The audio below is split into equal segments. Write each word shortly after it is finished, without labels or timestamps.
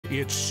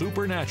its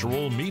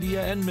Supernatural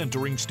Media and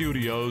Mentoring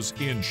Studios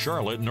in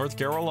Charlotte, North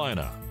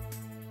Carolina.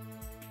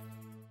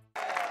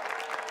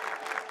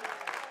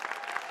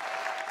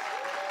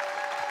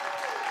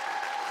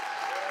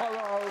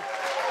 Hello,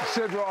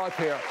 Sid Roth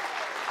here.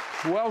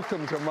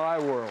 Welcome to my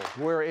world,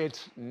 where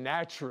it's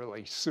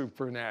naturally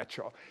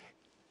supernatural.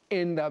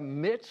 In the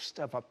midst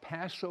of a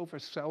Passover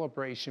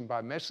celebration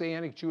by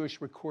Messianic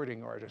Jewish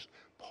recording artist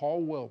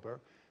Paul Wilbur,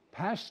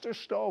 Pastor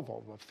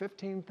Stovall, the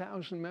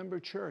 15,000-member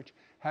church,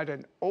 had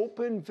an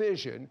open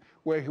vision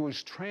where he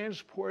was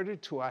transported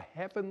to a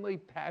heavenly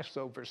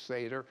Passover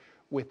Seder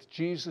with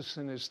Jesus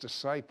and his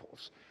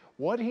disciples.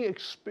 What he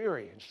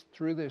experienced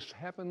through this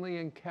heavenly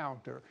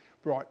encounter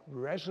brought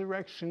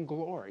resurrection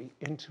glory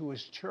into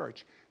his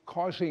church,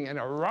 causing an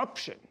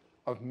eruption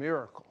of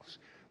miracles.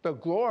 The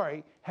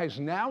glory has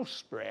now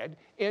spread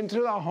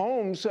into the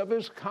homes of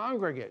his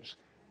congregants.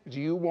 Do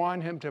you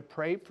want him to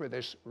pray for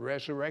this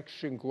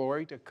resurrection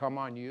glory to come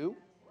on you?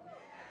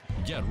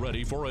 Get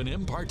ready for an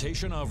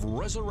impartation of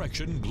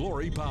resurrection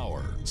glory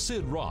power.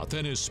 Sid Roth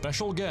and his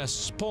special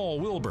guests, Paul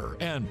Wilbur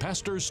and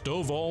Pastor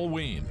Stovall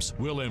Weems,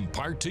 will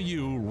impart to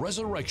you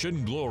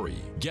resurrection glory.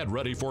 Get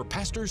ready for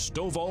Pastor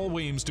Stovall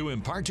Weems to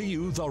impart to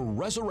you the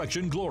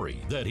resurrection glory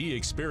that he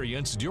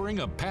experienced during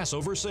a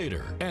Passover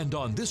Seder. And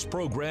on this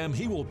program,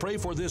 he will pray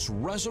for this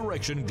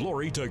resurrection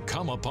glory to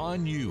come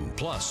upon you.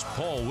 Plus,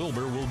 Paul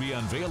Wilbur will be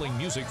unveiling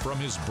music from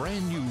his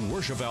brand new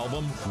worship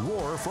album,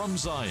 Roar from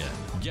Zion.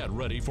 Get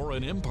ready for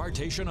an impartation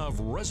of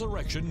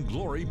resurrection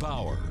glory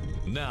power.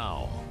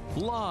 Now,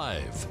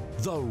 live,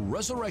 the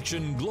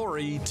Resurrection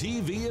Glory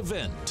TV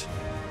event.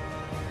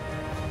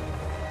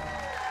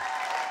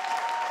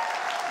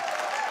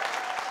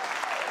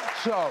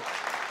 So,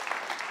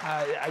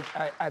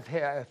 I've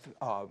had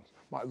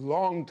my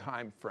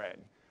longtime friend,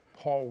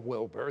 Paul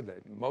Wilbur,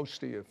 that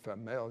most of you are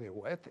familiar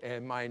with,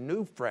 and my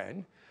new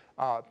friend,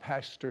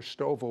 Pastor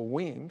Stovall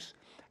Weems.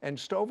 And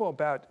Stovall,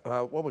 about,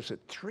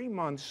 3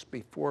 months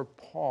before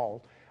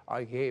Paul,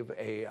 I gave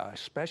a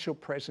special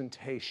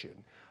presentation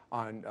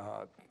on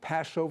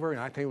Passover, and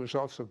I think it was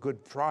also Good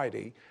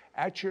Friday,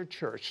 at your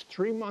church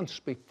 3 months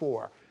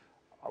before.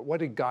 What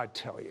did God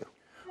tell you?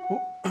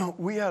 Well,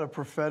 we had a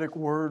prophetic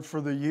word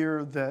for the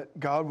year that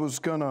God was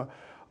going to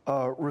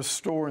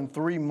restore in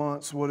 3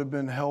 months what had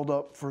been held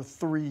up for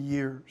 3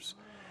 years.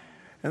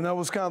 And that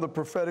was kind of the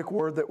prophetic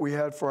word that we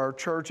had for our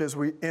church as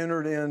we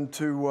entered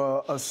into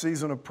a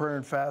season of prayer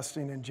and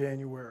fasting in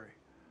January.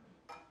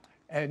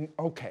 And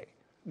okay.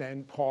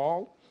 Then,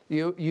 Paul,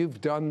 you've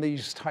done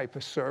these type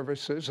of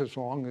services as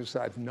long as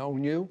I've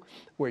known you,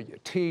 where you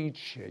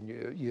teach and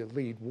you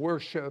lead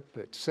worship,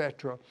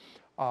 etc.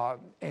 Tell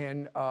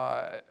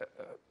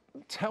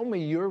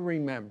me your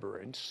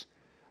remembrance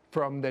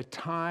from the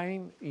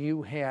time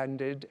you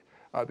handed,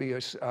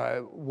 because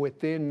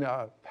within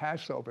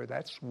Passover,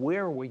 that's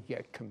where we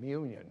get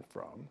communion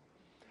from.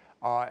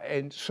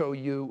 And so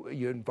you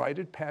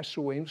invited Pastor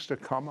Weems to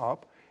come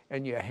up,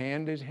 and you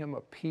handed him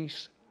a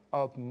piece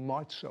of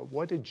matzah.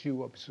 What did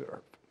you observe?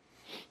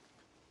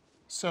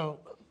 So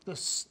the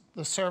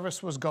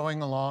service was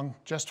going along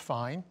just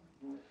fine.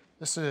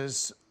 This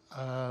is,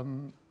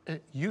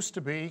 it used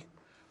to be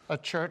a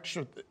church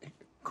with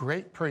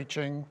great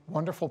preaching,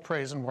 wonderful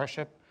praise and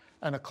worship,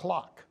 and a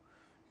clock,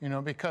 you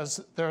know,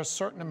 because there's a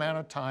certain amount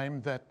of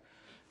time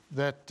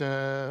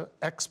that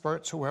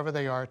experts, whoever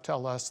they are,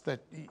 tell us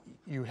that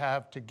you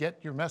have to get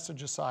your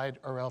message aside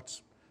or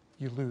else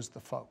you lose the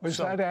folks. Was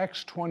that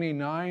Acts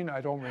 29? I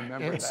don't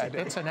remember that.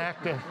 It's an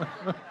act of,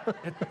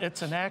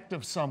 it's an act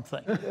of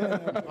something.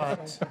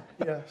 But,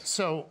 Yes.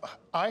 So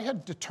I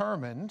had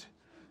determined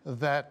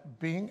that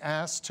being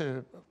asked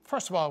to,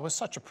 first of all, it was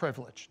such a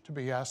privilege to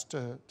be asked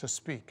to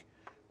speak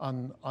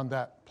on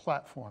that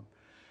platform.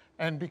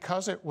 And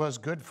because it was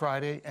Good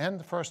Friday and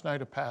the first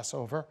night of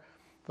Passover,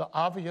 the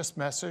obvious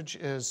message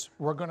is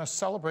we're going to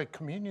celebrate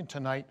communion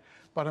tonight,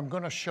 but I'm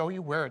going to show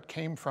you where it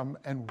came from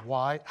and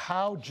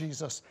how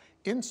Jesus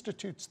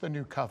institutes the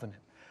new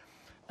covenant.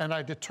 And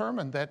I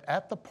determined that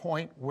at the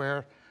point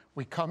where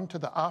we come to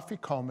the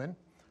afikomen,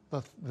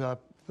 the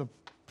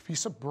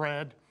piece of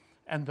bread,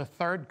 and the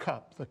third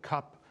cup, the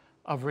cup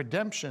of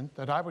redemption,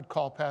 that I would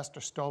call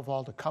Pastor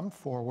Stovall to come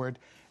forward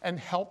and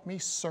help me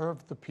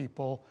serve the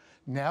people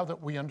now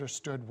that we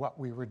understood what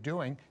we were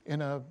doing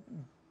in a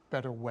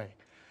better way.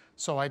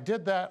 So I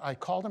did that. I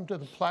called him to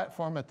the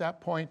platform at that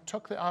point,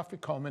 took the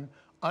afikomen,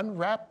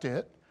 unwrapped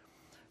it,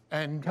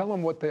 and tell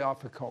them what the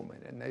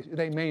afikomen, and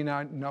they may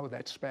not know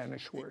that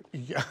Spanish word.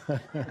 Yeah.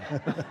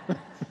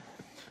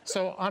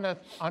 So on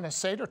a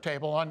Seder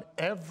table, on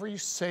every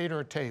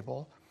Seder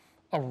table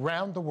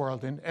around the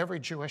world, in every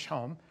Jewish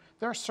home,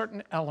 there are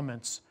certain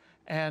elements.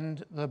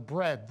 And the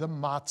bread, the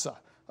matzah,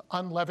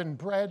 unleavened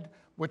bread,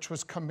 which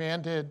was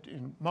commanded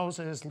in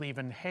Moses, leave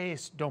in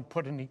haste, don't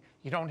put any,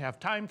 you don't have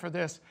time for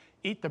this,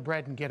 eat the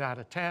bread and get out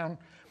of town.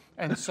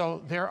 And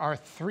so there are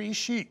 3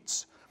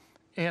 sheets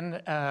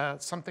in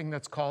something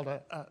that's called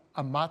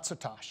a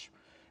matzah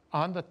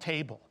on the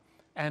table.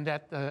 And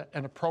at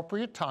an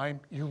appropriate time,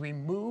 you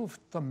remove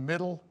the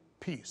middle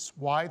piece.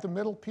 Why the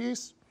middle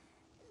piece?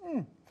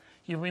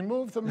 You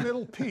remove the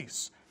middle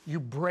piece, you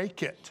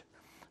break it,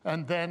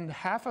 and then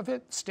half of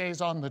it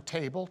stays on the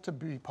table to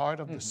be part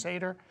of the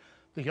Seder.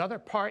 The other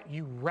part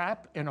you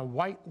wrap in a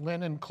white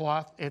linen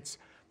cloth. It's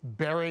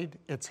buried,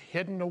 it's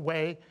hidden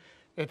away.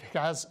 It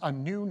has a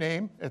new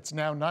name. It's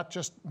now not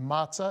just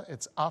matzah,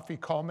 it's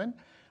afikomen,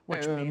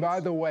 which means... By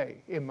the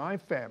way, in my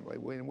family,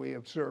 when we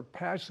observed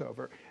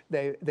Passover,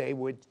 they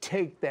would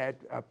take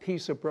that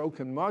piece of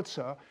broken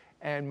matzah,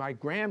 and my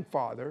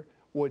grandfather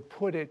would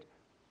put it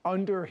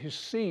under his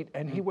seat,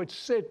 and he would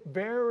sit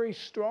very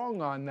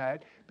strong on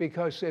that,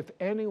 because if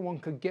anyone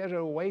could get it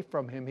away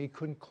from him, he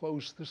couldn't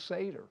close the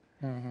Seder.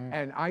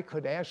 And I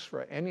could ask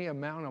for any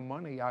amount of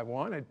money I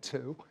wanted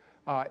to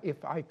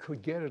if I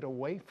could get it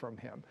away from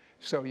him.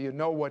 So you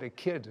know what a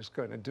kid is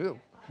going to do.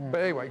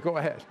 But anyway, go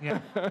ahead. Yeah.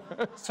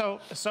 So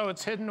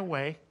it's hidden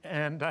away,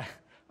 and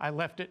I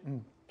left it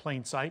in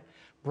plain sight,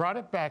 brought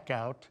it back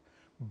out,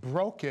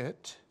 broke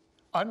it,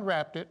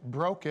 unwrapped it,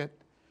 broke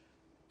it,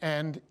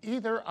 and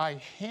either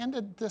I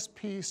handed this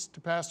piece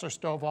to Pastor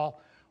Stovall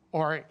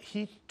or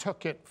he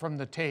took it from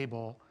the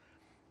table.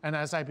 And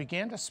as I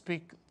began to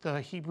speak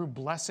the Hebrew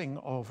blessing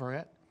over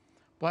it,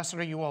 blessed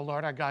are you, O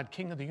Lord our God,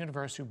 King of the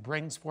universe, who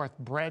brings forth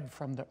bread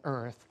from the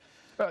earth.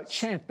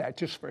 Chant that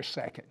just for a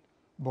second.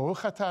 Baruch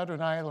atah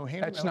Adonai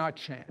Eloheinu. That's not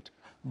chant.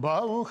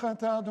 Baruch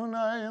atah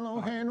Adonai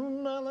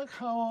Eloheinu melech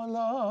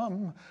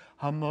haolam,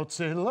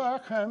 hamotzi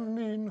lachem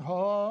min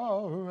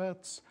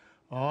haaretz.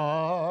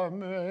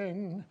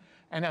 Amen.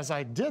 And as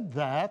I did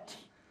that,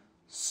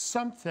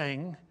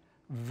 something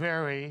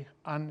very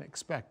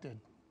unexpected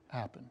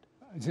happened.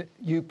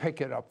 You pick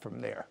it up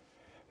from there.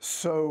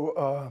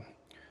 So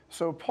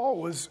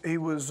Paul he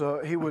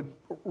would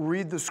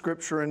read the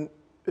scripture and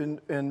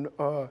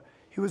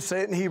he would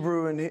say it in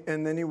Hebrew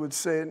and then he would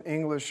say it in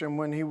English. And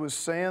when he was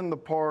saying the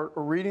part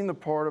or reading the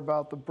part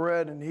about the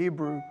bread in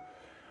Hebrew,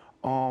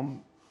 right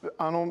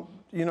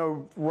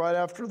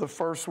after the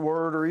first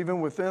word or even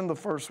within the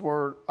first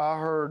word, I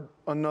heard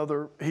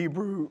another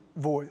Hebrew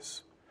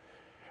voice.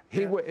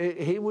 He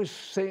was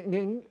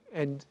singing,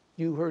 and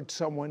you heard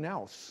someone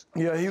else.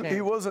 Yeah,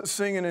 he wasn't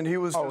singing, and he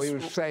was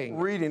just saying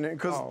reading it,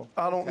 because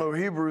I don't know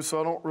Hebrew, so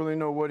I don't really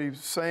know what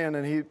he's saying,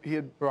 and he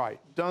had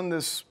done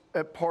this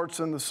at parts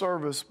in the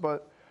service,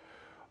 but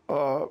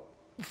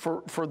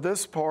for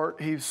this part,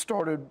 he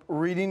started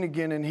reading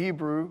again in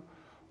Hebrew,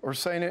 or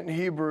saying it in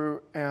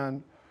Hebrew,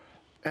 and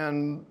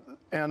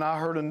I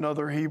heard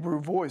another Hebrew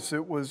voice.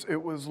 It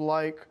was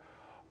like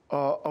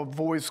a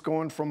voice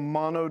going from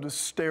mono to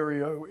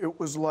stereo. It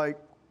was like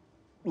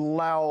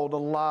loud,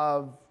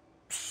 alive,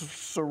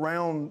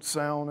 surround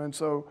sound. And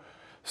so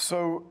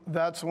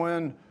that's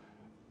when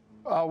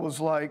I was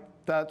like,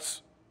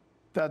 that's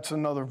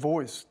another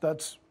voice.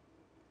 That's,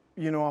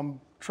 I'm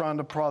trying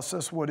to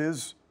process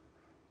what's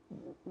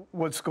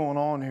going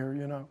on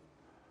here,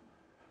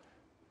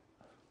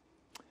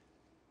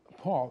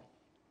 Paul,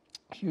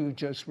 you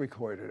just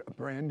recorded a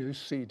brand new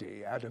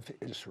CD out of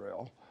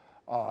Israel.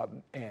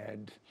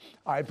 And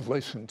I've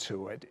listened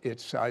to it.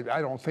 I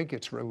don't think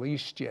it's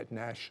released yet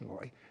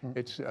nationally.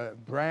 It's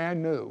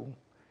brand new.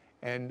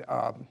 And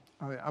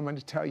I'm going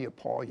to tell you,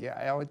 Paul, you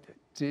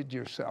outdid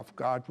yourself.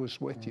 God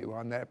was with you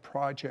on that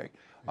project.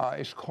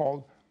 It's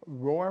called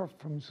Roar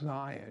from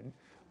Zion.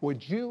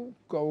 Would you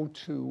go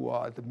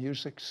to the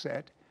music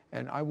set?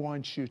 And I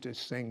want you to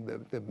sing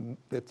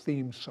the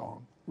theme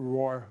song,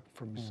 Roar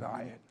from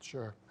Zion.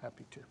 Sure,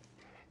 happy to.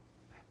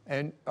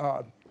 And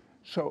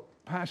so,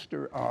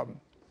 Pastor,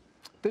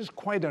 this is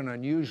quite an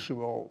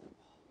unusual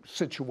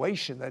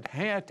situation that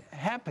had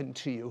happened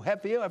to you.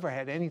 Have you ever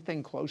had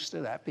anything close to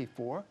that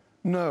before?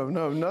 No,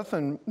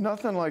 nothing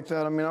like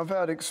that. I mean, I've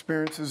had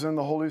experiences in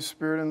the Holy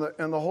Spirit,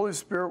 and the Holy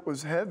Spirit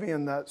was heavy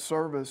in that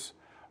service.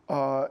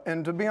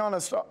 And to be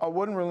honest, I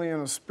wasn't really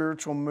in a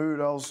spiritual mood.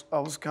 I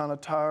was kind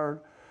of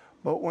tired.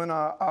 But when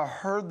I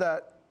heard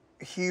that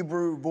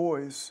Hebrew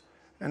voice,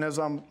 and as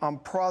I'm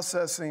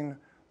processing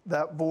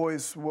that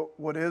voice,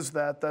 what is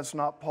that? That's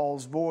not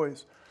Paul's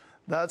voice.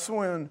 That's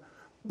when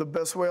the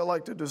best way I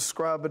like to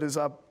describe it is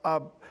I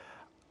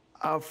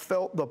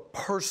felt the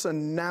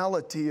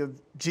personality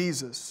of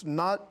Jesus,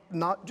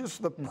 not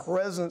just the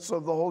presence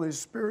of the Holy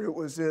Spirit.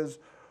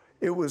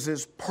 It was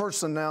his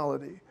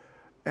personality,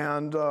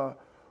 and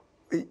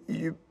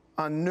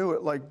I knew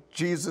it, like,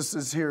 Jesus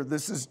is here.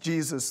 This is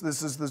Jesus.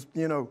 This is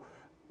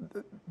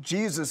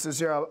Jesus is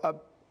here.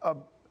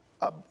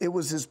 It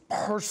was his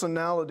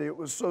personality. It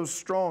was so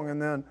strong.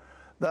 And then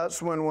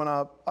that's when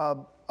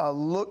I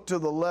looked to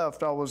the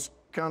left, I was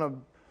kind of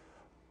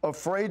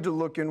afraid to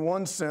look in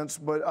one sense,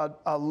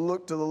 but I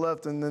looked to the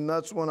left, and then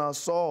that's when I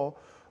saw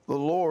the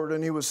Lord,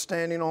 and he was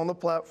standing on the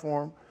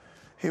platform.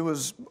 He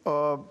was,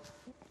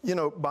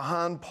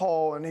 behind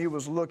Paul, and he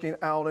was looking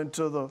out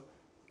into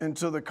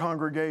the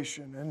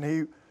congregation.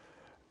 And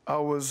I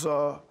was,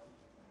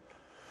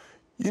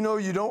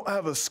 you don't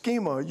have a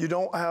schema. You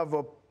don't have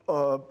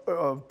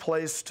a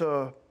place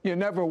to... You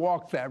never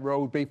walked that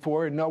road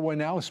before, and no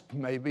one else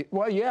maybe.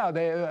 Well,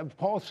 yeah,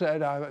 Paul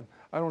said, I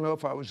don't know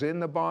if I was in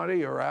the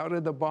body or out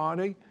of the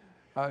body.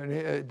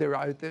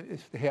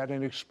 They had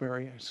an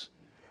experience.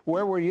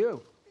 Where were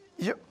you?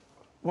 Yeah,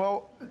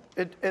 well,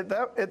 at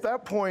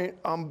that point,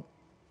 I'm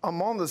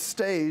on the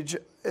stage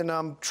and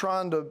I'm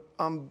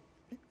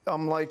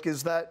like,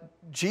 is that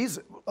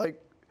Jesus? Like,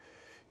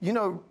 you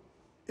know,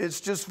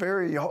 it's just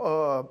very,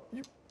 you're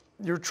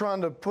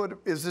trying to put,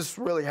 is this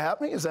really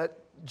happening? Is that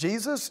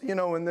Jesus? You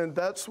know, and then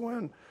that's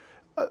when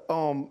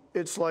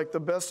it's like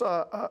the best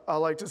I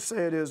like to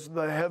say it is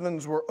the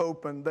heavens were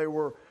opened. They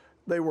were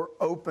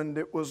opened.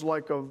 It was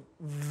like a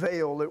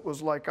veil. It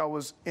was like I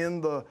was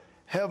in the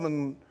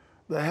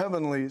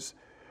heavenlies.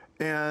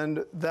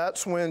 And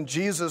that's when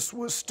Jesus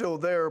was still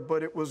there,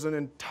 but it was an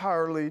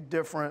entirely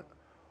different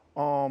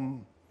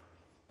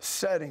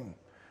setting.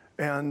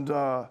 And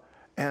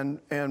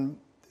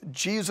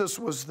Jesus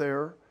was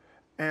there,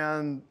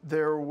 and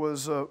there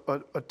was a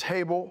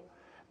table,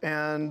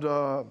 and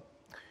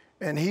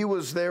he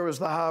was there as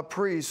the high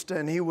priest,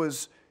 and he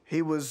was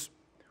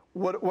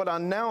what I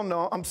now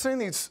know. I'm saying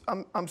these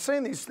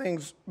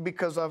things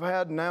because I've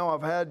had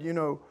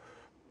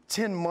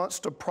 10 months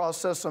to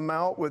process them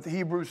out with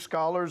Hebrew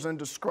scholars and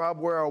describe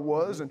where I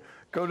was and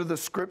go to the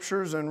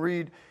scriptures and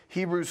read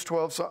Hebrews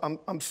 12. So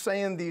I'm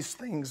saying these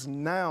things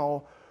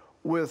now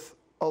with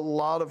a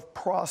lot of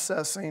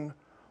processing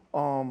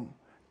and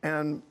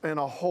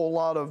a whole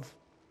lot of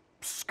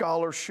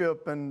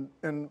scholarship and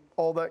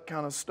all that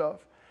kind of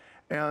stuff.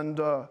 And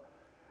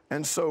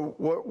so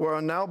where I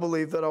now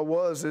believe that I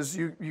was is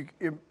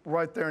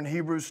right there in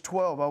Hebrews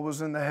 12. I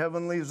was in the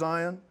heavenly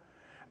Zion,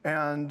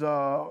 and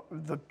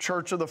the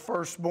church of the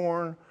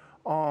firstborn,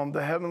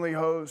 the heavenly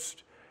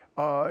host.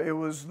 It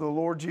was the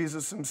Lord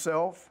Jesus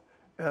himself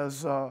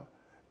as the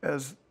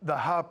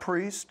high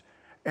priest,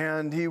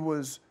 and he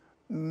was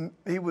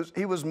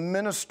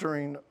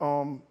ministering.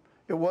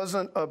 It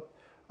wasn't I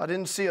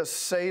didn't see a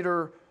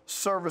Seder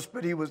service,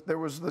 but there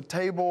was the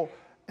table,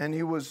 and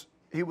he was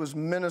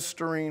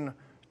ministering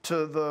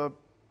to the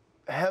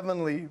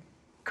heavenly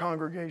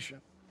congregation.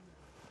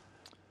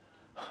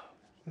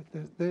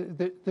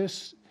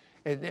 This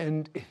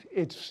and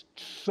it's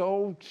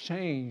so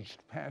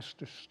changed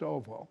Pastor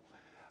Stovall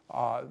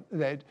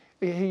that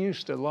he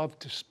used to love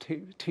to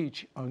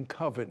teach on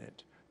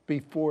covenant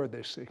before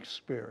this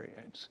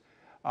experience.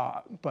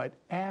 But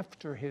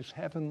after his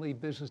heavenly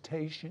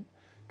visitation,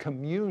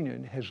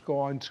 communion has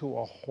gone to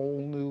a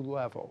whole new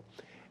level.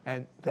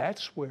 And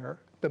that's where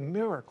the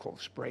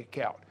miracles break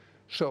out.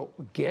 So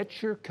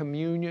get your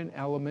communion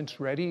elements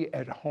ready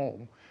at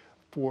home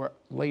for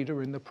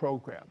later in the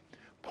program.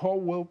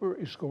 Paul Wilbur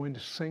is going to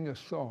sing a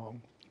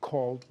song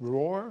called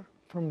Roar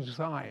from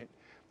Zion.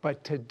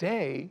 But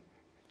today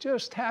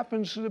just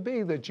happens to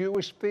be the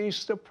Jewish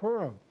Feast of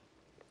Purim.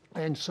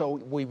 And so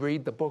we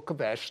read the book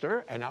of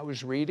Esther, and I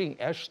was reading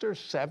Esther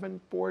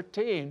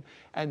 7:14,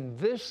 and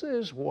this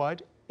is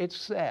what it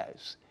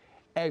says.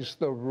 As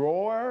the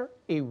roar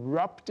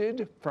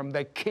erupted from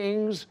the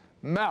king's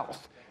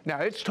mouth. Now,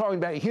 it's talking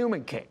about a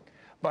human king,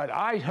 but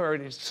I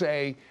heard it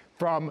say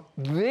from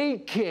the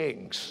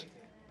king's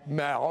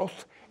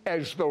mouth,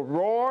 as the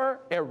roar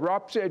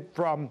erupted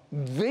from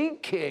the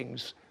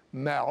king's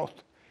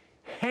mouth,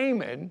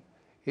 Haman,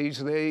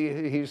 he's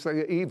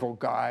the evil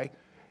guy,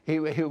 he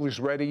was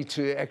ready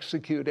to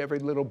execute every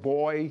little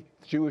boy,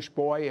 Jewish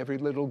boy, every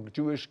little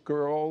Jewish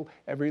girl,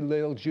 every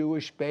little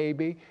Jewish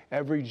baby,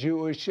 every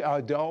Jewish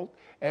adult,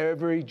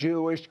 every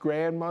Jewish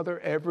grandmother,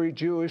 every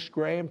Jewish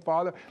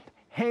grandfather.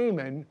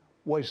 Haman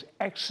was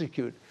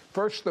executed.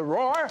 First the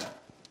roar,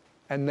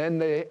 and then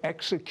the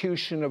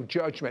execution of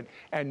judgment.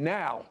 And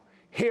now,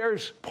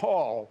 here's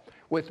Paul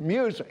with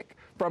music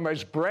from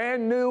his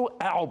brand new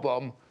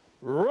album,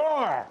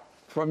 Roar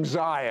from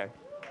Zion.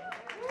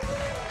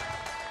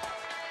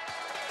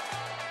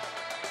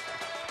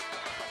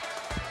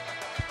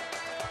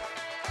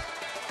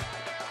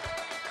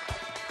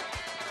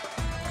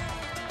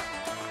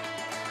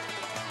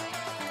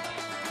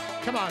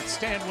 Come on,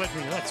 stand with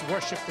me. Let's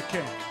worship the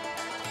King.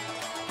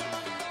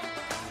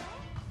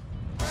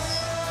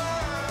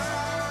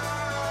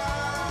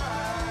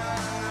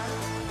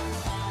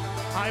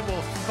 I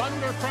will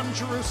thunder from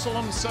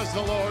Jerusalem, says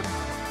the Lord,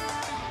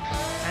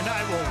 and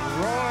I will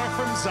roar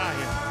from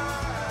Zion.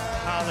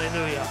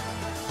 Hallelujah.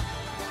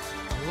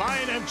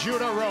 Lion of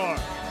Judah, roar.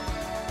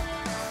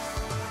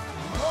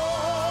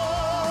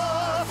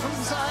 Roar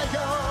from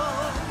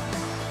Zion.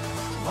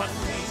 One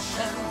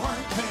nation,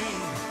 one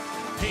king.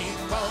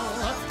 People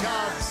of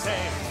God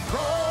say,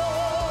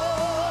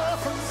 roar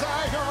from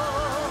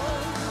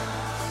Zion.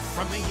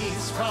 From the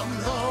east, from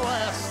the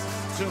west,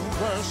 to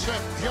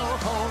worship your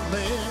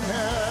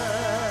holiness.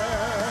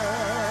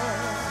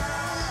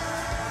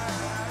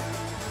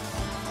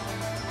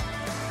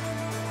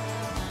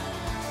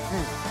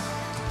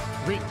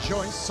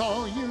 Rejoice,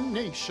 all you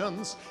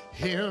nations,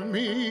 hear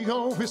me,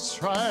 O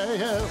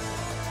Israel.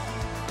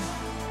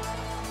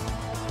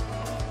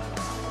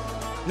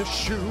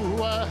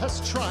 Yeshua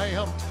has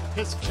triumphed,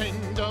 his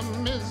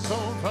kingdom is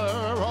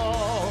over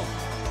all.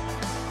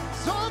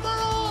 It's over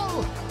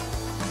all.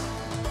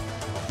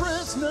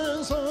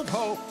 Prisoners of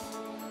hope,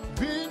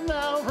 be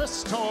now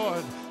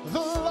restored. The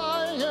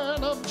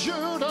Lion of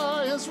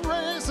Judah is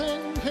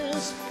raising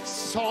his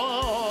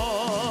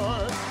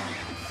sword.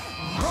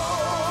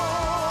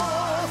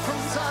 Roar from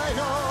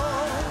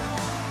Zion,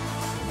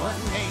 one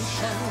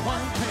nation,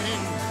 one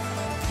king,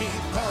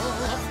 people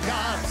of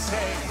God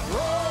say,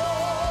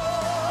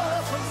 roar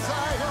from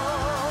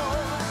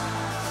Zion,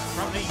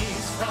 from the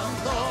east, from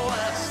the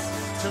west,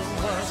 to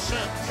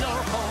worship your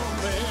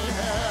holy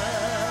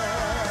name.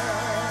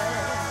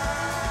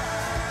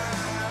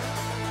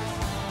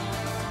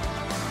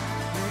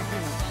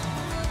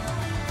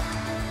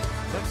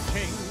 The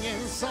king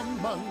is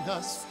among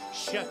us,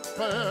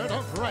 shepherd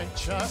of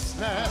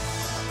righteousness.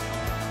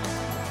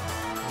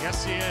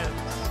 Yes, he is.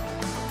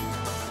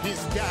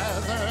 He's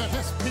gathered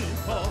his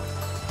people,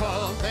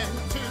 called them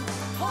to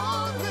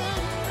holiness.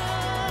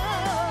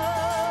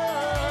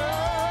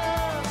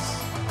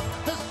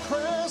 His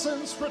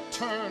presence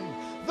returned,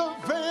 the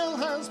veil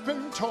has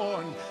been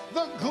torn,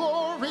 the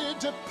glory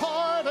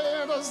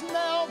departed has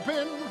now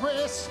been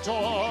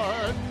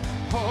restored.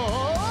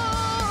 Oh,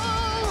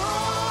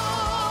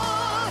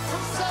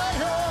 from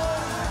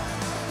Zion,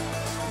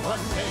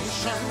 one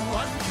nation,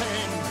 one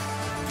king,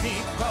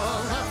 people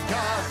of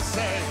God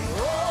say,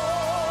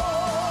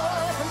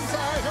 roar from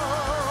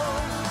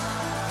Zion,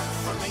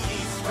 from the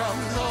east, from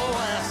the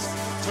west,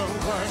 to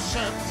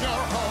worship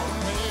your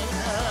holiness.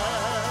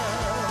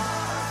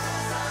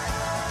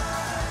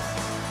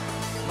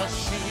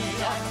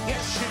 Mashiach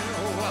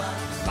Yeshua,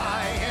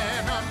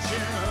 Lion of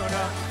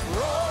Judah,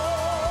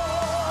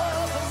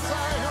 roar from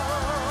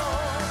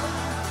Zion,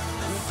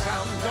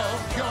 sound of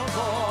your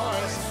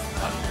voice,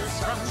 thunders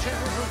from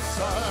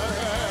Jerusalem.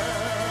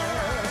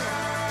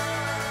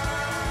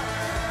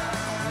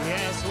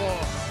 Yes,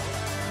 Lord.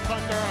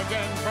 Thunder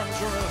again from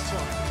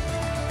Jerusalem.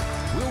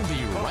 We'll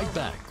be right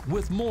back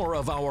with more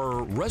of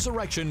our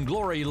Resurrection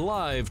Glory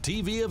Live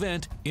TV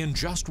event in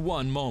just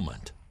one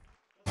moment.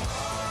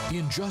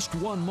 In just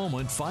one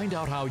moment, find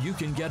out how you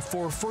can get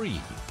for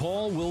free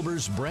Paul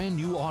Wilbur's brand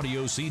new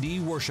audio CD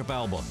worship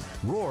album,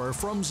 Roar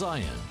from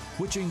Zion,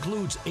 which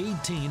includes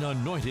 18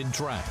 anointed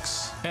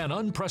tracks. An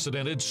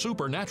unprecedented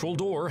supernatural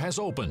door has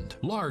opened.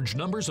 Large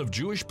numbers of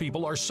Jewish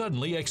people are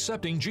suddenly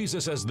accepting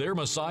Jesus as their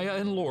Messiah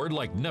and Lord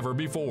like never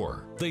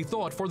before. They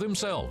Thought for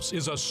Themselves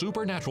is a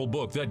supernatural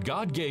book that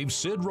God gave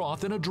Sid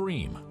Roth in a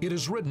dream. It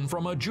is written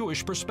from a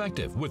Jewish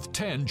perspective, with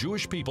 10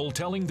 Jewish people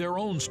telling their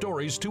own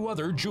stories to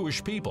other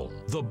Jewish people.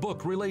 The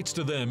book relates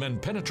to them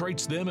and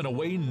penetrates them in a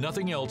way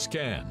nothing else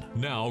can.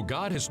 Now,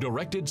 God has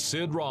directed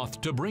Sid Roth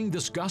to bring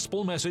this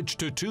gospel message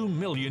to 2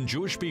 million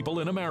Jewish people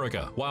in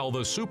America, while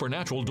the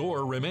supernatural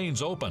door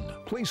remains open.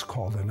 Please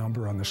call the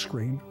number on the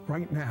screen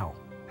right now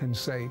and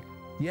say,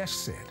 yes,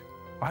 Sid,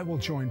 I will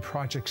join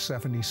Project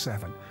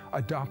 77,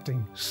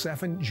 adopting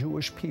 7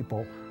 Jewish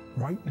people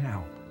right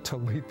now to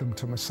lead them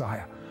to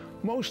Messiah.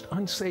 Most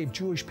unsaved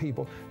Jewish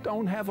people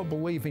don't have a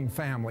believing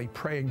family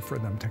praying for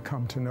them to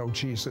come to know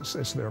Jesus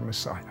as their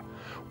Messiah.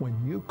 When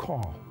you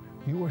call,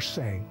 you are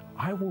saying,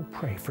 I will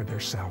pray for their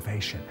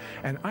salvation,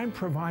 and I'm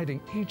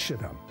providing each of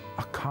them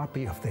a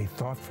copy of They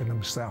Thought for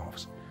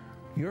Themselves.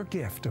 Your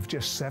gift of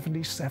just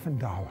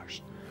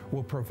 $77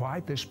 will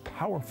provide this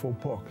powerful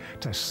book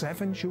to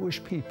 7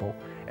 Jewish people,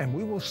 and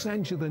we will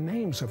send you the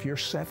names of your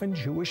 7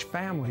 Jewish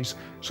families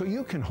so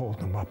you can hold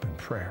them up in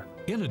prayer.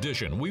 In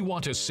addition, we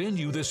want to send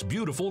you this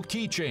beautiful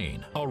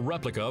keychain, a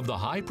replica of the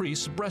high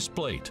priest's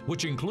breastplate,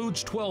 which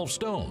includes 12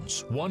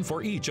 stones, one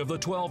for each of the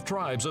 12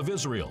 tribes of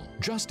Israel.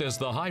 Just as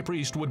the high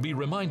priest would be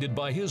reminded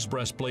by his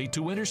breastplate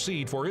to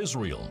intercede for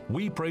Israel,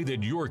 we pray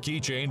that your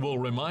keychain will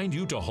remind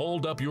you to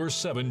hold up your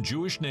 7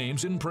 Jewish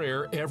names in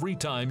prayer every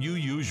time you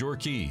use your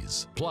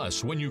keys.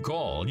 Plus, when you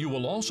call, you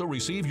will also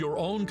receive your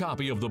own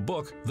copy of the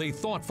book, They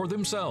Thought for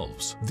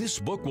Themselves. This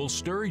book will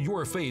stir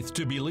your faith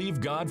to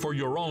believe God for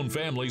your own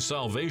family's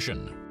salvation.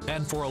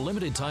 And for a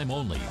limited time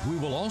only, we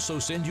will also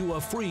send you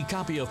a free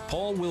copy of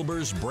Paul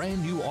Wilbur's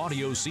brand new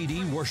audio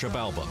CD worship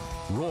album,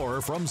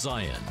 Roar from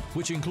Zion,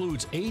 which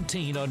includes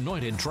 18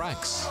 anointed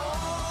tracks.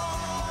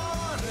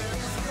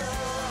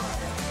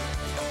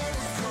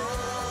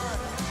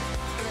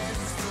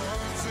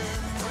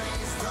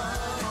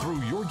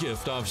 Through your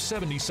gift of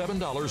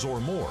 $77 or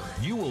more,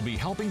 you will be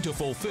helping to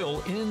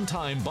fulfill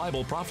end-time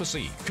Bible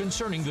prophecy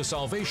concerning the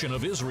salvation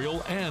of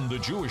Israel and the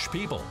Jewish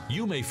people.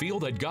 You may feel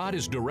that God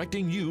is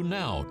directing you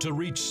now to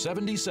reach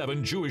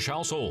 77 Jewish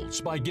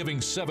households by giving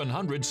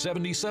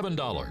 $777.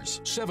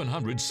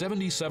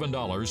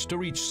 $777 to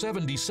reach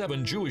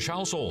 77 Jewish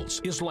households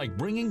is like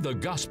bringing the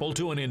gospel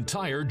to an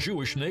entire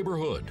Jewish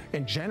neighborhood.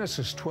 In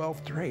Genesis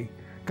 12:3,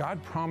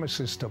 God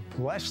promises to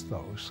bless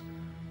those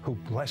who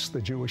bless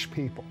the Jewish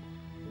people.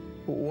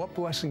 What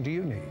blessing do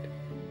you need?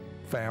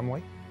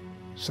 Family,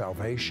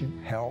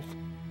 salvation, health,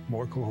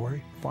 more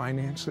glory,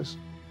 finances?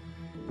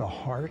 The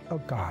heart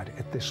of God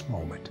at this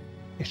moment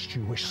is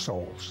Jewish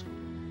souls.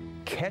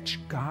 Catch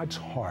God's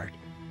heart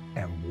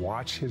and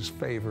watch His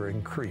favor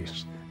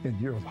increase in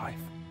your life.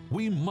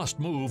 We must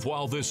move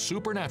while this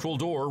supernatural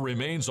door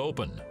remains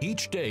open.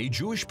 Each day,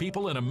 Jewish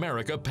people in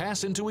America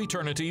pass into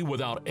eternity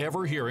without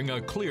ever hearing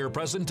a clear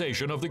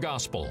presentation of the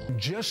gospel.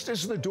 Just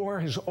as the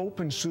door has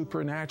opened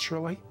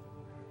supernaturally,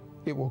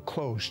 it will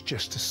close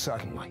just as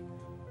suddenly.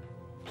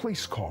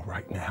 please call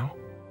right now.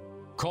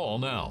 Call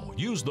now,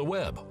 use the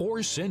web,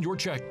 or send your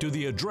check to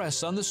the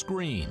address on the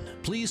screen.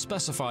 Please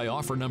specify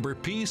offer number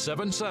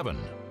P77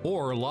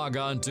 or log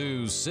on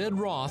to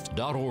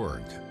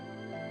sidroth.org.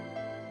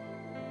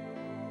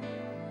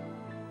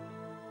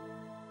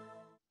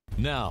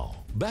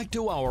 Now, back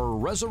to our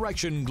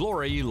Resurrection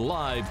Glory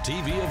live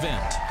TV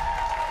event.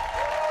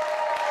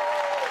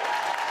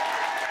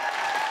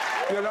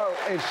 You know,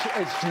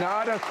 it's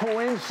not a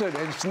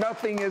coincidence.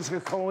 Nothing is a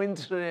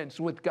coincidence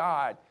with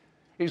God.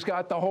 He's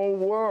got the whole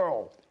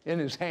world in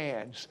his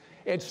hands.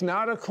 It's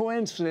not a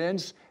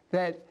coincidence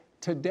that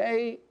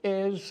today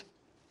is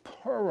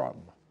Purim,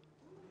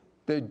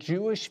 the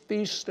Jewish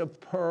feast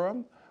of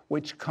Purim,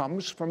 which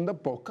comes from the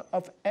book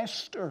of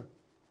Esther.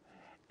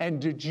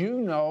 And did you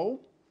know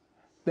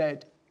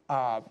that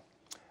on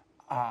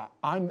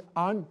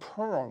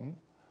Purim,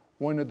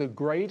 one of the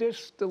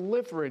greatest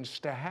deliverance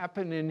to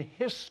happen in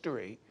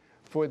history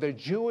for the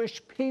Jewish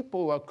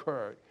people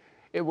occurred?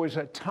 It was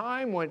a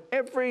time when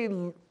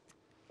every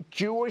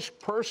Jewish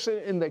person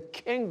in the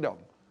kingdom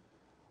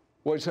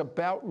was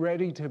about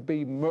ready to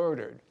be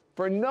murdered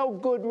for no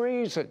good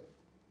reason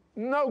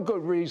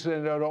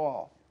at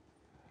all.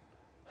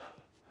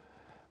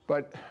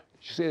 But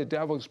you see, the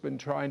devil's been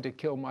trying to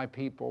kill my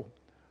people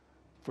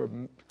for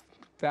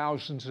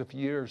thousands of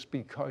years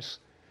because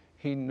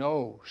he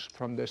knows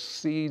from the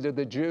seed of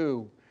the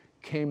Jew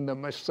came the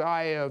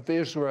Messiah of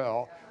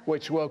Israel,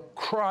 which will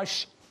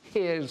crush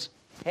his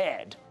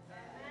head.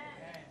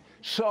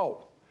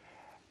 So,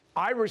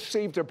 I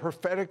received a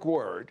prophetic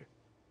word,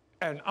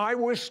 and I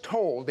was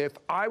told if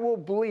I will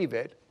believe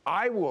it,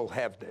 I will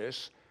have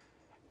this.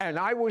 And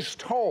I was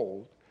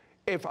told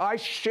if I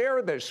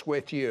share this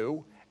with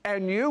you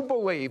and you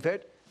believe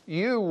it,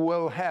 you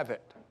will have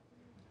it.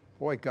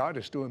 Boy, God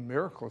is doing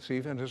miracles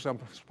even as I'm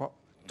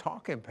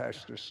talking,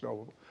 Pastor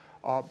Stovall.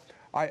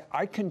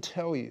 I can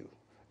tell you,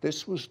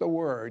 this was the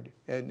word,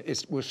 and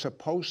it was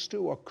supposed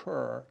to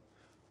occur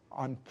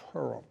on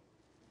Purim.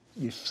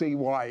 You see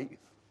why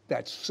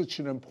that's such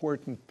an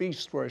important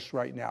feast for us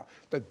right now.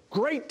 The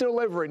great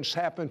deliverance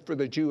happened for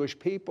the Jewish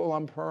people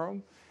on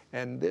Purim,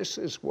 and this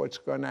is what's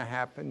going to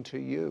happen to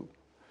you.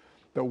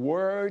 The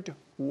word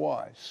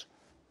was,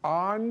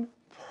 on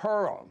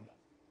Purim,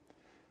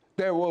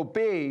 there will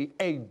be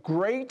a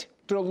great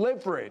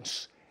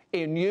deliverance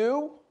in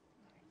you,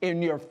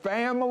 in your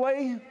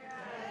family,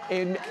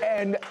 and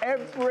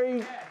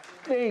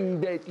everything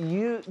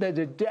that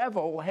the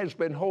devil has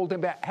been holding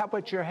back. How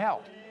about your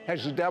health?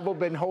 Has the devil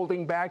been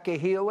holding back a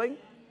healing?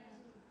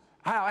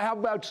 How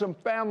about some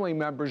family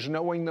members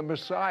knowing the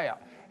Messiah?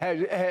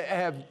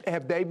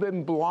 Have they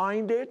been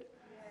blinded?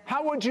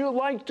 How would you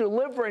like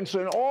deliverance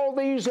in all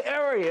these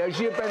areas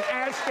you've been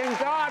asking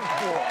God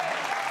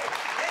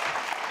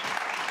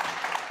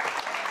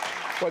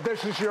for? But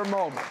this is your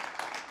moment.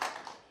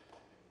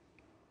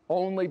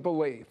 Only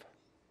believe.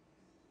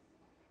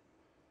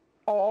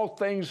 All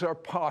things are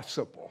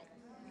possible.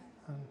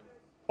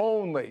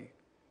 Only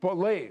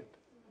believe.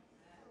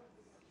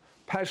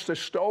 Pastor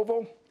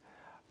Stovall,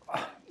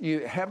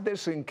 you have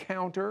this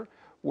encounter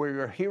where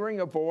you're hearing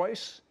a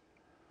voice,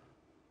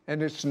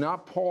 and it's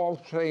not Paul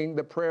saying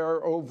the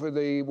prayer over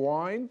the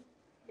wine,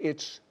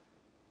 it's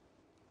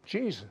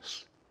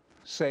Jesus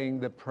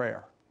saying the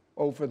prayer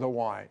over the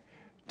wine.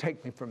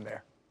 Take me from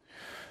there.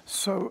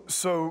 So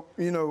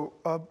you know,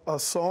 I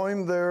saw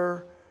him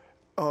there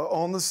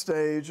on the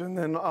stage, and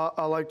then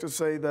I like to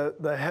say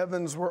that the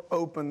heavens were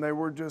open. They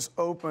were just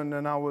open,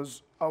 and I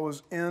was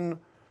in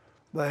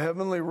the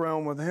heavenly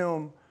realm with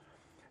him,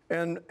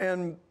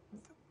 and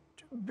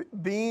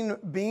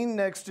being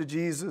next to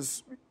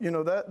Jesus, you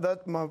know, that the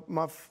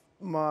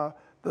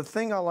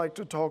thing I like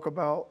to talk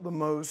about the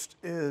most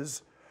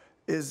is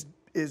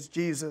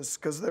Jesus,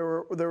 because there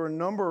were a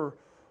number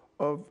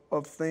of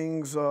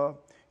things.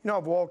 You know,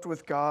 I've walked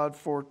with God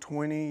for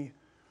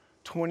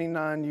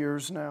 29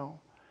 years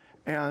now,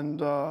 and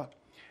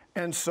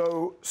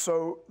so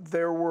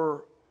there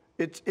were.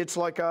 It's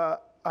like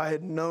I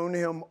had known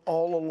him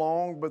all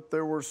along, but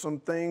there were some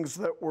things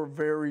that were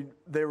very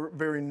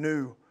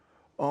new.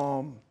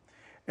 And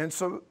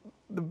so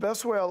the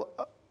best way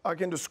I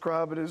can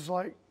describe it is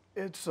like,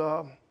 it's,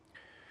 I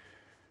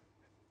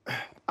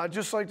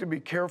just like to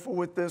be careful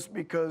with this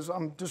because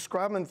I'm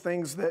describing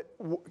things that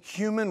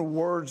human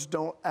words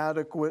don't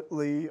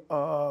adequately,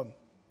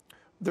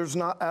 there's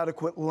not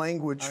adequate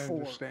language for. I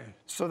understand.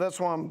 So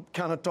that's why I'm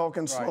kind of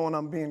talking slow and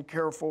I'm being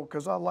careful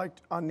because I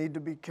need to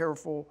be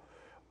careful.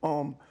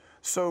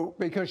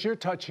 Because you're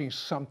touching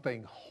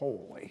something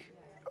holy.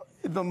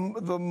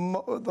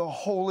 The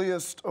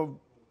holiest of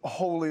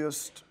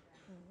holiest,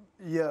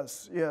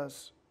 yes.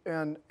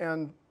 And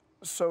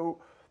so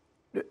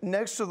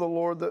next to the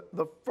Lord,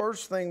 the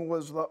first thing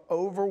was the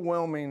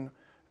overwhelming,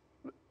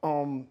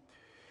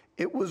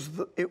 it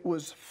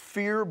was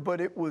fear,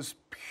 but it was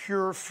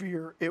pure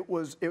fear.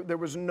 There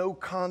was no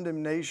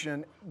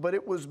condemnation, but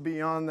it was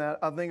beyond that.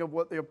 I think of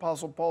what the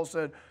Apostle Paul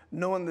said,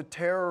 knowing the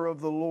terror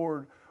of the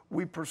Lord,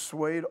 we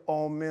persuade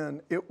all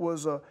men. It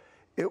was a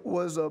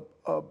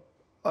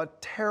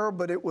terror,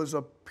 but it was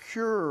a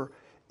pure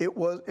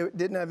It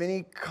didn't have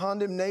any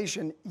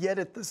condemnation, yet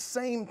at the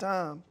same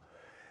time,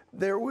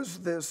 there was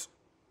this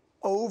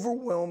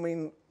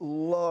overwhelming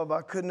love.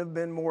 I couldn't have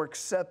been more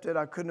accepted.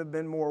 I couldn't have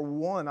been more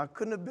one. I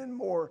couldn't have been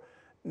more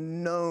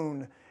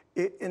known.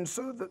 And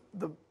so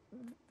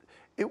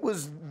it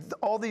was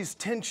all these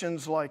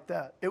tensions like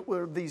that. It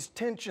were these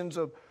tensions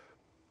of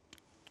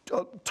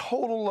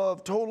total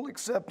love, total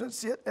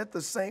acceptance, yet at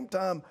the same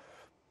time,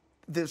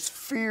 this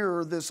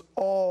fear, this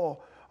awe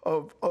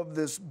of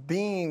this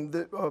being,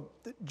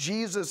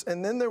 Jesus.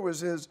 And then there was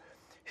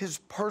his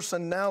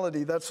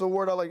personality. That's the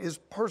word I like. His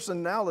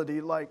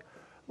personality,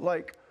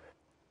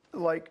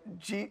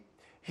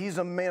 he's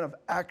a man of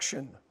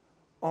action.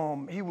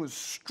 He was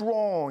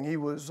strong. He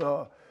was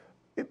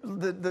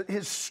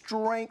his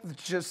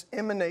strength just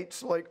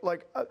emanates like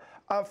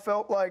I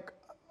felt like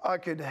I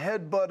could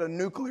headbutt a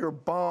nuclear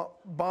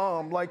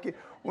bomb. Like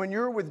when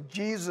you're with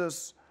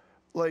Jesus,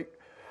 like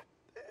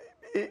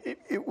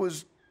it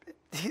was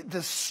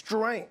the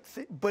strength,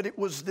 but it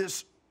was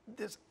this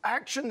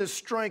action, this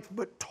strength,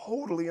 but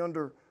totally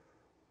under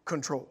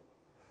control.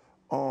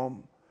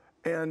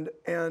 And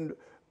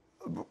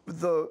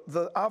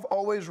I've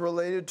always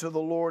related to the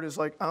Lord as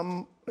like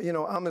I'm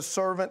a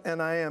servant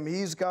and I am.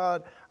 He's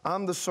God,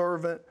 I'm the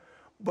servant.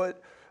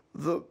 But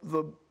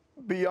the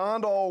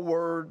beyond all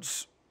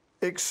words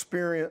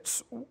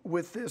experience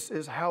with this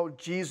is how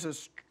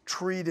Jesus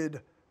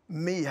treated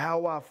me,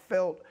 how I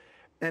felt,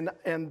 and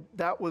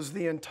that was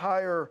the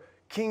entire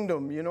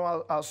kingdom.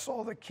 I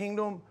saw the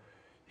kingdom.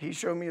 He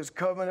showed me his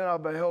covenant. I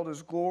beheld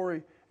his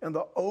glory, and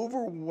the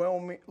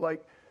overwhelming,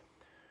 like,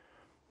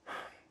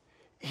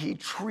 he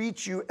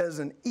treats you as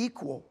an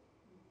equal,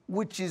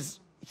 which is,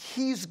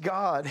 he's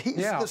God. He's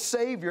the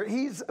Savior.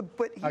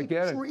 But he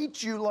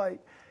treats you like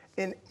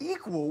an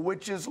equal,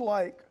 which is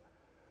like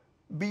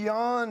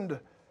beyond,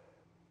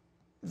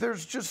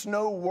 there's just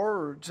no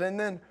words. And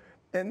then,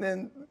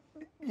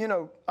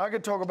 I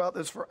could talk about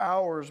this for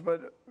hours,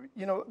 but,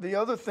 the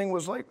other thing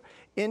was like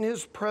in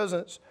his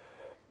presence,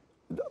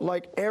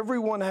 like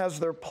everyone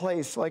has their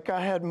place. Like I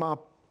had my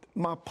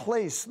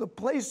place. The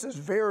place is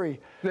very.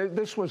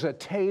 This was a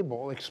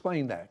table.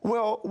 Explain that.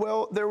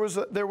 Well, there was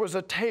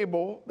a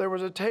table. There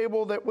was a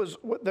table that was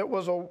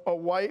a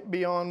white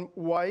beyond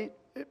white,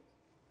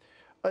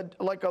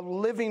 like a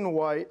living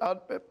white.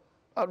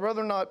 I'd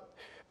rather not.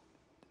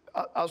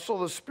 I saw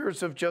the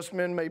spirits of just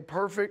men made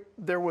perfect.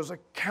 There was a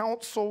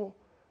council.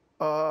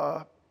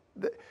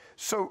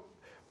 So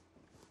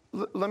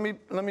let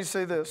me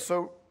say this.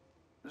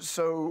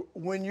 So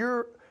when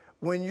you're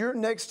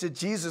next to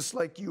Jesus,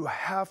 like you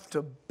have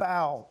to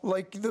bow,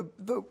 like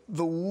the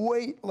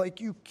weight,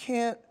 like you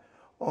can't,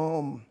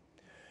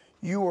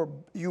 you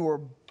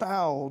are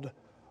bowed,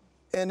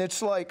 and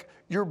it's like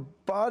your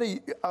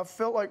body. I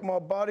felt like my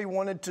body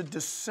wanted to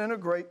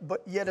disintegrate,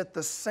 but yet at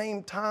the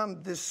same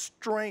time, this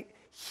strength,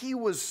 he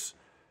was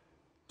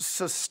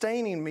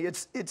sustaining me.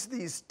 It's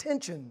these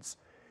tensions.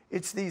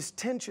 It's these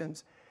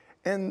tensions,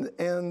 and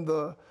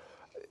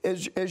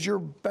as you're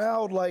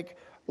bowed, like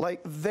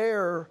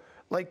there.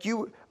 Like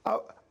you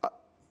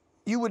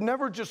would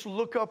never just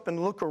look up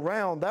and look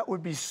around. That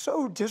would be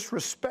so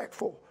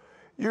disrespectful.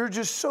 You're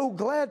just so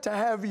glad to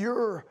have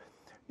your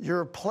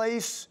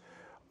place,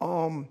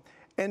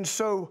 and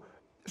so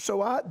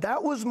that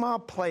was my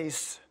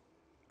place.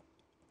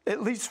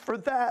 At least for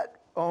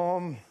that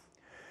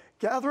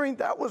gathering,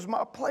 that was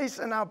my place,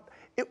 and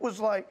it was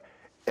like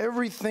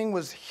everything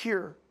was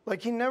here.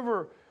 Like he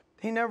never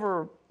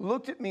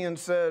looked at me and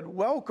said,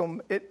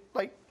 "Welcome." It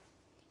like.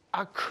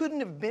 I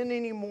couldn't have been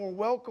any more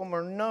welcome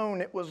or known.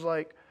 It was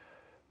like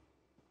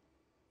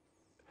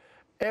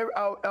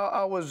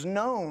I was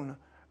known.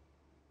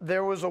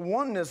 There was a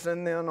oneness,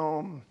 and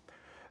then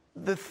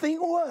the thing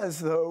was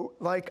though,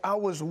 like I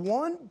was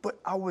one, but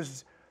I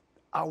was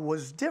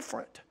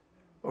different.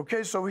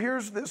 Okay, so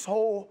here's this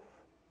whole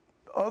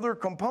other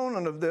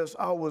component of this.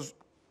 I was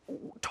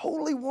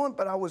totally one,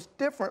 but I was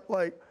different.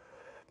 Like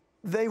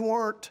they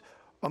weren't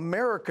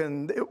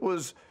American.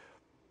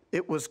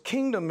 It was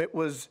kingdom. It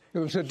was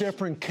a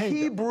different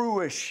kingdom.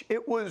 Hebrewish.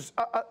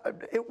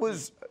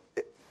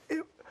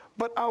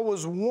 But I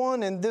was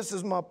one, and this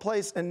is my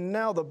place. And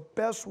now the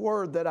best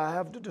word that I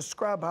have to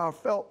describe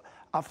how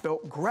I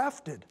felt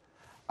grafted.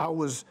 I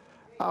was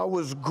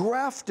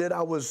grafted.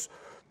 I was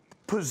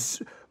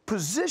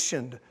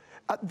positioned.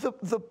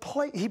 The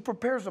place, he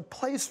prepares a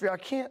place for you. I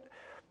can't.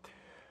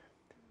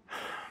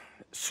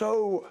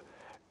 So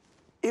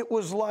it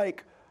was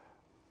like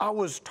I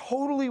was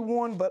totally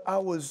one, but I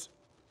was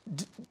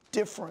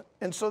different.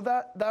 And so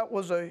that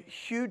was a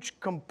huge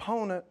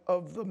component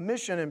of the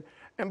mission.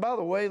 And by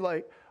the way,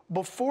 like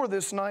before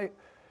this night,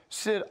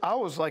 Sid, I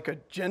was like a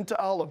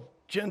Gentile of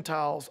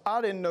Gentiles.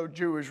 I didn't know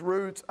Jewish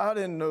roots. I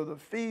didn't know the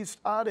feast.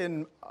 I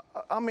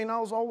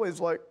was always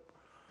like,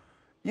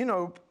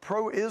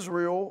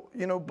 pro-Israel,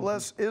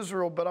 bless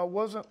Israel, but I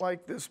wasn't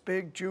like this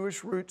big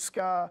Jewish roots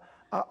guy.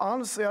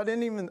 Honestly, I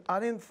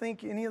didn't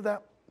think any of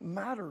that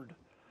mattered.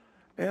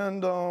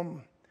 And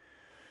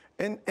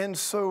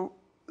so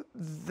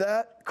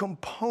that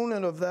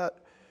component of that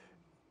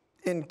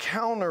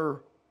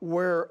encounter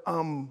where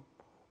I'm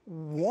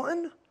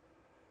one,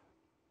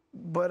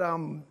 but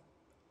I'm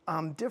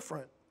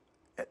different.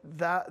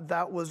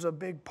 That was a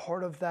big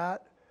part of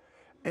that.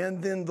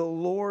 And then the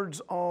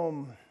Lord's,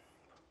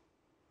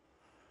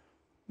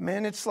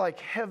 man, it's like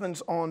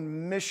heaven's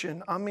on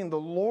mission. I mean, the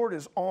Lord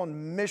is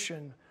on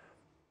mission.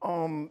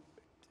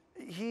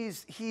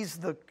 He's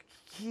the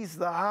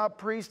high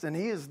priest, and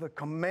he is the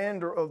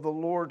commander of the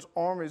Lord's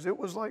armies. It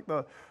was like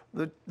the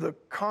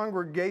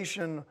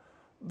congregation,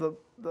 the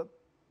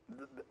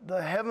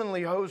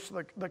heavenly host,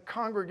 the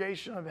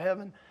congregation of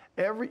heaven.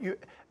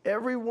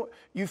 Everyone,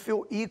 you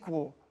feel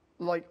equal.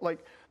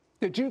 Like.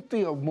 Did you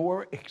feel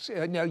more,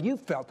 now you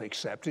felt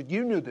accepted,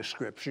 you knew the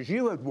scriptures,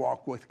 you had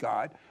walked with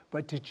God,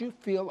 but did you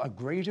feel a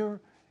greater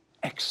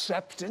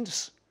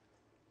acceptance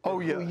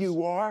of who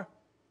you are?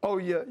 Oh,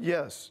 yeah,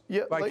 yes.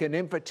 Yeah, like an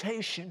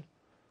invitation?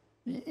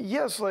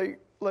 Yes, like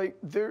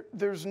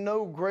there's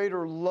no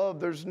greater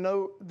love. There's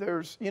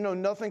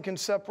nothing can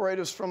separate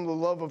us from the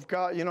love of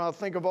God. I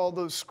think of all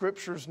those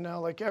scriptures now,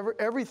 like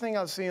everything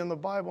I see in the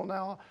Bible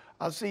now,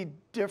 I see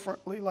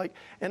differently.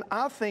 And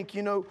I think,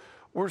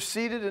 we're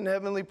seated in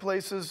heavenly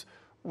places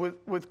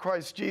with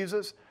Christ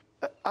Jesus.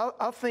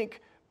 I think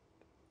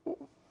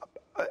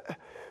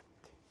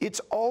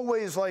it's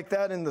always like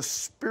that in the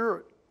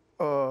spirit,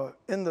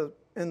 in the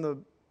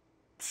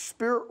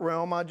spirit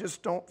realm. I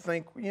just don't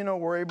think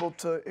we're able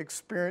to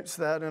experience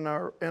that in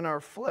our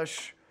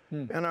flesh,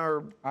 in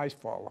our eyes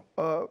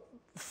follow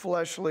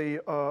fleshly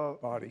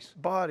bodies.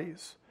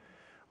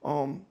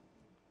 And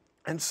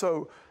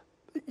so,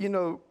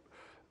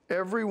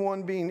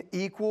 everyone being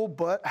equal,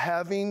 but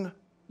having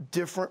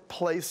different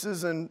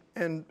places and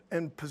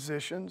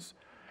positions,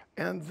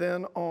 and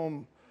then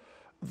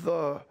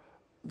the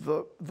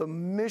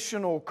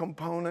missional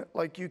component,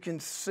 like you can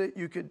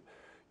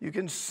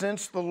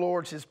sense the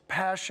Lord's, his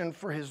passion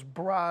for his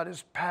bride,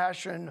 his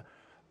passion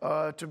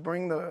to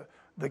bring the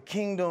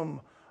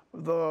kingdom,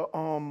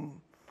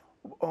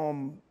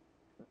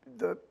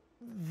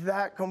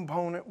 that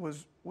component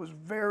was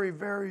very,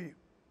 very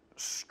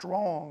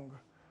strong.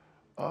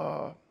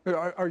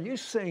 Are you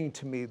saying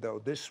to me,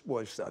 though, this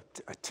was a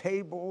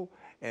table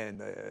and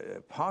the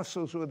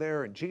apostles were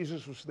there and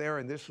Jesus was there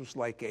and this was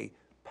like a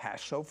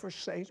Passover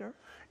Seder?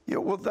 Yeah,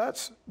 well,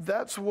 that's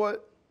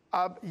what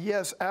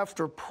yes,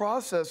 after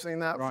processing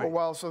that for a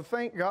while. So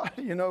thank God,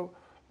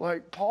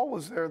 like Paul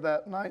was there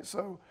that night.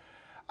 So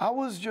I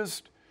was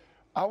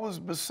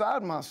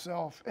beside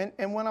myself.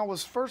 And when I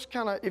was first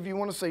kind of, if you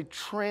want to say,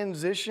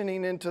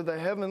 transitioning into the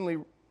heavenly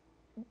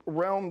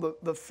realm,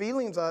 the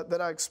feelings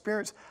that I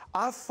experienced,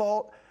 I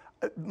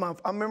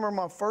remember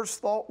my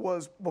first thought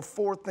was,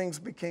 before things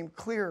became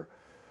clear,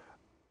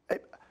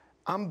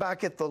 I'm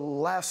back at the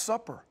Last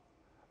Supper.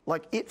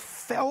 Like, it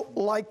felt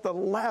like the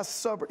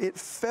Last Supper. It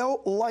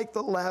felt like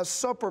the Last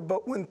Supper,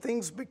 but when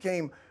things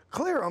became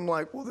clear, I'm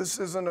like, well, this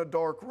isn't a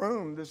dark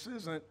room. This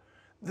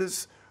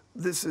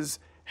is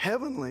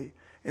heavenly.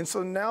 And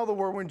so now the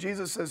word, when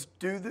Jesus says,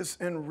 do this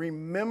in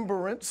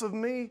remembrance of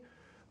me,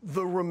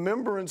 the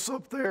remembrance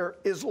up there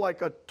is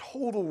like a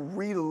total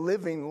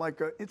reliving,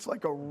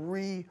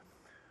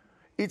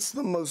 it's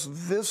the most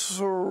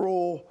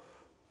visceral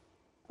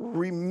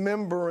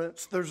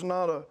remembrance. There's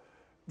not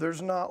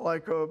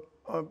like a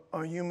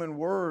human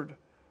word.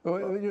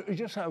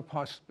 Just how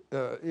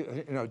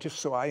just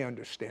so I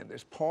understand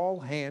this, Paul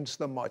hands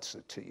the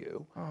matzah to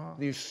you.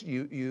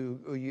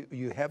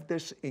 You have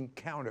this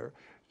encounter.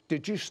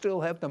 Did you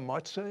still have the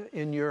matzah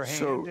in your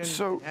hand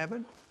in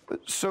heaven?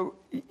 So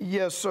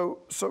yes, so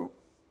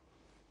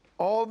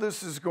all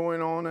this is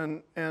going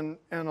on and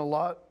a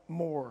lot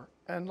more.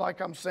 And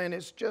like I'm saying,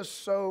 it's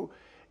just so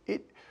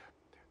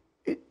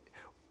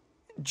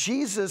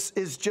Jesus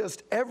is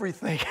just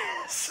everything.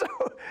 So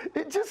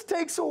it just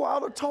takes a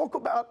while to talk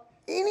about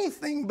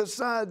anything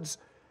besides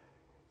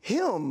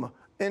him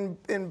and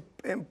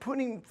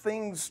putting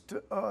things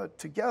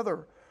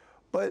together.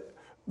 But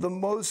the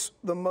most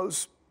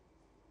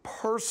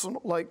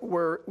personal, like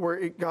where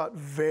it got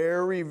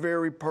very,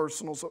 very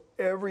personal. So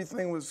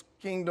everything was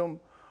kingdom,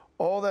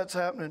 all that's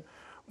happening.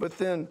 But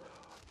then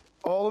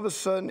all of a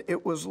sudden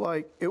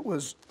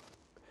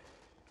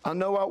I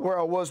know where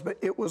I was, but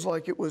it was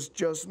like it was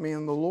just me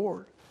and the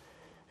Lord.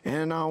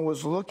 And I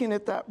was looking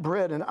at that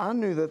bread, and I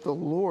knew that the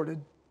Lord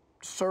had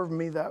served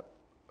me that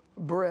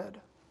bread.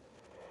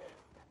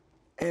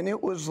 And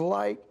it was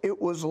like he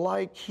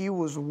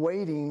was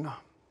waiting.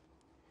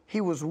 He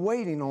was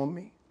waiting on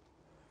me.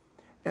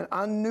 And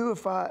I knew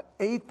if I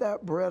ate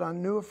that bread, I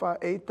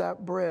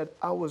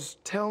was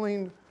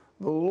telling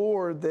the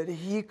Lord that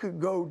he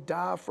could go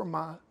die for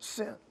my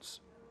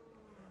sins.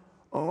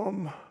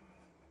 Now,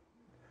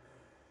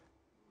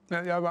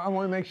 I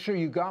want to make sure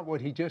you got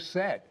what he just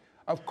said.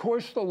 Of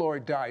course the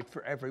Lord died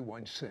for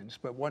everyone's sins,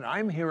 but what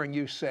I'm hearing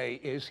you say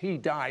is he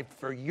died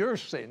for your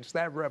sins.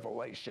 That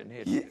revelation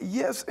hit you.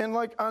 Yes, and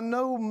like I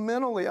know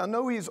mentally, I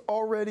know he's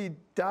already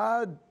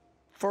died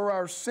for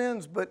our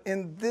sins, but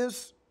in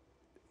this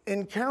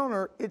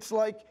encounter, it's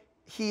like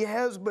he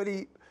has, but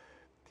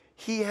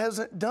he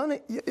hasn't done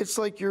it. It's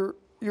like you're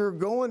you're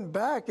going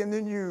back, and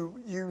then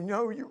you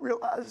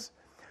realize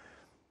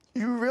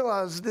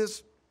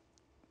this.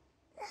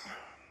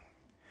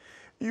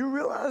 You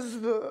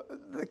realize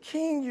the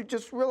king. You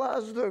just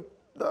realize the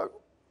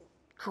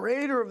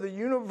creator of the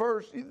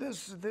universe.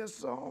 This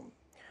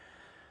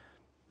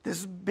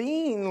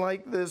being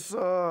like this.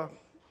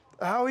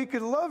 How he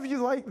could love you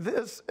like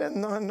this,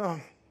 and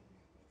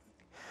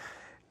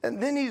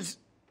then he's,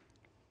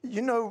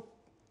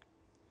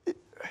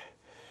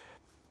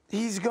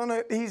 he's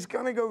gonna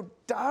go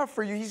die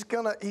for you. He's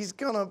gonna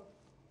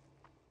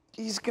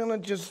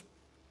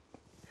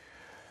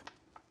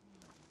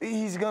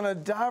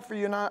die for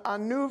you. And I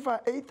knew if I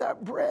ate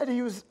that bread,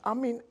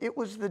 it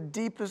was the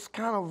deepest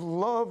kind of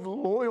love,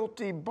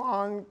 loyalty,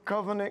 bond,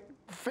 covenant,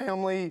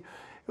 family.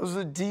 It was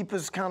the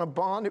deepest kind of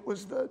bond. It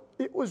was the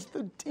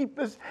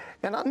deepest.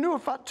 And I knew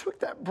if I took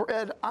that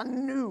bread, I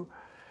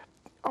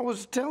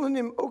was telling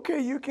him, okay,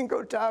 you can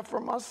go die for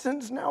my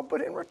sins now,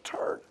 but in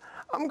return,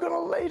 I'm going to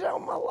lay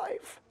down my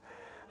life.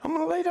 I'm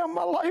going to lay down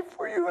my life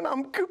for you, and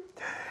I'm going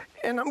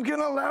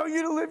to allow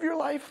you to live your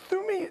life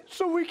through me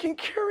so we can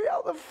carry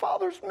out the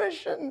Father's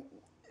mission.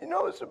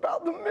 It's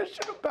about the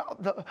mission,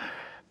 about the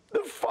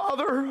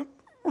Father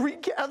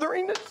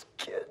regathering his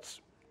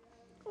kids.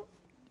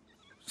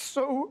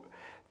 So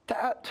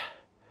that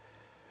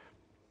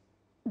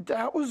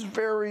was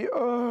very,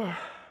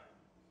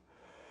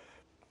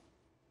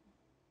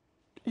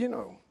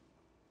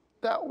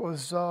 that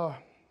was,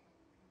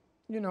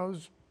 it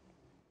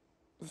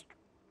was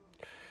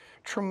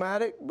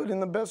traumatic, but in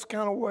the best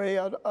kind of way.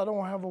 I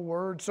don't have a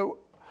word. So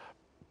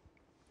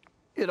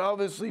it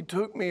obviously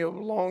took me a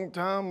long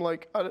time.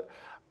 Like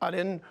I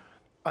didn't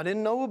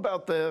know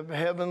about the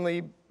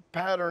heavenly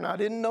pattern. I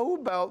didn't know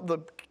about the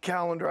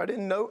calendar. I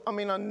didn't know.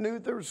 I knew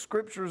there were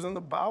scriptures in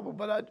the Bible,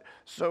 but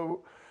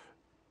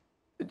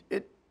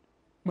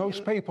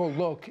Most people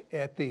look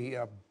at the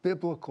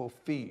biblical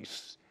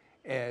feasts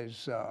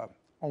as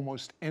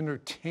almost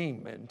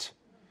entertainment,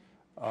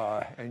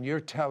 and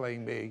you're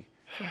telling me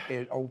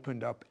it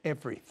opened up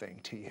everything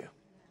to you.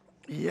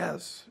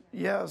 Yes,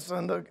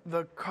 and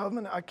the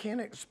covenant, I can't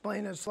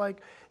explain. It's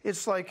like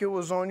it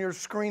was on your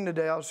screen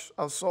today.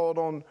 I saw it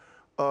on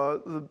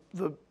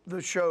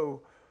the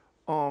show,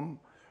 Psalm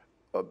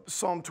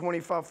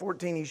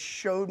 25:14. He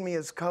showed me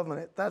his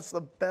covenant. That's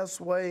the best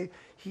way.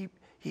 He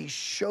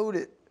showed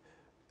it.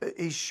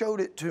 He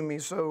showed it to me.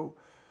 So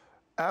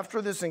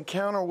after this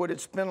encounter, what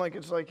it's been like,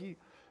 it's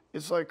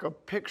like a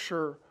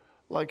picture.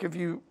 Like if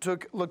you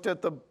looked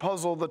at the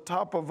puzzle, the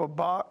top of a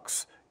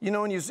box,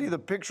 and you see the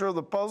picture of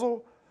the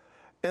puzzle,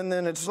 and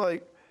then it's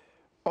like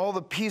all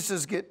the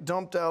pieces get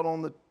dumped out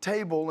on the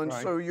table, and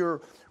right. So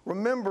you're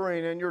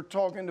remembering, and you're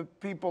talking to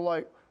people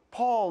like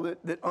Paul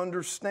that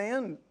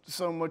understand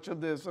so much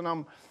of this, and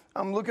I'm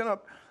looking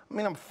up.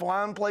 I'm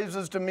flying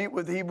places to meet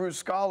with Hebrew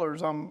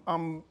scholars.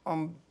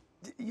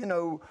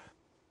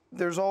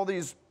 There's all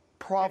these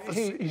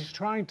prophecies. He's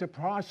trying to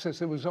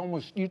process.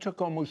 You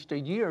took almost a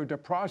year to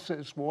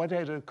process what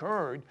had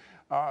occurred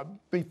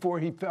before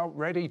he felt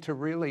ready to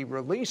really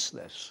release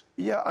this.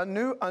 Yeah, I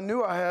knew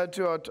I had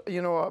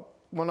to.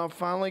 When I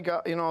finally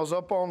got, I was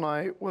up all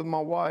night with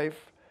my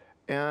wife,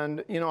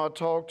 and I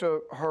talked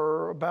to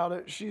her about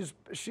it. She's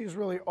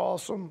really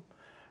awesome,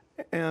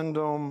 and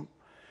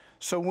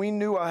so we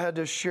knew I had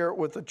to share it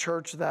with the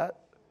church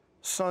that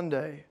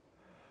Sunday,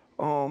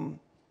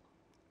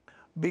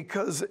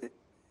 because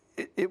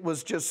it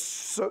was just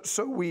so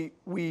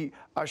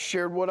I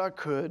shared what I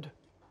could,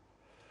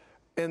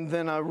 and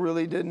then I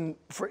really didn't.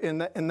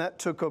 And that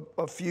took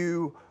a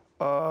few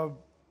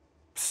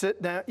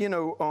sit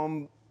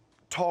down,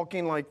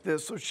 talking like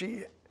this. So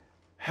she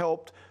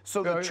helped.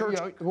 So the church.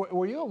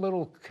 Were you a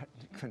little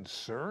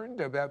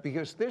concerned about,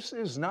 because this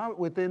is not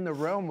within the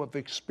realm of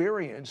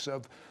experience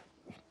of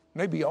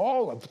maybe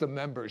all of the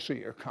members of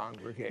your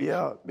congregation?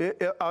 Yeah,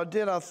 I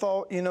did. I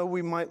thought,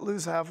 we might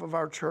lose half of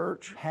our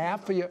church.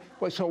 Half of you?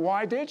 Well, so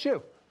why did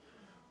you?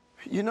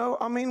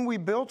 We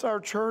built our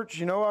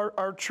church.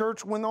 Our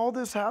church, when all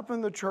this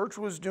happened, the church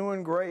was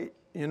doing great.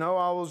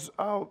 I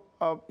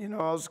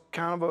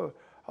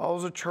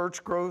was a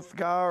church growth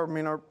guy.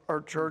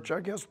 Our church,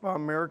 I guess by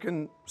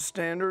American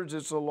standards,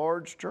 it's a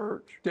large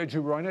church. Did you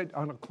run it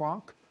on a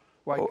clock,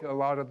 like a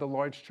lot of the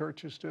large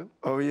churches do?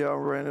 Oh yeah, I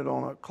ran it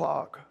on a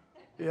clock.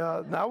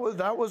 Yeah, that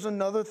was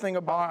another thing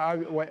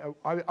about.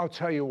 I'll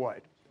tell you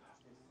what.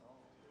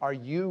 Are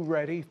you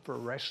ready for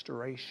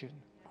restoration,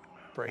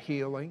 for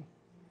healing,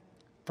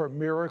 for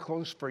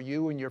miracles for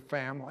you and your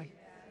family?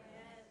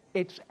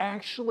 It's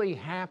actually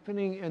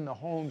happening in the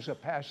homes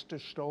of Pastor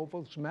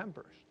Stovall's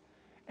members.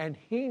 And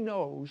he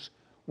knows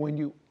when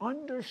you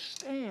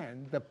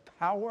understand the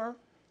power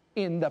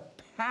in the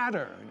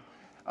pattern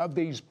of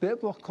these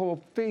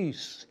biblical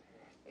feasts,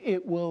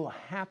 it will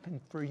happen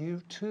for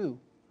you too.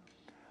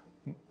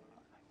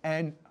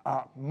 And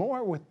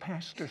more with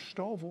Pastor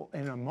Stovall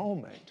in a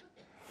moment.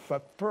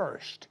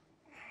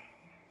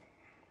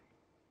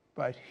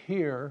 But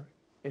here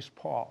is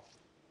Paul.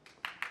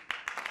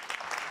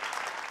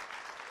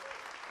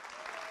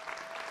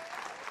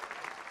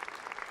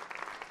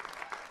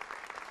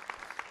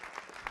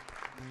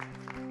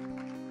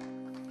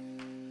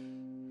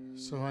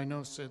 So I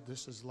know, Sid,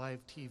 this is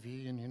live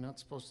TV, and you're not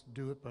supposed to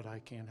do it, but I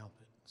can't help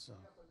it. So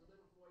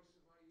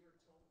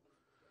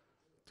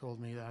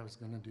told me that I was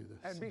going to do this.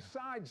 And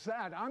besides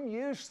that, I'm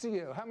used to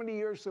you. How many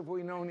years have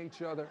we known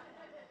each other?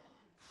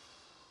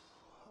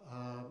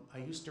 I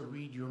used to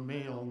read your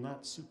mail,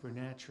 not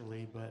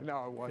supernaturally, but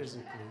No, it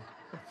wasn't.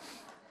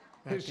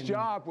 physically. His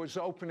job was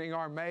opening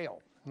our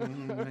mail.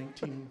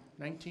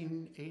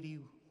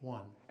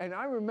 1981. And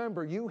I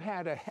remember you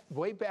had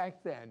way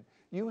back then,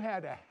 you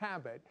had a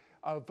habit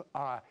of,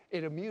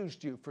 it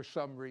amused you for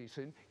some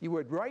reason. You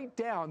would write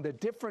down the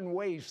different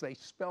ways they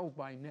spelled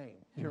my name.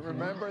 You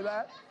remember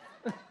that?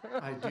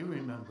 I do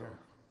remember.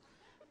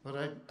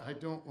 But I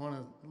don't want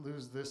to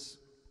lose this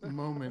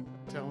moment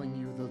telling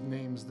you the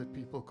names that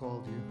people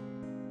called you.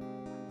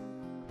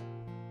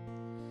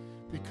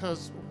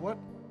 Because what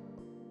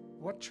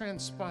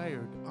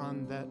transpired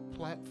on that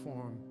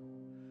platform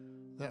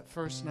that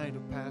first night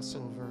of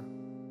Passover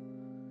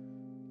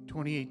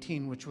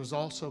 2018, which was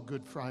also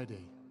Good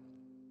Friday,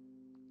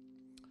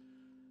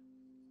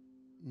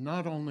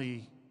 not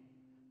only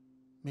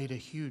made a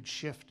huge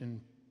shift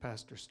in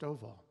Pastor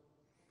Stovall,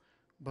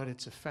 but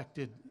it's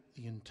affected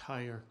the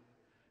entire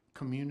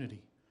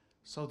community,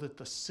 so that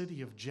the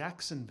city of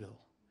Jacksonville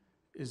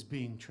is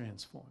being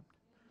transformed.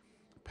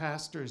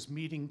 Pastors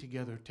meeting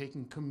together,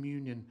 taking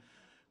communion,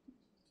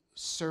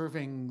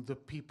 serving the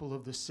people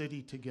of the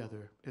city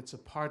together. It's a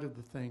part of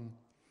the thing.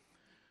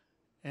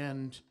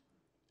 And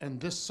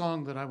this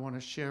song that I want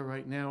to share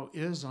right now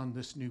is on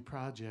this new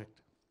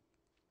project.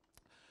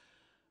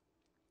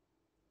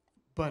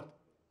 But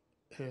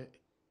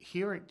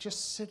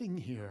just sitting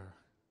here,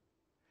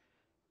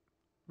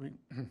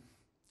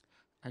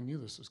 I knew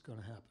this was going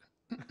to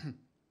happen.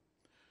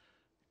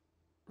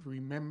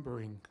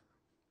 Remembering.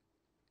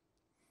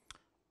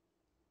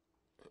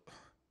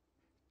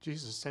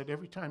 Jesus said,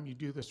 every time you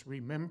do this,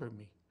 remember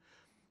me.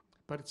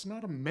 But it's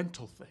not a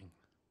mental thing.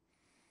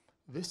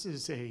 This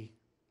is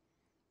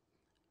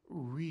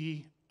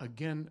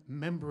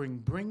remembering,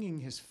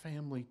 bringing his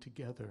family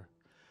together.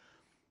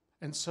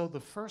 And so the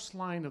first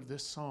line of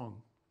this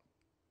song,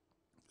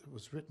 it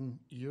was written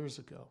years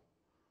ago,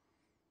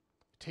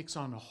 takes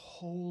on a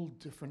whole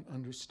different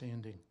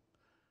understanding.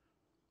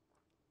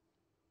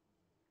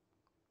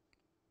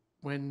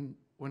 When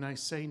I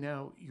say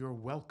now, you're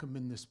welcome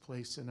in this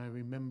place, and I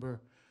remember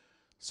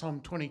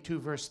Psalm 22,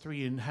 verse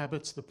 3,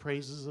 inhabits the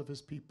praises of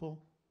his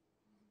people.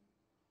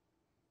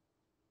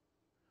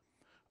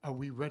 Are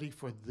we ready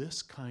for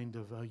this kind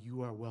of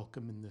you are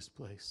welcome in this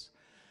place?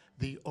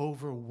 The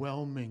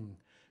overwhelming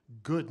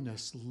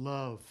goodness,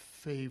 love,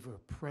 favor,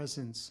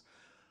 presence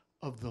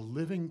of the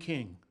living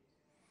King,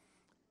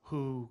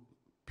 who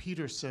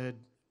Peter said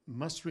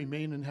must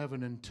remain in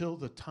heaven until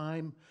the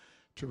time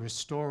to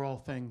restore all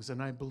things.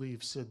 And I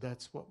believe, Sid,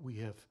 that's what we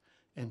have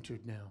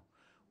entered now.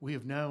 We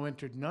have now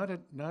entered not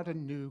a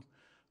new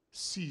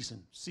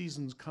season.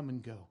 Seasons come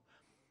and go,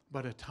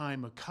 but a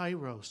time, a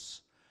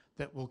kairos,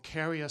 that will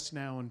carry us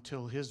now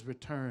until his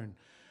return,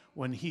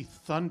 when he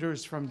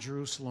thunders from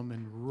Jerusalem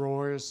and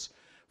roars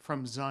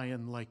from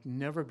Zion like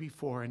never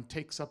before, and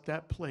takes up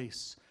that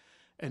place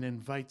and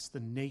invites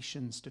the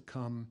nations to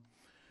come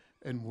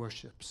and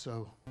worship.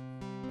 So,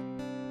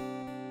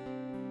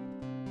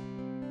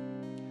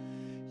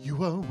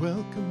 you are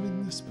welcome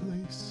in this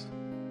place.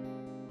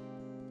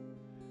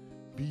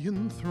 Be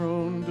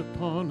enthroned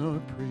upon our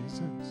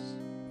praises.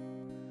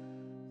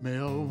 May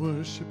our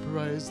worship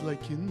rise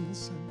like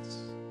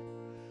incense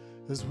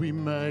as we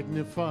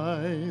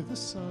magnify the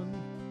Son.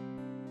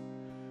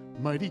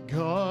 Mighty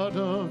God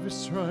of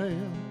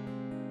Israel,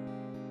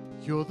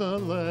 you're the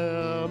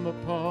Lamb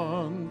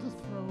upon the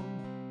throne.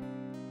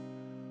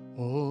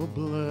 All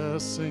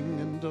blessing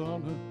and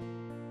honor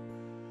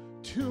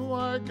to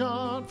our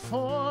God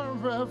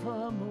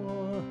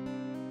forevermore.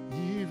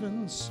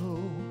 Even so,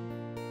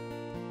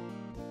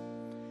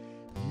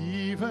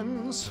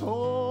 even so,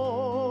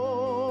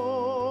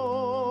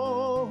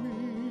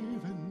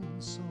 even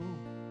so,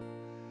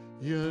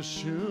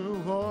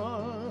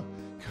 Yeshua,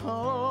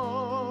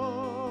 come.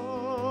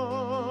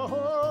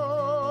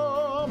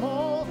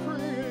 All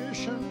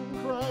creation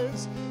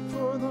cries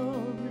for the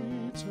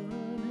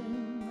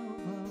returning of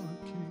our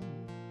King.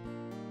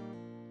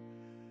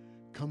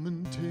 Come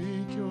and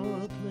take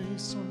your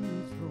place on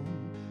the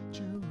throne,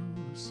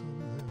 Jerusalem.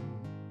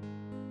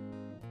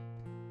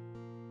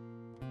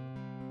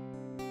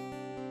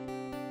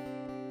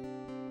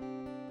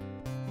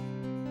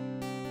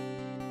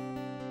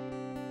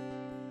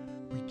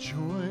 We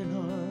join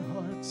our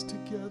hearts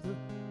together.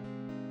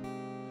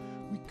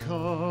 We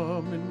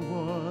come in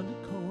one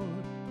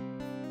accord.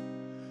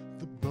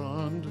 The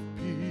bond of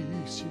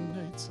peace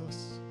unites us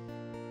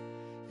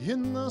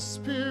in the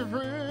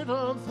Spirit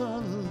of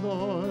the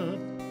Lord.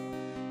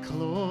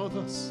 Clothe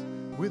us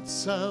with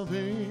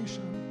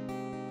salvation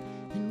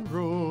in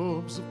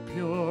robes of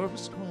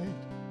purest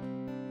white.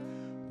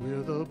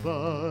 We're the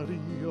body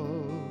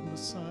of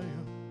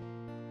Messiah.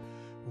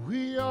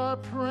 We are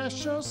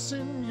precious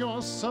in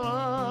your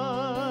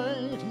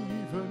sight,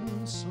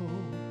 even so.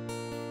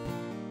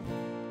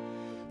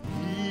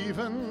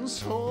 even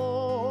so,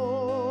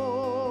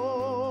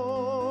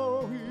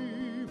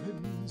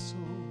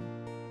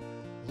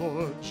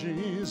 Lord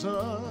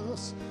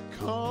Jesus,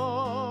 come.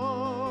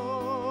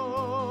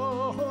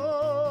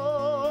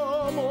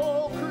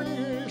 All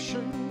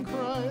creation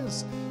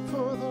cries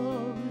for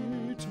the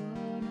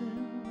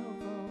returning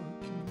of our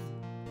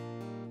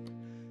King.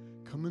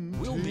 Come and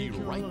We'll be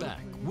take right your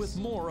back place. with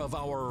more of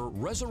our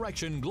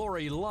Resurrection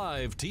Glory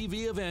Live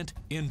TV event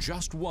in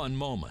just one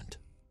moment.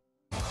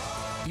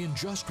 In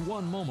just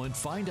one moment,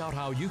 find out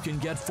how you can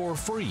get for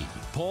free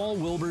Paul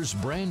Wilbur's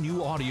brand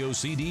new audio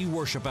CD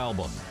worship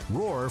album,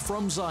 Roar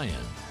from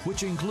Zion,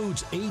 which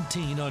includes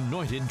 18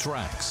 anointed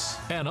tracks.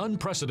 An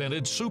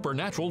unprecedented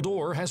supernatural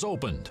door has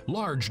opened.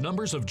 Large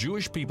numbers of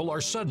Jewish people are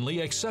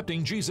suddenly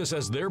accepting Jesus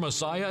as their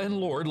Messiah and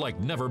Lord like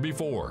never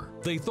before.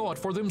 They Thought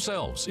for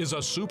Themselves is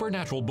a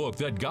supernatural book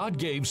that God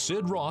gave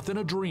Sid Roth in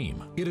a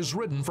dream. It is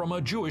written from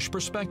a Jewish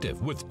perspective,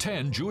 with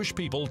 10 Jewish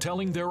people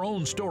telling their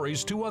own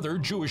stories to other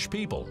Jewish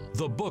people.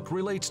 The book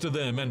relates to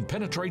them and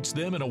penetrates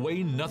them in a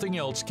way nothing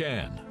else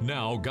can.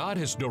 Now, God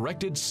has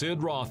directed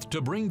Sid Roth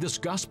to bring this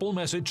gospel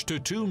message to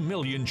 2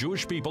 million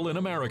Jewish people in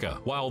America,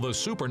 while the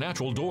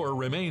supernatural door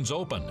remains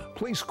open.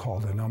 Please call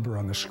the number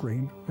on the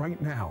screen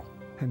right now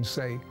and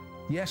say,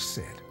 "Yes,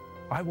 Sid,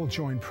 I will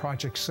join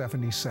Project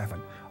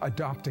 77,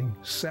 adopting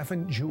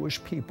 7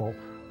 Jewish people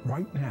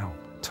right now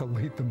to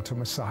lead them to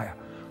Messiah."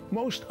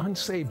 Most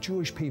unsaved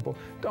Jewish people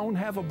don't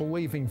have a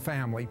believing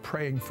family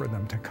praying for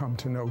them to come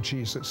to know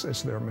Jesus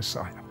as their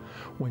Messiah.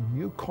 When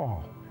you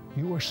call,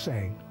 you are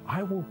saying,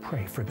 "I will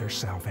pray for their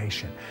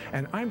salvation,"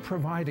 and I'm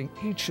providing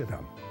each of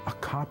them a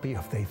copy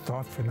of They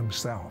Thought for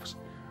Themselves.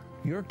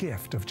 Your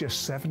gift of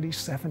just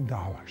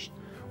 $77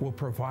 will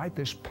provide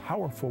this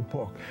powerful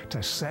book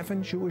to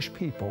 7 Jewish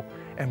people,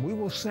 and we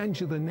will send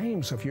you the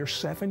names of your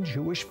 7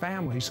 Jewish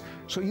families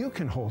so you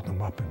can hold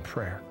them up in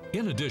prayer.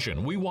 In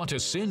addition, we want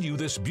to send you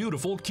this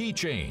beautiful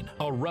keychain,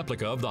 a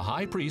replica of the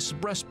high priest's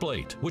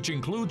breastplate, which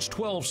includes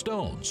 12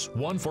 stones,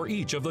 one for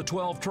each of the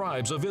 12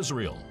 tribes of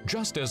Israel.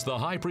 Just as the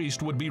high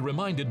priest would be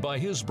reminded by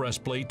his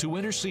breastplate to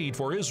intercede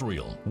for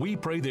Israel, we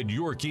pray that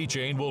your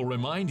keychain will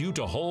remind you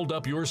to hold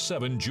up your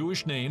 7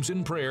 Jewish names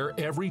in prayer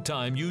every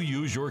time you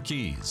use your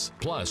keys.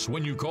 Plus,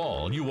 when you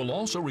call, you will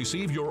also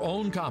receive your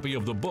own copy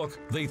of the book,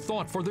 They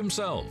Thought for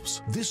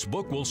Themselves. This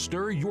book will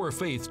stir your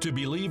faith to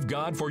believe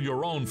God for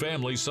your own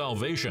family's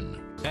salvation.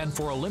 And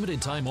for a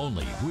limited time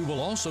only, we will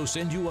also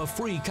send you a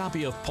free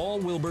copy of Paul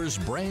Wilbur's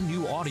brand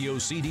new audio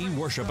CD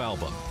worship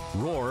album,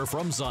 Roar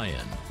from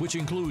Zion, which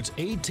includes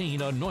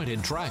 18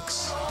 anointed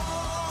tracks.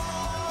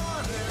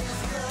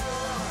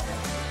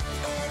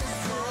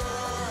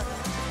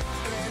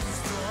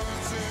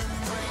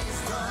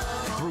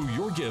 Through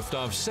your gift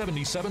of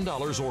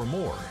 $77 or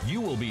more,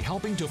 you will be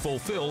helping to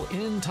fulfill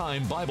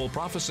end-time Bible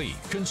prophecy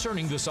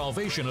concerning the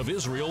salvation of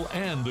Israel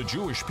and the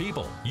Jewish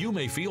people. You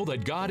may feel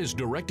that God is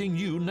directing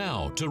you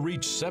now to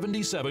reach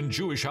 77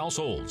 Jewish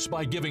households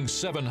by giving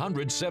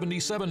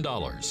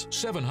 $777.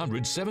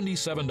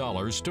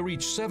 $777 to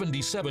reach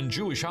 77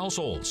 Jewish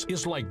households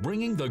is like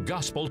bringing the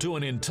gospel to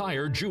an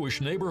entire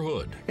Jewish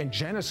neighborhood. In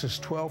Genesis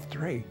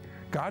 12:3,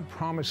 God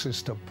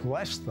promises to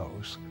bless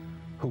those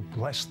who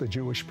bless the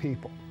Jewish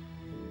people.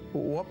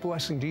 What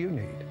blessing do you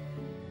need?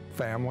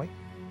 Family,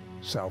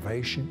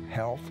 salvation,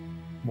 health,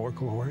 more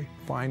glory,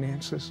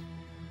 finances?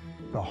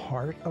 The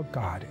heart of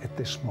God at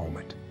this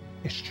moment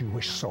is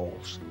Jewish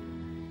souls.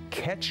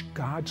 Catch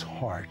God's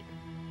heart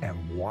and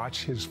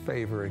watch His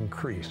favor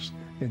increase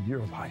in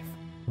your life.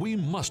 We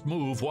must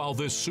move while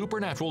this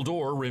supernatural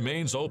door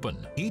remains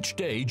open. Each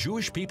day,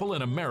 Jewish people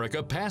in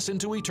America pass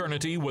into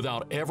eternity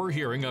without ever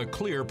hearing a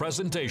clear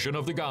presentation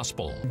of the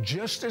gospel.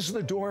 Just as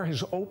the door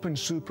has opened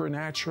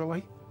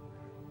supernaturally,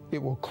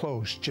 it will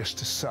close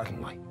just as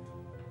suddenly.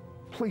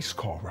 Please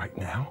call right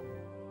now.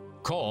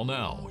 Call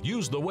now,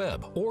 use the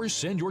web, or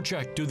send your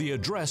check to the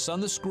address on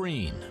the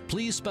screen.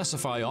 Please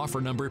specify offer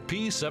number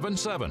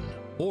P77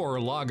 or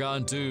log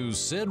on to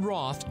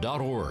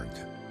sidroth.org.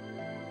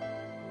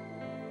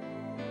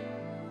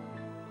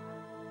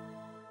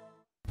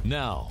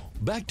 Now,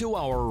 back to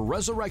our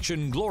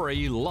Resurrection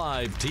Glory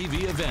Live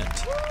TV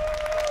event.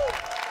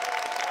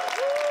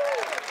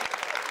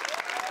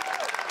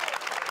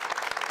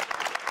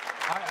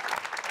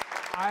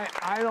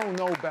 I don't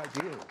know about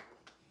you,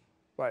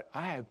 but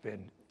I have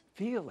been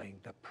feeling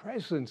the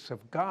presence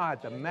of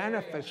God, the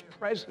manifest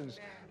presence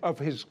of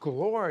His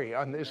glory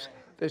on this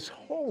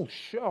whole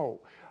show.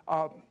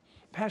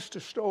 Pastor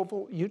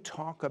Stovall, you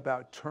talk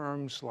about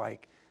terms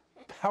like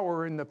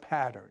power in the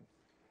pattern,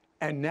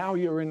 and now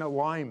you're in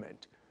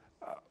alignment.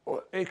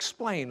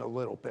 Explain a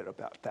little bit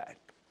about that.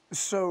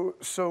 So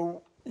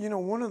you know,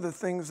 one of the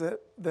things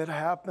that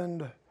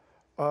happened,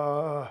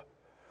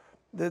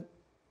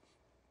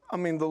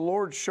 the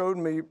Lord showed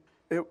me,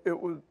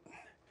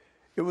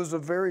 it was a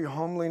very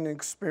humbling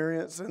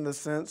experience in the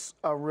sense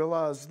I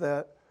realized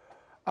that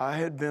I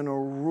had been a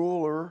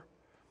ruler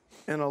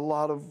in a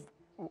lot of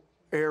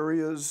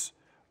areas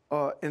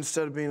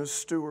instead of being a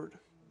steward.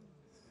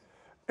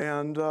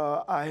 And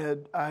I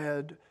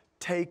had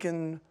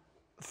taken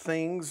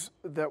things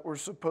that were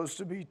supposed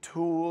to be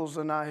tools,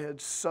 and I had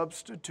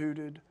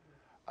substituted.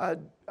 I'd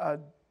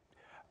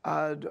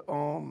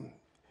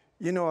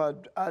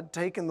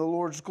taken the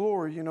Lord's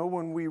glory. You know,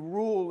 when we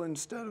rule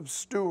instead of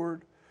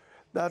steward,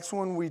 that's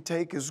when we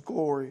take His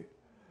glory.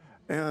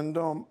 And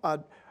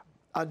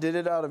I did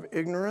it out of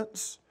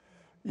ignorance,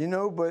 you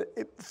know, but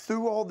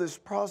through all this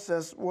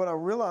process, what I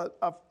realized,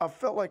 I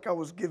felt like I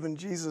was giving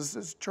Jesus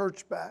His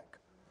church back.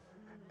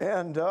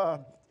 And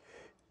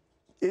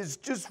it's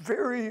just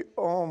very,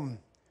 you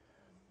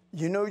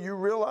know,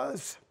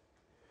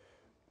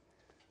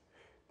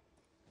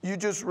 you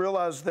just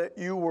realize that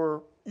you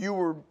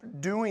were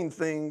doing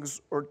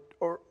things or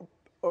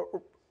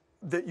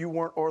that you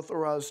weren't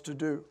authorized to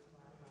do.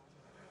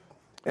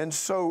 And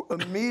so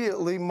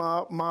immediately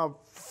my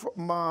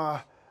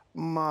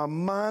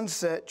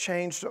mindset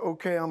changed to,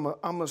 okay,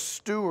 I'm a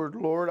steward,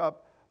 Lord. I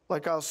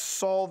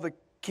saw the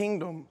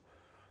kingdom.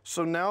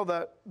 So now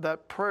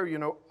that prayer, you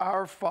know,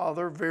 our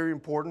Father, very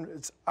important.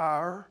 It's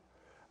I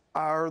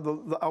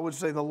would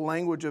say the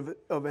language of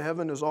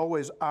heaven is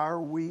always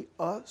our, we,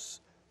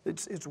 us.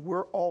 It's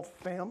we're all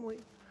family.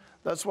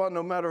 That's why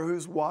no matter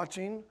who's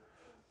watching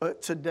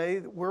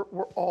today, we're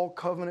all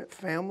covenant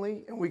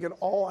family, and we can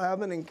all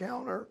have an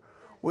encounter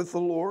with the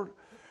Lord.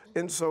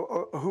 And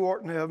so, who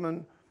art in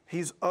heaven,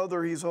 He's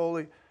other, He's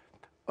holy.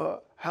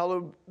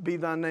 Hallowed be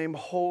thy name,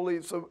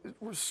 holy. So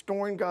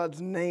restoring God's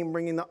name,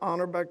 bringing the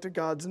honor back to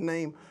God's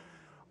name.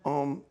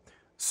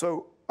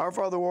 So our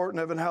Father who art in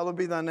heaven, hallowed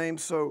be thy name.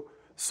 So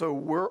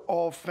we're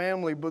all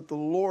family, but the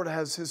Lord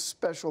has His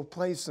special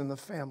place in the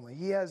family.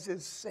 He has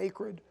His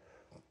sacred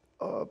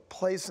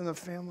place in the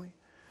family.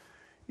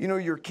 You know,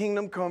 your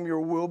kingdom come,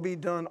 your will be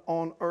done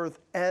on earth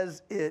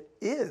as it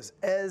is.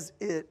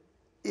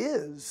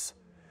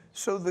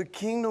 So the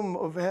kingdom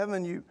of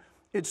heaven,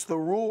 it's the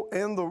rule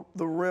and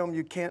the realm.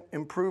 You can't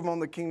improve on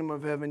the kingdom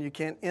of heaven. You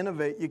can't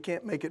innovate. You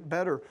can't make it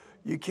better.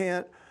 You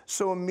can't.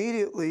 So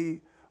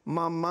immediately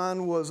my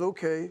mind was,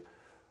 okay,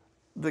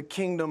 the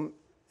kingdom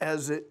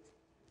as it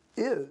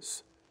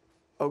is.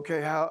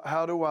 Okay,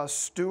 how do I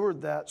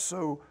steward that?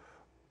 So,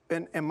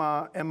 and am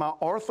I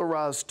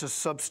authorized to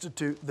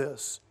substitute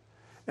this?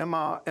 Am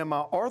I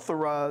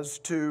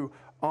authorized to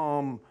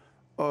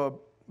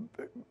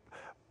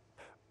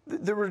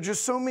there were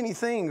just so many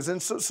things,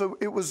 and so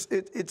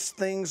it's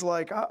things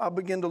like I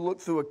began to look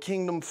through a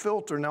kingdom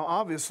filter. Now,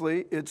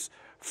 obviously, it's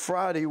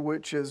Friday,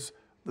 which is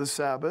the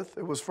Sabbath.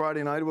 It was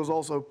Friday night. It was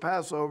also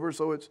Passover,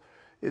 so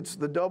it's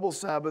the double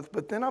Sabbath.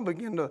 But then I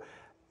began to,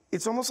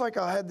 it's almost like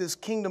I had this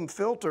kingdom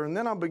filter, and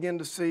then I began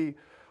to see,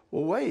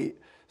 well, wait,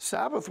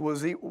 Sabbath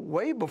was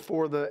way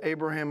before the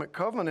Abrahamic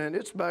covenant.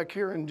 It's back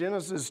here in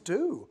Genesis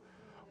 2.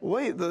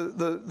 Wait,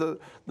 the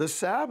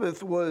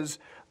Sabbath was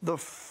the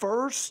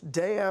first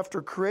day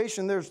after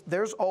creation.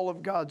 There's all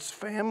of God's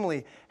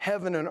family,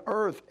 heaven and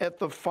earth, at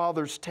the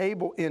Father's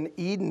table in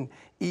Eden.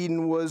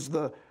 Eden was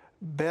the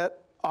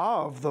bet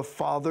of the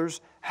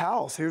Father's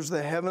house. Here's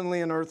the heavenly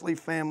and earthly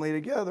family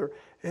together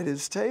at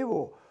His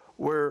table,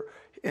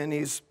 and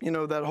He's, you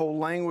know, that whole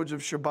language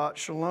of Shabbat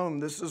Shalom.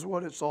 This is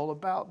what it's all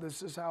about.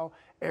 This is how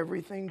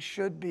everything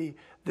should be.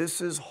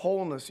 This is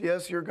wholeness.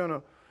 Yes, you're going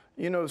to,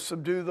 you know,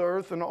 subdue the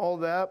earth and all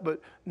that,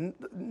 but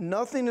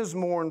nothing is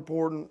more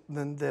important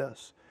than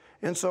this.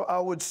 And so I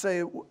would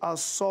say I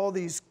saw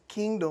these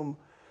kingdom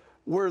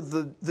where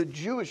the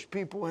Jewish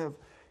people have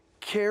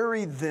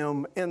carried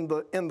them in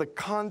the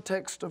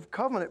context of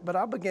covenant, but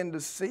I began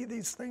to see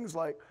these things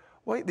like,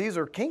 wait, these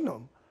are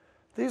kingdom.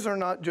 These are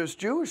not just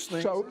Jewish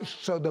things.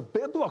 So the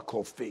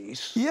biblical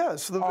feasts,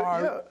 yes,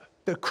 are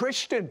the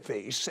Christian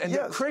feasts, and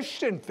yes, the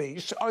Christian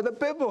feasts are the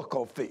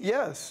biblical feasts.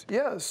 Yes,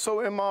 yes.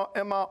 So am I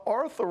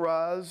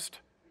authorized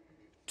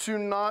to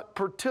not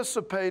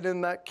participate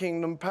in that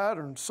kingdom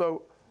pattern?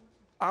 So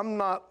I'm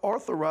not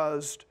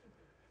authorized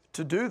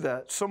to do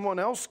that. Someone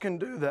else can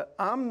do that.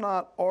 I'm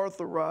not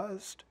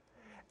authorized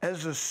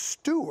as a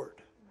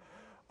steward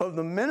of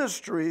the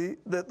ministry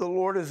that the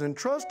Lord has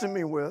entrusted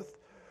me with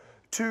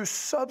to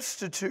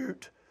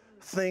substitute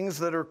things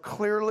that are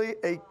clearly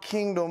a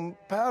kingdom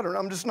pattern.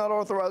 I'm just not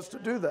authorized to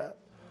do that.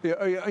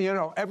 You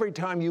know, every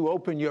time you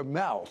open your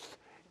mouth,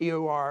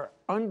 you are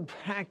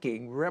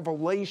unpacking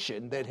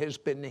revelation that has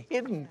been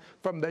hidden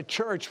from the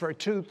church for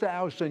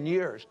 2,000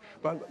 years.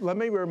 But let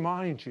me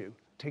remind you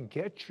to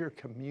get your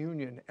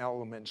communion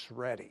elements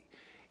ready.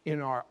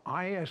 In our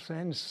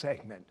ISN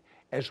segment,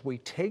 as we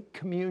take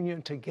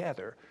communion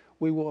together,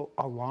 we will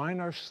align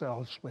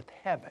ourselves with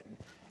heaven,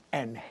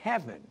 and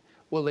heaven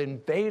will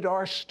invade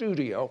our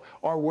studio,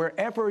 or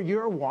wherever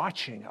you're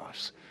watching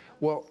us.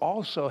 We'll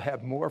also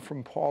have more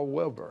from Paul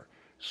Wilbur,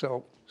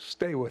 so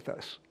stay with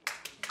us.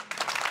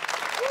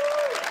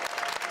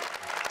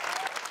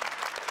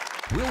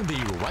 We'll be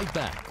right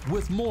back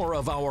with more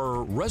of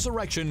our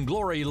Resurrection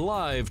Glory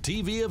Live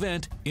TV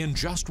event in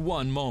just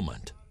one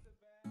moment.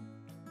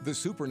 The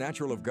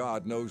supernatural of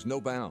God knows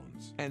no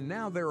bounds, and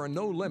now there are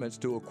no limits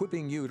to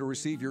equipping you to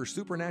receive your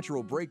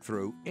supernatural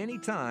breakthrough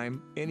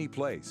anytime, any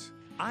place.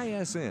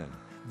 ISN,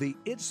 The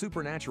It's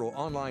Supernatural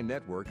online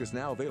network is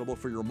now available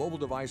for your mobile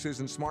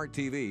devices and smart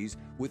TVs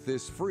with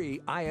this free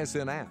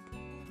ISN app.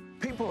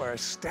 People are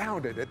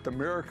astounded at the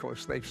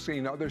miracles they've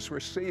seen others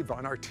receive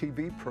on our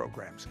TV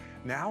programs.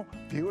 Now,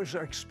 viewers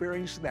are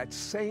experiencing that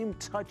same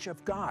touch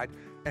of God,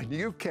 and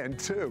you can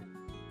too.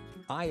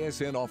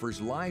 ISN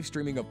offers live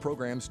streaming of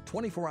programs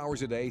 24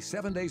 hours a day,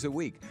 7 days a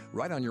week,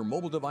 right on your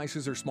mobile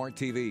devices or smart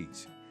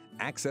TVs.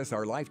 Access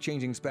our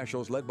life-changing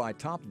specials led by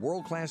top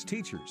world-class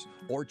teachers,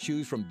 or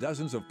choose from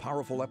dozens of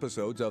powerful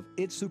episodes of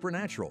It's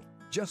Supernatural.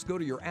 Just go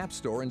to your app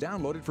store and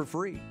download it for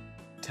free.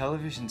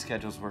 Television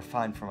schedules were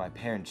fine for my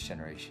parents'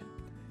 generation,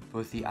 but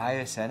with the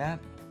ISN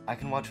app, I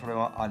can watch what I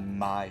want on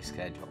my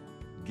schedule.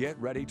 Get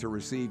ready to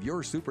receive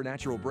your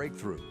supernatural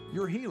breakthrough,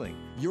 your healing,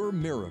 your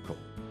miracle.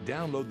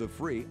 Download the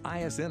free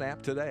ISN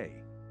app today.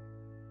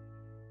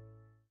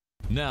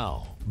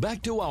 Now,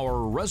 back to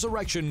our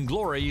Resurrection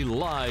Glory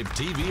live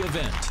TV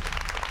event.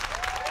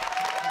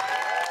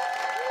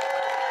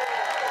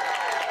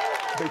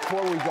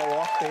 Before we go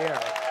off the air,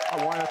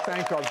 I want to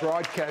thank our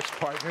broadcast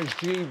partners,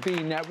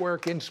 GB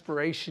Network,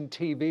 Inspiration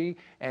TV,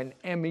 and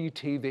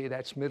METV,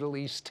 that's Middle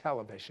East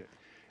Television.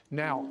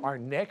 Now, our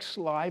next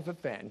live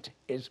event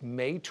is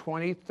May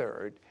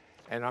 23rd,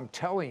 and I'm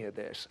telling you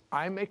this,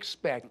 I'm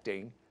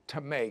expecting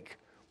to make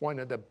one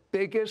of the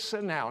biggest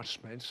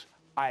announcements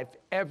I've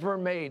ever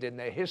made in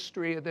the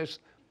history of this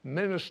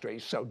ministry,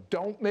 so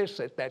don't miss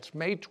it. That's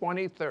May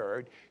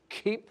 23rd.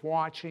 Keep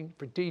watching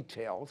for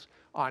details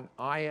on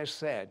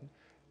ISN.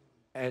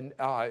 And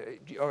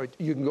or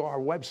you can go to our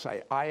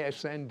website,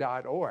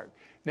 isn.org.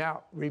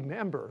 Now,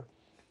 remember,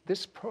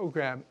 this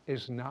program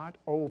is not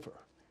over.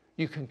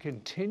 You can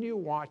continue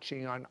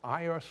watching on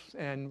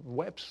ISN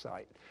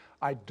website.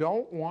 I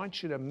don't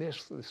want you to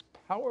miss this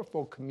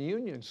powerful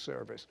communion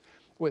service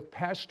with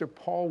Pastor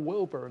Paul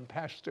Wilbur and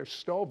Pastor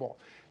Stovall.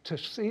 To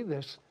see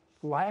this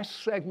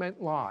last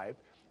segment live,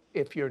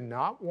 if you're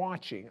not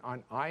watching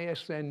on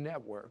ISN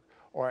Network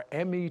or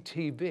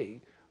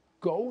METV,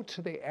 go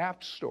to the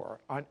App Store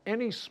on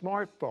any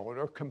smartphone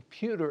or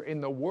computer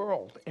in the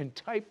world and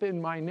type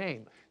in my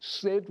name,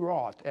 Sid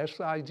Roth,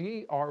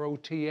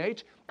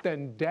 S-I-D-R-O-T-H,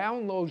 then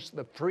downloads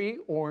the free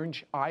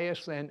orange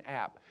ISN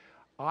app.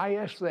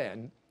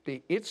 ISN,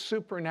 the It's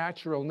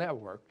Supernatural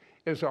Network,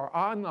 is our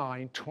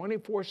online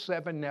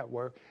 24/7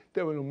 network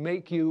that will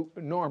make you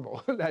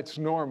normal. That's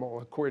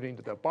normal according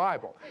to the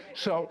Bible.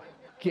 So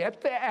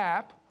get the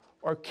app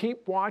or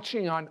keep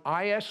watching on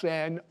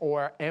ISN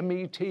or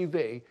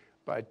METV,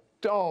 but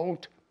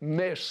don't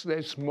miss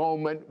this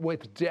moment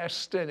with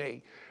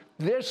destiny.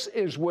 This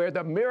is where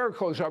the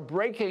miracles are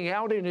breaking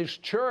out in his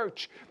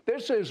church.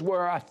 This is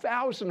where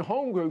 1,000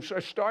 home groups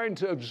are starting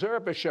to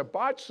observe a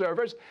Shabbat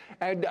service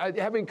and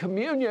having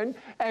communion.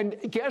 And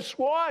guess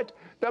what?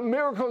 The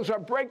miracles are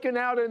breaking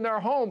out in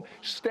their home.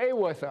 Stay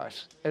with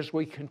us as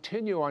we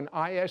continue on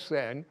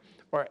ISN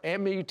or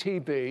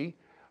METV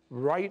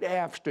right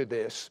after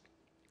this,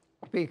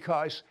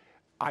 because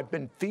I've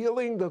been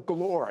feeling the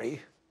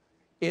glory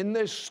in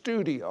this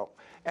studio.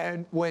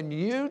 And when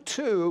you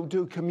too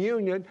do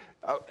communion,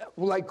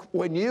 like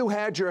when you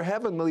had your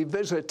heavenly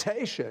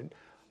visitation,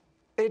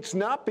 it's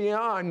not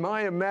beyond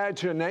my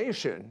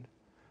imagination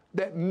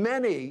that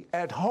many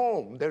at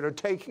home that are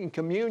taking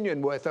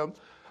communion with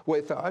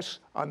us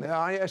on the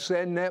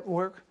ISN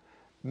network,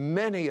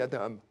 many of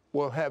them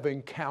will have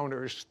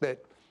encounters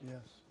that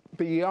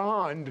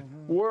beyond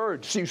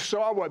words. You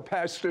saw what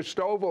Pastor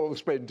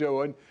Stovall's been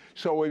doing,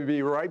 so we'll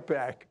be right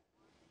back.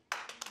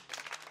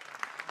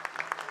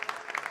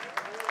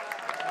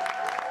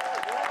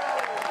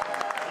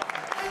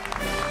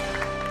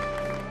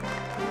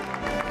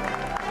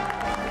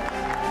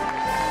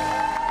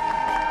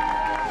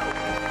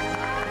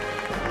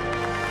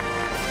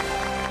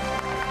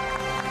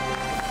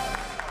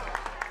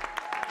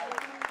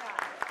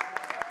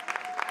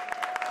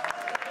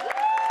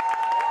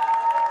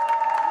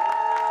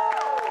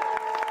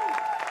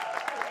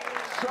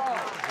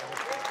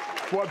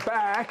 We're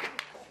back.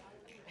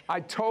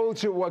 I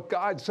told you what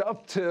God's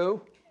up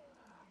to.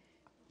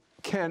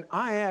 Can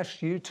I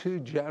ask you two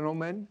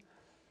gentlemen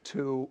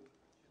to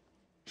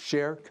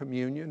share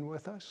communion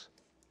with us?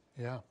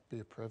 Yeah, be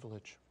a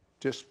privilege.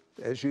 Just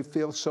as you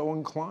feel so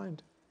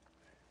inclined.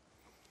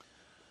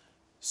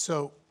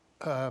 So,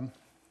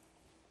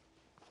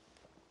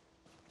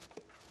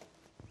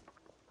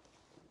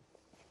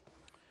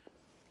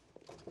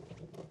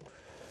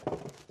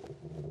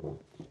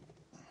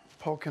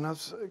 Paul, can I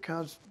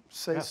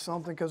say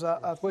something? Because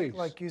I think,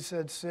 like you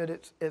said,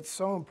 Sid, it's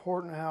so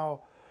important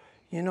how,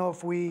 you know,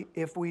 if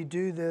we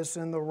do this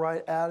in the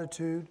right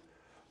attitude,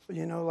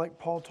 you know, like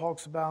Paul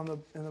talks about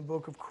in the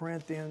book of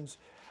Corinthians,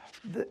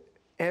 that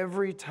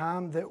every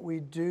time that we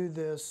do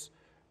this,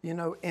 you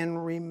know, in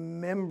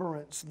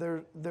remembrance,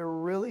 there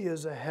really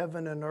is a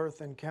heaven and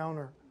earth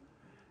encounter,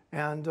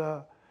 and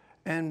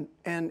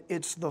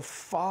it's the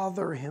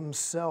Father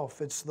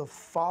Himself. It's the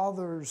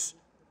Father's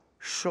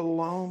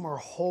shalom or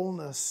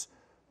wholeness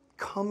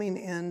coming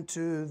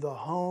into the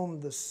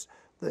home,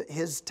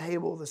 His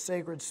table, the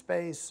sacred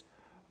space,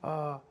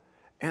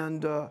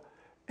 and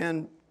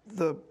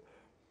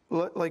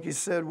like you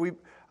said,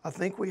 I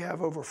think we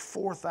have over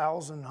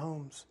 4,000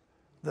 homes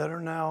that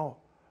are now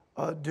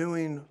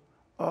doing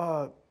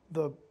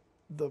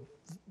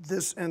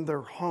this in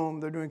their home.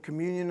 They're doing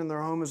communion in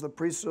their home as the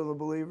priesthood of the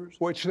believers.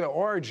 Which the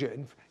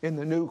origin,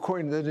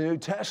 according to the New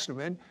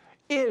Testament,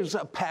 is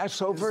a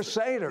Passover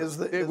Seder.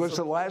 It was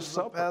the Last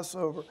Supper.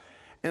 Passover.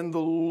 And the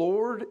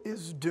Lord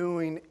is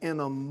doing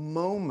in a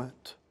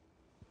moment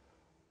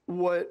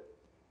what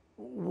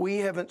we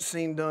haven't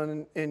seen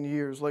done in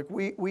years. Like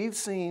we've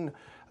seen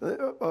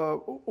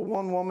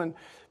one woman,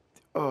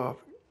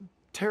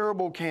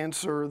 terrible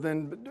cancer,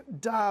 then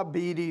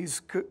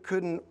diabetes,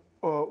 couldn't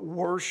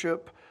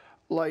worship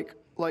like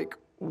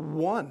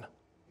one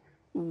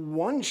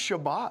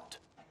Shabbat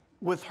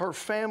with her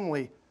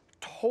family,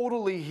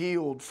 totally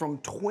healed from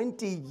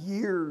 20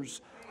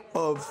 years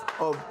of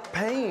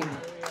pain.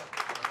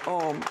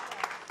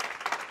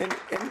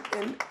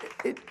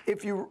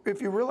 If you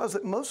realize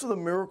that most of the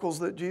miracles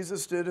that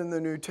Jesus did in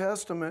the New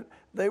Testament,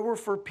 they were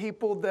for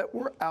people that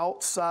were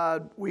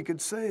outside, we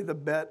could say, the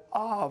Bet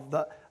Av,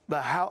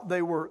 the house.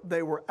 They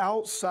were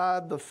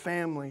outside the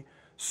family.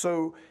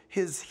 So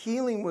his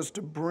healing was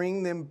to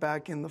bring them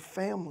back in the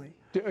family.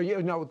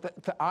 You know,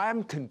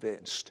 I'm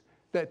convinced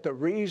that the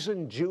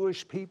reason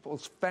Jewish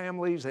people's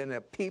families and the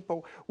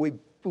people,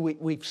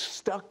 we've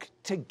stuck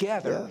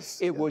together.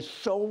 It was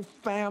so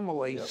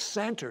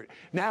family-centered.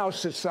 Now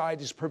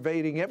society's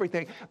pervading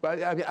everything,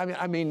 but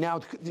I mean now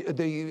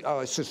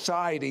the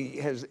society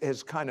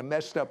has kind of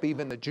messed up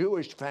even the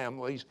Jewish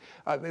families,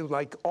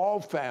 like all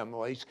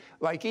families,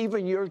 like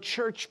even your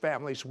church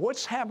families.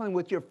 What's happening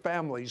with your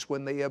families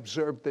when they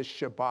observe this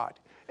Shabbat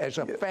as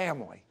a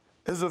family?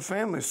 As a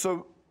family,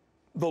 so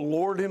the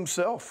Lord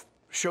himself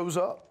shows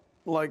up.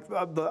 Like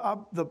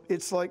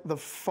it's like the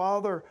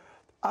Father.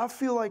 I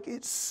feel like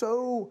it's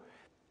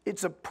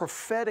a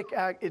prophetic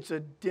act. It's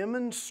a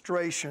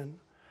demonstration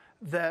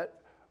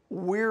that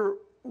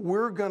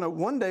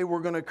one day we're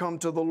gonna come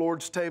to the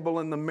Lord's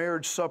table in the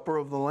marriage supper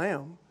of the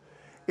Lamb.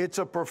 It's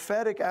a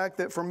prophetic act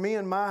that for me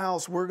and my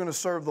house, we're gonna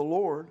serve the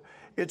Lord.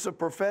 It's a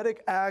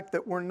prophetic act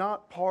that we're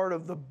not part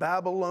of the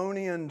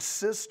Babylonian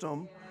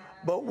system,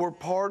 but we're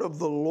part of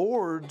the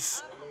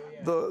Lord's,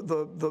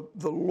 the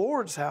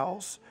Lord's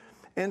house.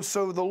 And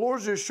so the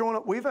Lord's just showing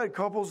up. We've had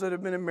couples that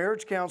have been in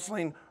marriage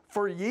counseling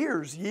for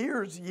years,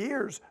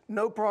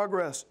 no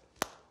progress.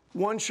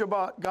 One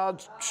Shabbat,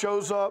 God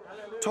shows up,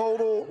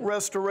 total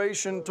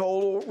restoration,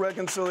 total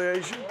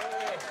reconciliation.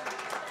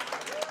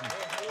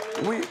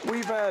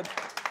 We've had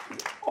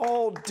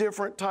all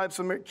different types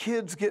of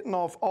kids getting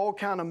off all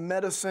kind of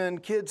medicine,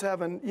 kids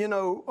having,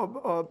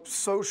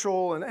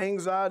 social and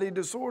anxiety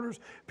disorders,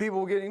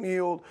 people getting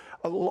healed,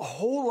 a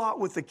whole lot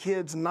with the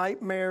kids,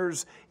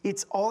 nightmares.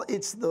 It's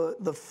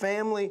the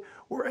family.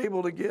 We're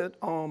able to get,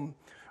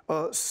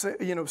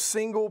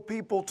 single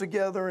people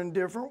together in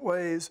different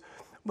ways.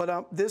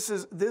 But this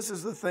is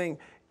the thing.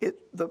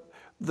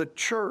 The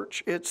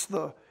church. It's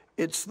the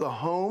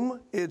home.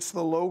 It's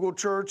the local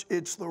church.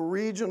 It's the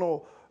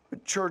regional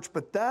church.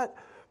 But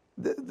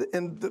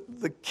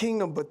the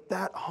kingdom, but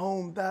that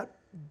home, that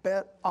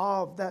Bet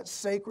Av, that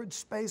sacred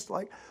space,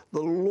 like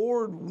the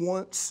Lord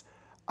wants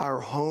our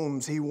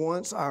homes. He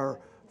wants our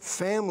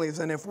families.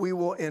 And if we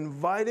will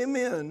invite him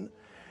in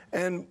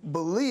and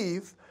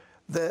believe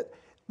that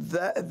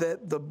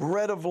the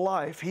bread of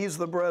life, he's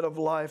the bread of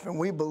life, and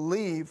we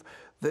believe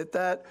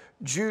that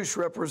juice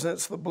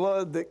represents the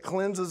blood that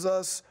cleanses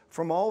us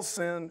from all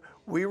sin.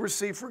 We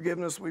receive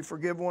forgiveness. We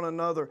forgive one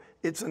another.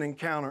 It's an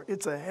encounter.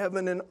 It's a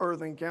heaven and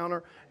earth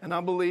encounter. And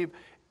I believe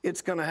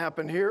it's going to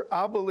happen here.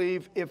 I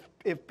believe if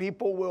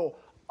people will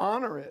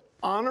honor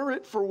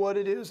it for what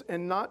it is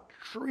and not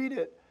treat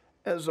it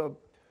as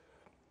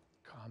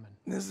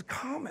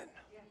common.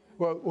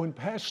 Well, when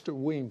Pastor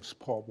Weems,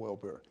 Paul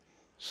Wilbur,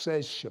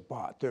 says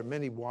Shabbat, there are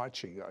many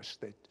watching us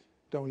that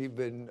don't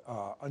even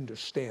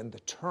understand the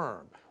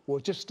term. Well,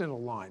 just in a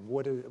line,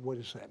 what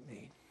does that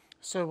mean?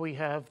 So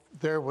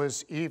there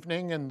was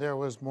evening and there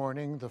was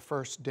morning the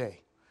first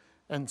day.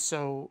 And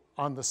so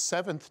on the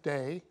seventh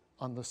day,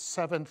 on the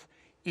seventh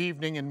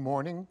evening and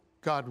morning,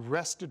 God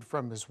rested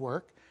from his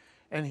work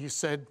and he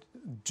said,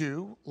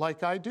 do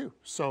like I do.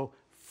 So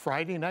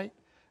Friday night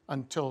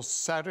until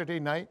Saturday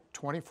night,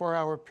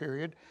 24-hour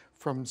period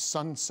from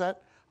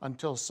sunset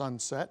until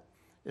sunset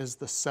is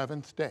the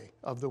seventh day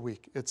of the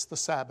week. It's the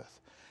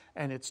Sabbath.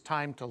 And it's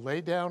time to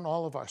lay down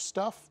all of our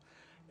stuff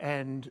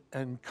and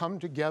come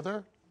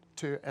together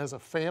as a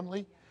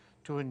family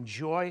to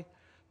enjoy,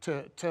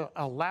 to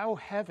allow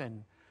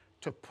heaven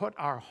to put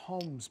our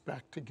homes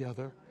back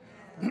together.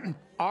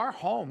 Our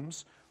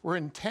homes were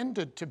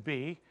intended to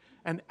be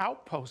an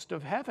outpost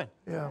of heaven.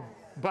 Yeah.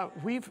 But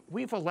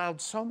we've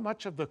allowed so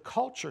much of the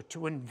culture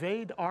to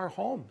invade our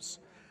homes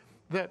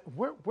that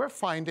we're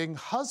finding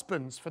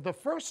husbands for the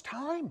first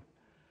time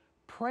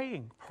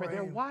praying for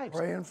their wives.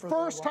 Praying for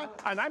first their time.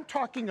 And I'm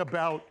talking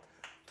about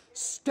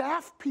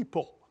staff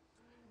people,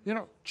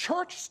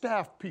 church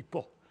staff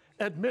people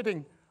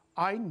admitting,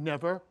 I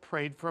never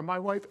prayed for my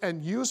wife,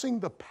 and using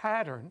the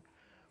pattern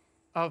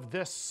of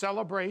this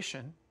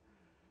celebration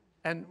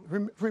And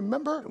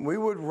remember? We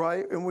would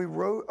write, and we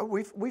wrote,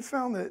 we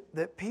found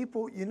that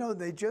people, you know,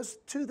 they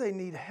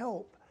need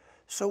help.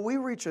 So we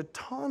reach a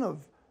ton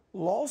of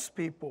lost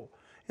people.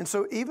 And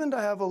so even to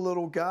have a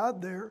little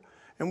guide there,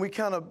 and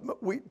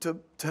to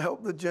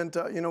help the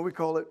Gentile, you know, we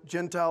call it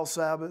Gentile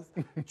Sabbath,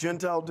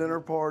 Gentile dinner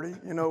party.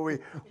 You know,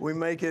 we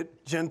make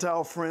it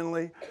Gentile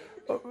friendly.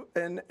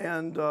 And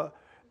I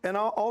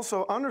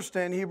also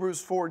understand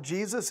Hebrews 4,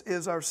 Jesus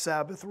is our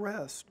Sabbath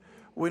rest.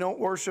 We don't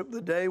worship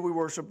the day, we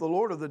worship the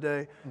Lord of the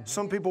day. Mm-hmm.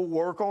 Some people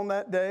work on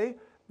that day.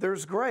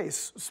 There's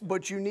grace,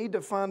 but you need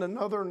to find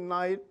another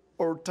night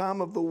or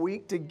time of the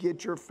week to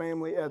get your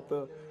family at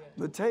the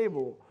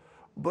table.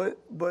 But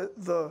what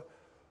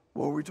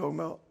were we talking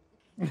about?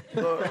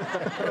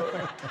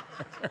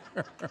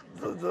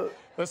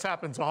 This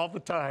happens all the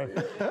time.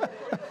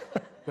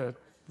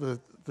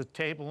 the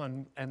table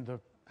and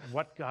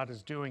what God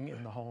is doing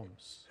in the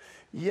homes.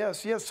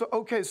 Yes. So,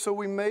 okay, so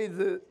we made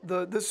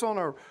this on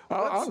our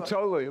website. I'm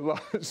totally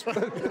lost.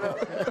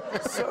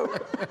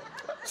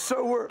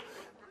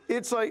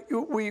 It's like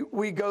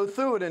we go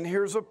through it, and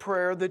here's a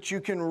prayer that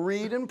you can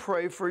read and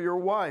pray for your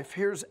wife.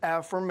 Here's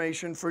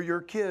affirmation for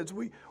your kids.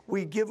 We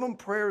give them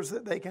prayers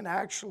that they can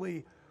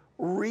actually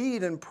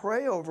read and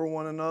pray over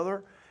one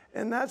another,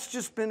 and that's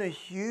just been a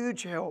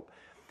huge help.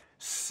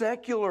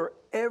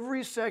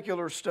 Every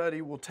secular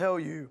study will tell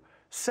you,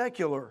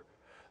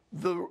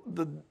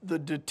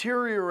 the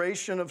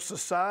deterioration of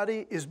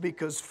society is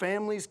because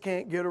families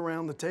can't get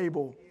around the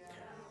table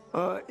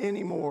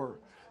anymore,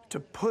 to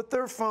put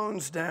their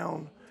phones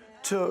down,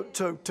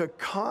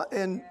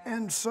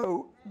 and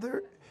so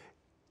the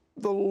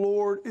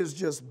Lord is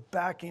just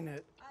backing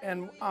it,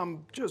 and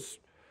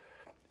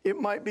it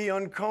might be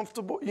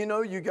uncomfortable, you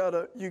know. You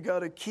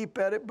gotta keep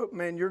at it, but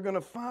man, you're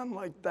gonna find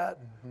like that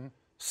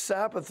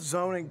Sabbath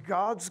zone, and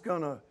God's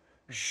gonna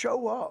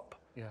show up,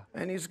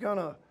 and He's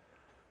gonna.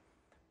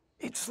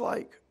 It's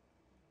like,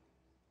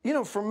 you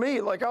know, for me,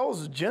 like I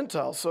was a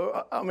Gentile,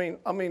 so I mean,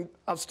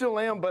 I still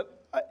am,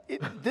 but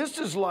this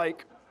is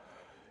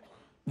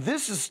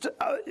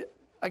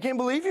I can't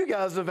believe you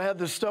guys have had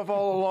this stuff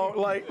all along.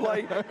 Like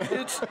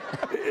it's.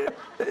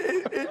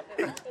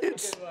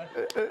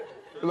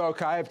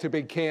 Look, I have to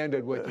be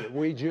candid with you.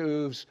 We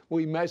Jews,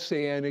 we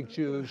Messianic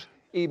Jews,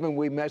 even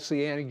we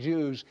Messianic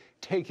Jews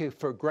take it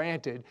for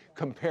granted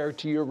compared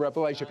to your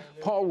revelation.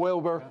 Paul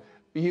Wilbur,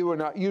 you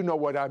and I, you know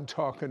what I'm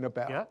talking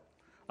about. Yeah.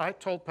 I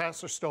told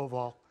Pastor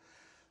Stovall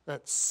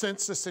that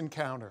since this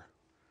encounter,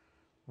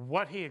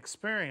 what he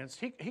experienced,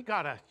 he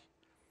got a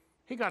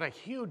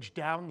huge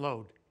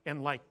download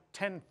in like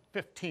 10,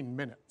 15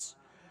 minutes.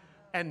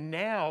 And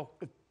now,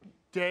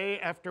 day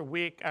after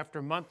week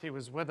after month, he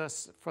was with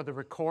us for the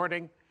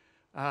recording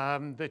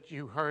that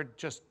you heard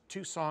just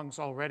 2 songs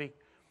already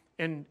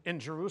in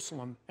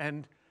Jerusalem.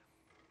 And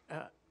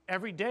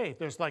every day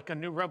there's like a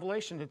new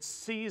revelation that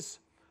sees,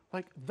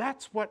 like,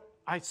 that's what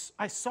I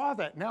saw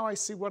that. Now I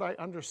see what I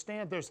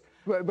understand.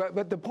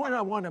 But the point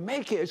I want to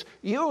make is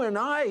you and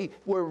I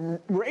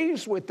were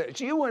raised with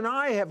this. You and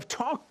I have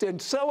talked and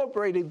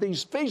celebrated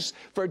these feasts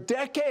for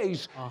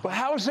decades. But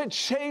how has it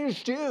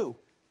changed you?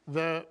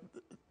 The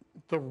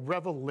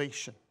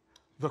revelation,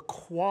 the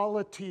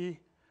quality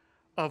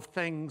of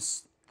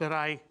things that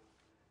I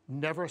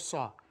never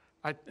saw.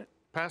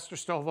 Pastor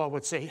Stovall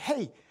would say,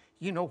 hey,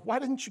 you know, why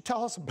didn't you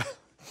tell us about it?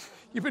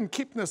 You've been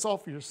keeping this all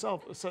for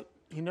yourself. I said,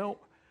 you know,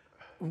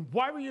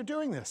 why were you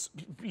doing this?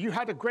 You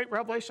had a great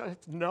revelation. I said,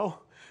 no,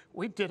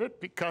 we did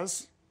it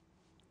because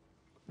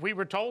we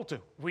were told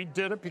to. We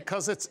did it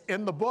because it's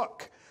in the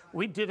book.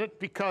 We did it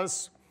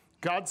because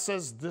God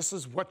says this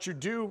is what you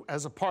do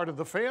as a part of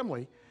the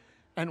family.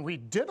 And we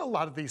did a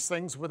lot of these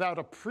things without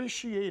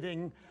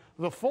appreciating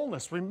the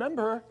fullness.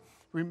 Remember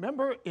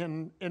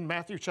in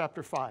Matthew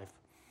chapter 5,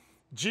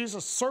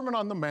 Jesus' Sermon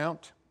on the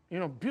Mount, you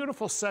know,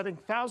 beautiful setting,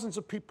 thousands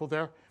of people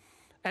there.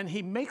 And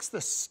he makes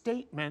the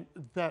statement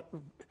that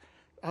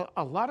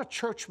a lot of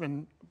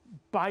churchmen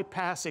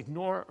bypass,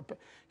 ignore.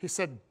 He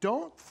said,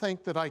 don't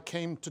think that I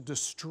came to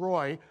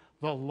destroy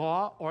the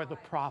law or the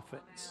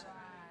prophets.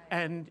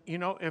 And, you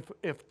know,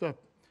 if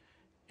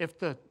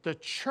the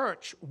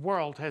church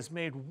world has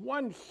made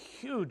one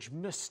huge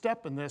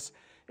misstep in this,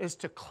 is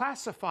to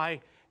classify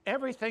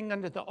everything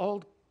under the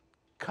Old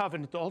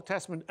Covenant, the Old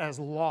Testament, as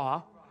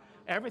law,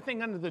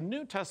 everything under the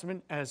New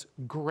Testament as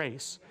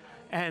grace.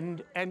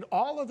 And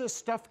all of this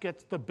stuff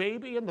gets, the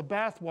baby and the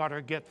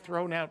bathwater get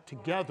thrown out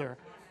together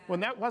when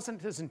that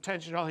wasn't his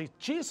intention at all.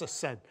 Jesus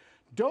said,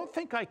 don't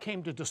think I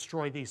came to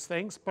destroy these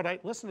things, but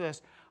listen to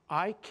this,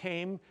 I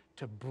came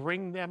to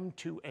bring them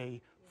to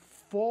a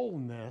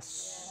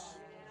fullness.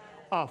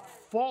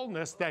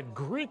 That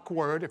Greek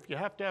word, if you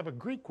have to have a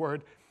Greek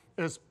word,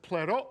 is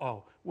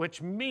pleroo,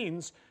 which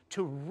means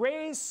to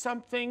raise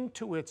something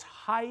to its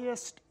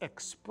highest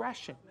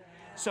expression.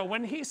 So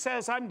when he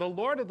says, I'm the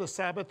Lord of the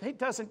Sabbath, it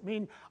doesn't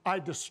mean I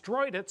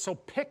destroyed it, so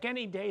pick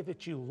any day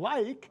that you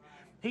like.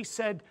 He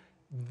said,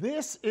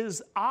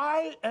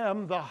 I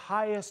am the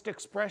highest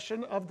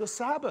expression of the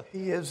Sabbath.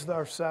 He is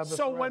our Sabbath.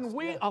 So when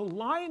we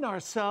align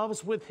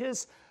ourselves with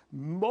his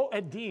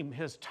Moedim,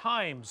 his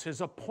times,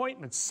 his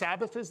appointments.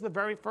 Sabbath is the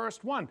very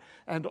first one.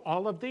 And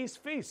all of these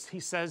feasts, he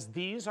says,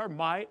 these are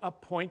my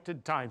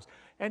appointed times.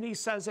 And he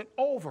says it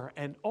over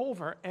and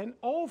over and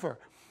over.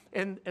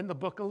 In the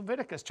book of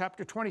Leviticus,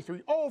 chapter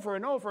 23, over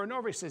and over and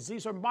over, he says,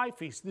 these are my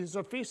feasts. These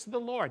are feasts of the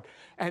Lord.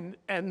 And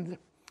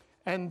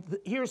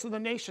the years of the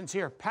nations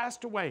here,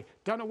 passed away,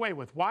 done away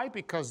with. Why?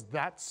 Because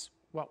that's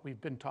what we've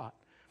been taught.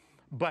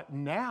 But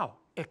now,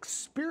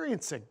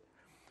 experiencing,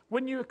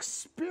 when you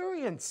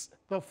experience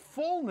the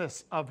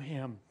fullness of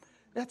him,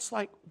 it's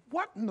like,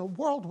 what in the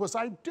world was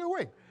I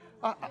doing?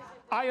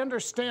 I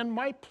understand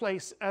my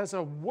place as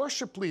a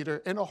worship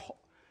leader in a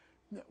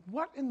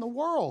what in the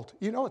world?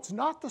 You know, it's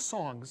not the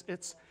songs.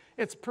 It's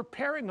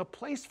preparing a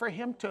place for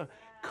him to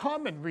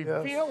come and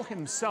reveal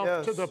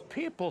himself to the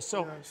people.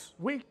 So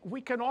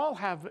we can all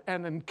have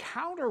an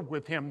encounter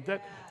with him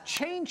that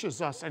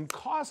changes us and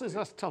causes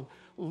us to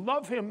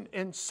love him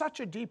in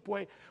such a deep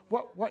way.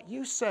 What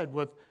you said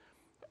with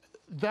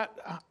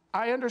that,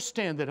 I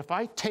understand that if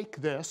I take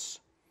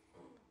this,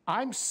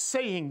 I'm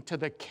saying to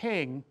the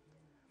king,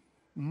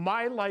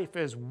 my life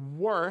is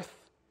worth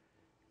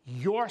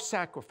your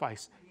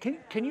sacrifice.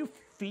 Can you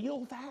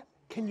feel that?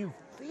 Can you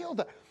feel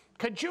that?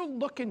 Could you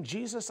look in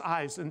Jesus'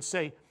 eyes and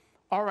say,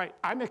 all right,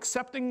 I'm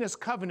accepting this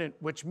covenant,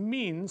 which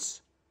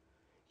means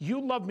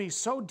you love me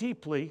so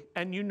deeply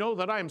and you know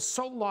that I am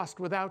so lost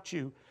without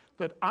you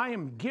that I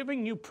am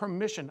giving you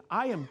permission.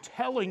 I am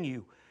telling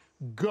you,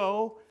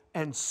 go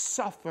and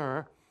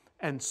suffer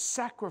and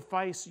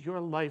sacrifice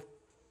your life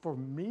for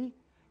me.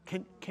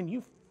 Can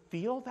you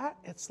feel that?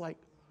 It's like,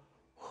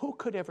 who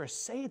could ever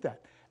say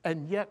that?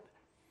 And yet,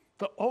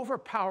 the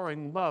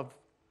overpowering love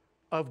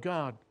of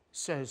God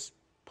says,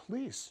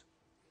 please,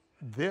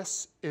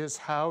 this is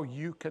how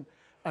you can,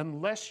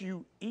 unless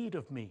you eat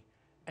of me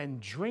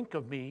and drink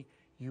of me,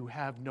 you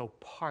have no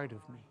part of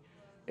me.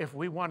 If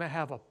we want to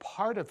have a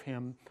part of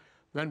him,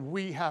 then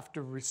we have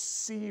to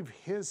receive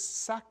his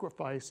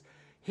sacrifice.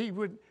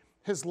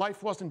 His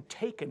life wasn't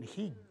taken,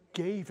 he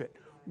gave it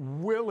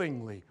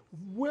willingly.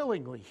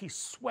 He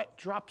sweat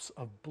drops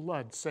of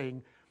blood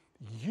saying,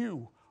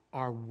 you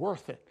are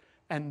worth it.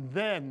 And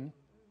then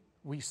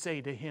we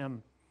say to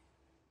him,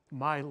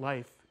 my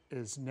life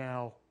is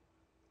now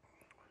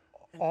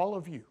all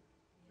of you.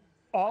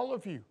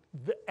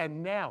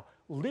 And now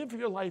live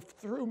your life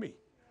through me.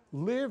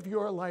 Live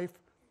your life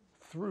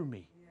through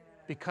me.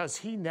 Because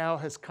he now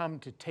has come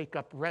to take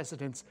up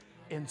residence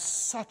in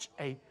such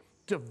a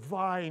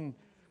divine,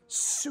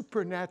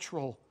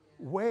 supernatural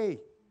way.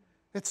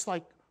 It's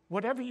like,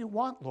 whatever you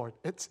want, Lord.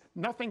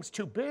 Nothing's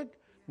too big,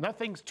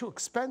 nothing's too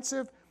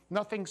expensive,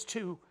 nothing's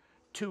too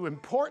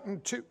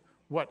important, to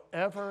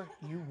whatever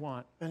you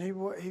want. And he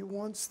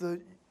wants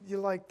the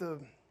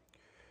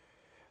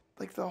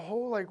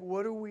whole, like,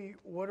 what are we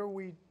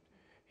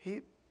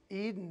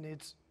Eden,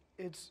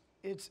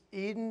 it's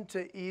Eden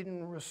to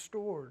Eden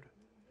restored.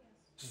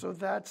 So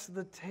that's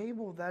the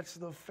table, that's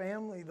the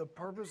family. The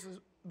purpose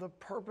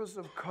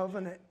of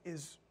covenant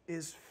is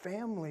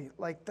family.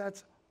 Like,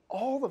 that's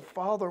all the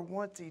Father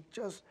wants.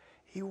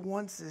 He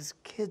wants his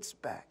kids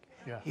back.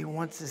 Yeah. He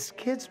wants his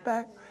kids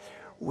back.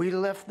 We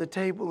left the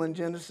table in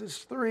Genesis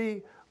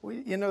 3.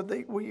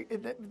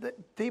 The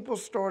people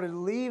started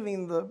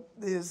leaving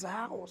his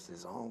house,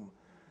 his home.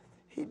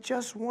 He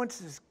just wants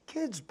his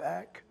kids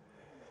back,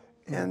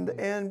 and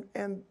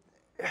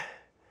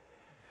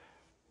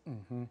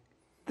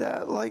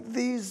that, like,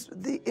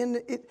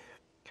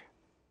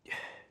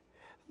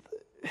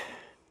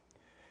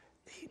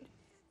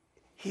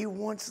 he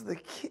wants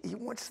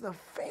the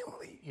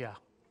family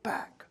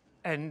back.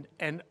 And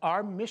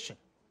our mission,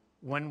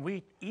 when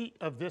we eat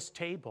of this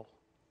table,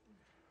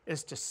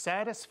 is to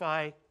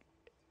satisfy,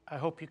 I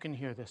hope you can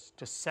hear this,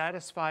 to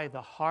satisfy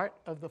the heart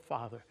of the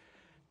Father,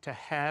 to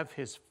have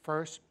his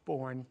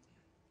firstborn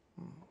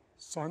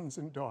sons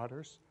and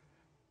daughters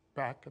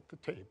back at the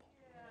table.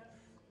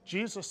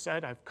 Jesus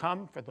said, I've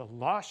come for the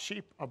lost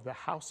sheep of the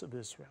house of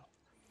Israel.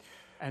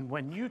 And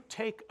when you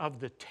take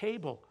of the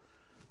table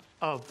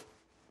of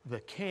the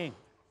King,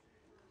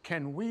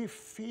 can we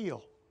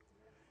feel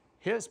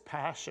his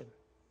passion,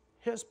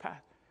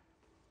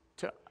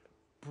 to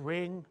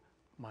bring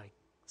my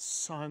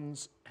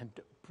sons, and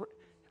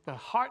the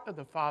heart of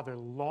the Father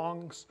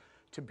longs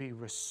to be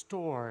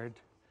restored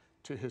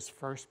to his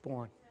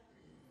firstborn.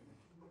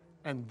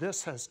 And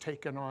this has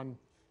taken on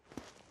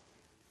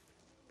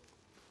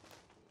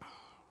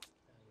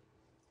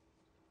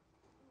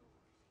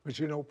But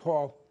you know,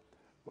 Paul,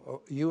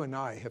 you and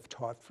I have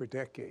taught for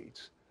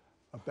decades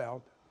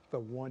about the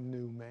one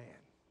new man.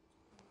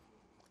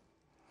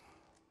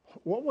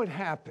 What would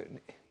happen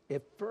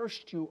if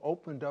first you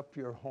opened up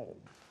your home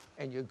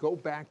and you go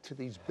back to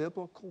these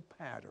biblical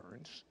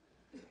patterns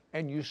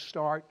and you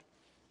start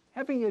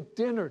having a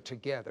dinner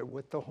together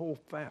with the whole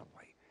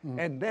family,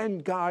 and then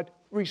God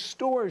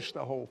restores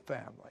the whole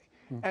family,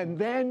 and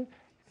then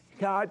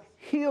God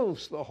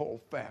heals the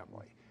whole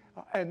family,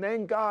 and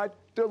then God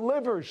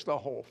delivers the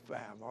whole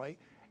family,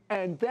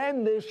 and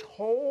then this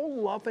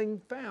whole loving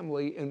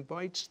family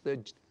invites the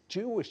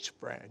Jewish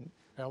friend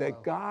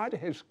that God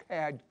has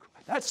had,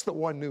 that's the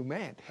one new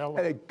man, Hello.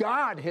 that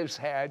God has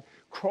had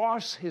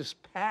cross his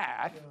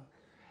path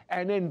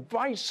and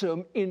invites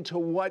him into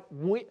what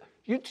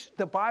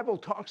the Bible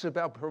talks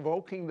about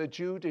provoking the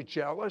Jew to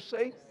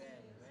jealousy.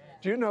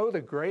 Do you know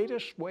the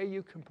greatest way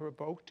you can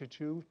provoke the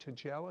Jew to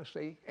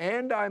jealousy,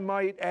 and I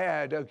might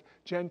add a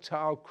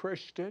Gentile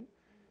Christian,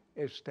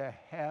 is to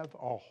have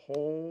a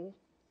whole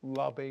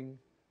loving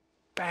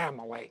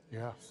family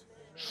Yes.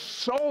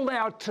 sold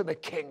out to the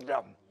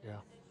kingdom,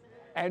 Yeah.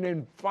 and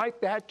invite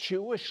that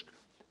Jewish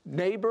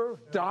neighbor,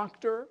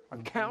 doctor,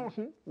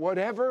 accountant,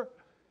 whatever,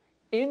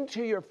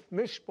 into your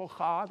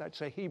mishpacha,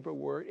 that's a Hebrew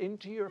word,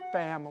 into your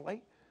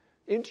family.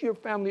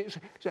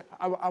 Say,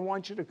 I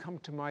want you to come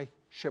to my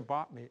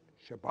Shabbat meeting.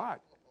 Shabbat?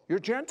 You're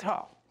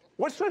Gentile.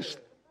 What's this?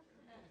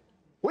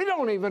 We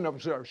don't even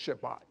observe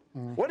Shabbat.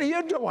 What are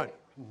you doing?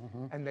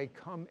 And they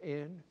come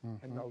in,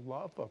 and the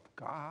love of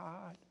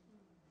God.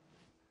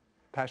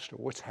 Pastor,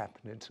 what's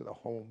happening to the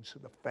homes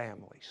of the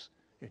families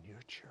in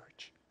your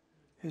church?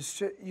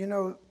 You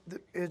know,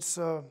 it's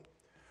the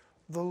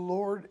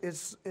Lord.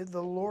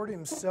 The Lord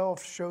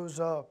Himself shows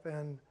up,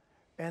 and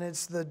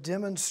it's the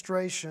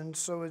demonstration.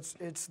 So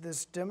it's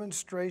this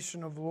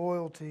demonstration of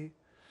loyalty,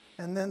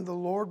 and then the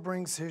Lord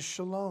brings His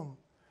shalom.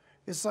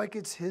 It's like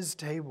it's His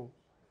table,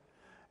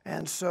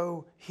 and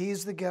so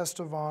He's the guest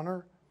of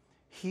honor.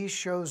 He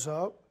shows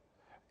up,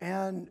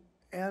 and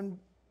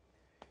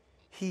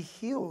He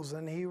heals,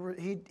 and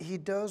he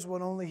does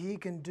what only He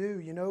can do.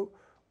 You know,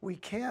 we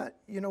can't.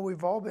 You know,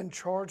 we've all been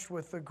charged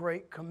with the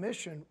Great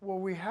Commission. Well,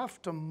 we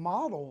have to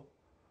model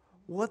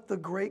what the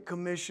Great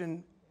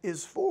Commission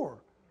is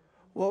for.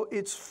 Well,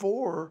 it's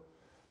for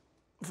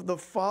the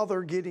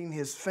Father getting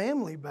His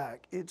family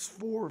back. It's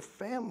for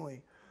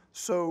family.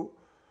 So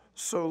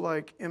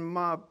like in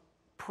my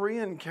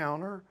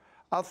pre-encounter,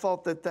 I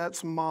thought that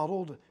that's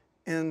modeled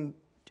in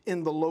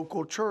the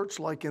local church,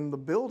 like in the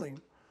building.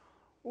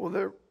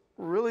 Well,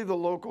 really the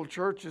local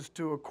church is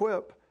to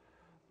equip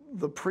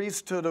the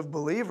priesthood of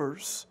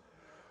believers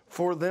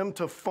for them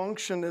to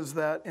function as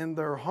that in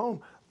their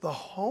home. The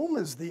home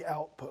is the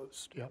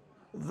outpost. Yep.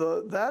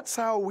 That's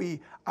how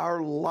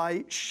our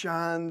light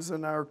shines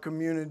in our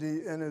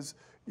community. And as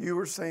you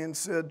were saying,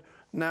 Sid,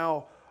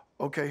 now,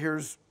 okay,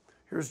 here's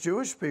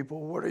Jewish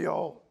people. What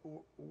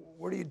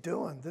are you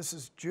doing? This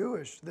is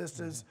Jewish. This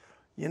is,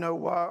 you know,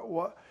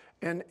 what?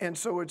 And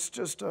so it's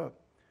just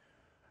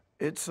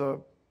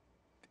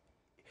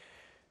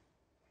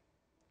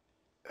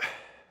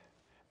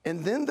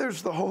and then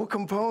there's the whole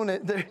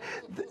component.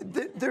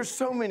 There's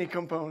so many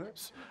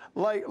components.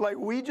 Like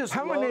we just.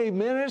 How many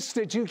minutes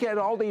did you get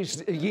all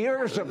these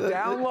years of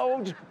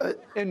download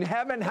in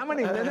heaven? How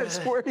many minutes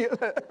were you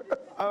there?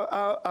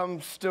 I'm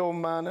still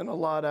mining a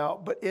lot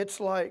out, but it's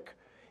like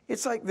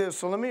this.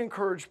 So let me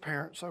encourage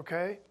parents,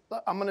 okay?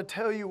 I'm going to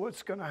tell you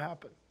what's going to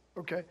happen,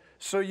 okay?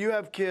 So you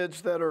have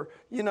kids that are,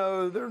 you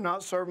know, they're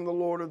not serving the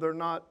Lord, or they're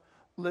not.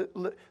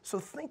 So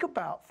think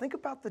about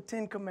the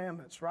 10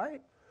 Commandments,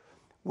 right?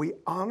 We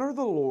honor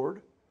the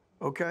Lord,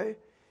 okay?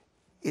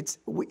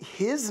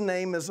 His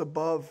name is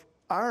above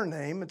our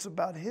name. It's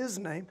about His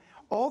name.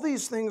 All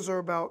these things are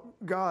about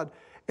God.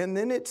 And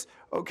then it's,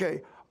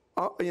 okay,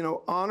 you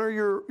know, honor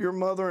your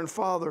mother and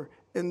father.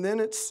 And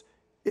then it's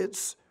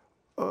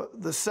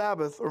the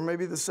Sabbath, or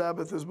maybe the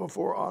Sabbath is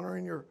before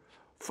honoring your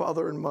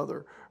father and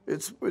mother.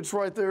 It's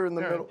right there in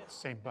the middle.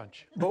 Same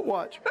bunch. But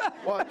watch,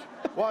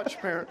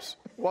 parents,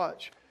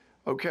 watch,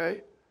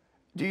 okay?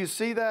 Do you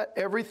see that?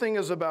 Everything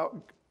is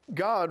about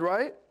God,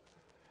 right?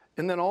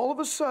 And then all of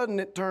a sudden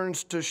it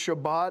turns to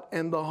Shabbat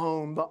and the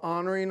home, the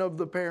honoring of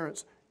the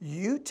parents.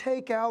 You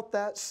take out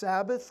that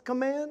Sabbath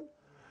command,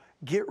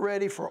 get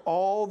ready for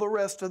all the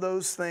rest of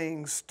those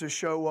things to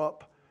show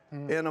up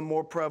in a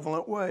more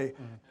prevalent way.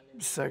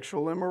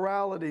 Sexual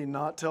immorality,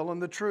 not telling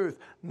the truth,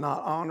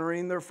 not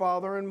honoring their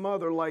father and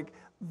mother. Like,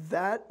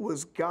 that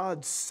was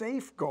God's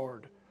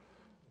safeguard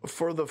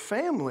for the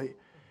family.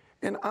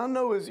 And I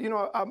know, as you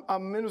know, I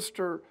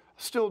minister,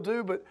 still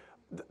do, but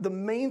the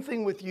main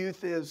thing with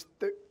youth is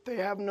that they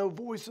have no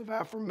voice of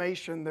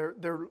affirmation.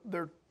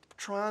 They're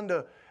trying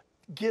to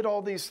get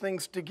all these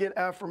things to get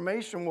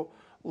affirmation. Well,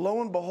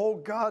 lo and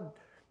behold, God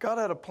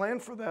had a plan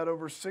for that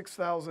over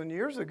 6,000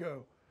 years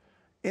ago.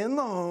 In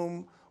the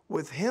home,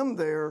 with Him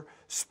there,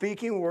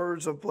 speaking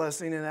words of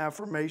blessing and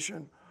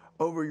affirmation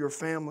over your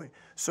family.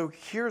 So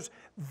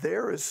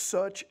there is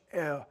such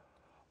a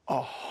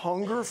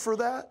hunger for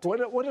that.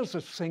 What does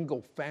a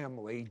single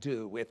family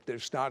do if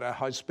there's not a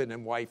husband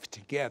and wife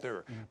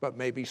together, but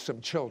maybe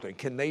some children?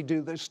 Can they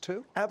do this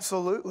too?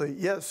 Absolutely,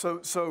 yes.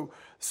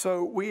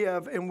 So we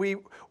have, and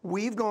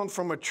we've gone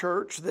from a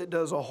church that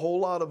does a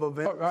whole lot of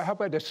events. How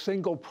about a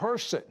single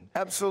person?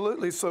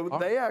 Absolutely. So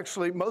they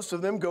actually, most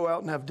of them go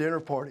out and have dinner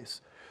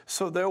parties.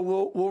 So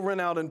we'll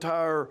rent out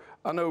entire.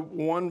 I know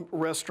one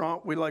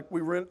restaurant we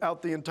rent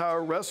out the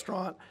entire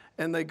restaurant,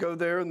 and they go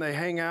there and they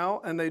hang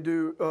out and they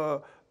do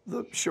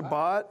the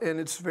Shabbat, and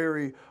it's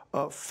very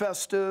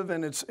festive,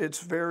 and it's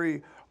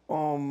very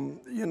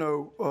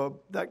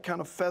that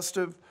kind of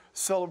festive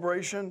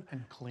celebration.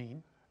 And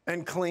clean.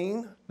 and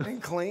clean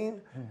and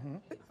clean.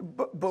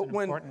 But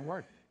when important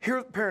word.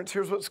 Here, parents,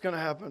 here's what's going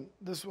to happen.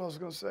 This is what I was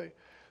going to say.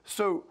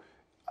 So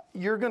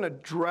you're going to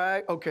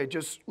drag. Okay,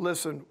 just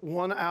listen.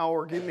 1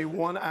 hour. Give me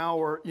 1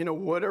 hour. You know,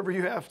 whatever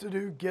you have to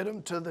do, get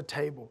them to the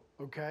table.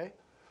 Okay.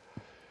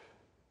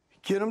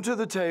 Get them to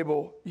the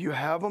table. You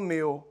have a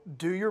meal.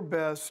 Do your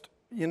best.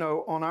 You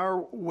know, on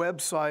our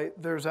website,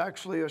 there's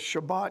actually a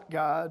Shabbat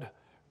guide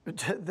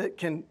that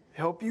can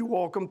help you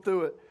walk them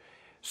through it.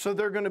 So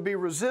they're going to be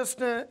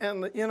resistant,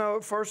 and, you know,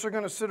 at first they're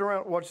going to sit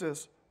around. Watch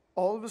this.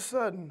 All of a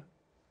sudden,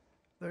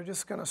 they're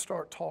just going to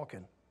start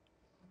talking.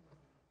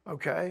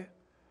 Okay?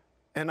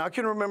 And I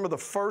can remember the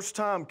first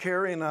time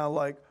Carrie and I,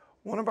 like,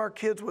 one of our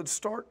kids would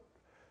start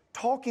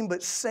talking,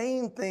 but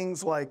saying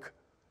things like,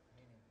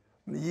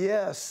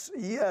 yes,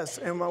 yes.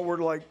 And we're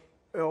like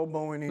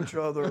elbowing each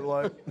other,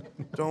 like,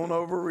 don't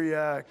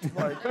overreact.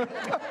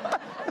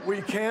 Like,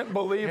 we can't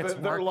believe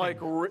it. They're like,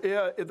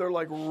 they're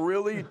like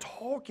really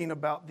talking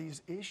about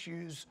these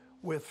issues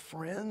with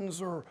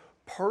friends or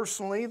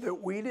personally that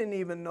we didn't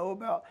even know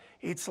about.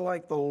 It's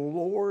like the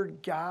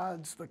Lord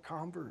guides the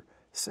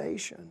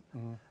conversation,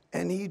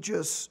 and He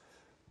just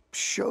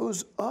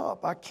shows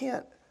up. I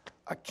can't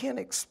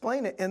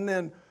explain it. And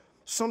then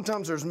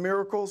sometimes there's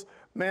miracles.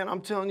 Man,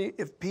 I'm telling you,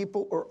 if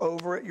people are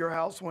over at your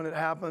house when it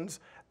happens,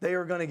 they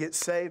are going to get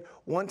saved.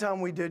 One time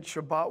we did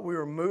Shabbat, we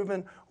were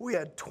moving. We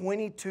had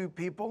 22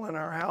 people in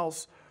our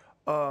house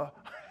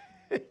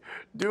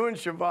doing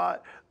Shabbat.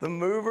 The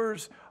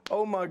movers,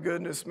 oh my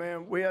goodness,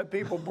 man. We had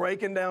people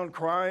breaking down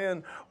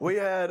crying. We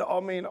had,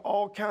 I mean,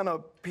 all kind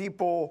of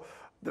people,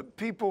 the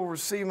people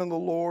receiving the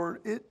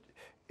Lord.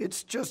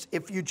 It's just,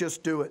 if you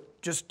just do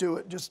it, just do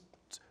it. Just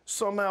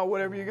somehow,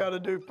 whatever you got to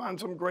do, find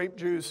some grape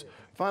juice,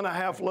 find a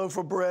half loaf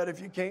of bread if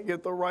you can't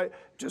get the right,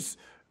 just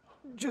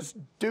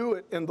do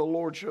it, and the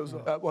Lord shows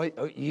up. Well,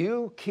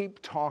 you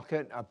keep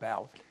talking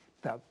about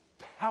the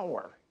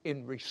power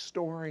in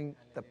restoring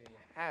the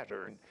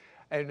pattern.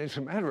 And as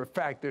a matter of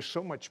fact, there's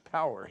so much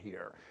power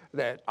here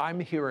that I'm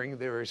hearing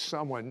there is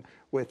someone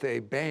with a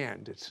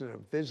band. It's an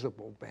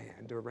invisible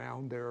band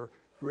around their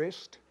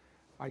wrist.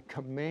 I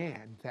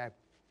command that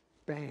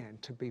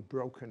band to be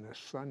broken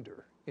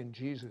asunder in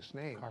Jesus'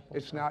 name.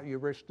 It's not, your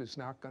wrist is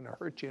not going to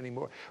hurt you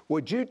anymore.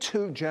 Would you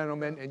two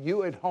gentlemen, and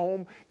you at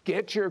home,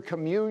 get your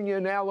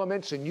communion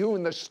elements, and you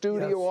in the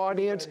studio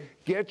audience,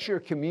 get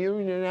your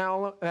communion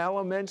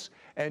elements,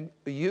 and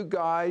you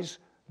guys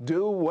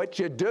do what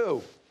you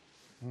do.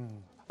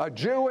 A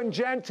Jew and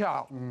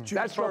Gentile.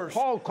 That's what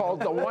Paul called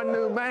the one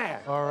new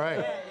man. All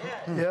right.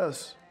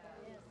 Yes.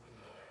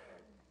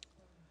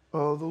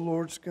 Oh, the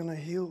Lord's going to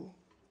heal.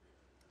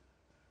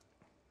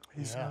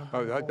 He's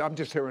I'm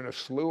just hearing a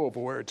slew of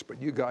words, but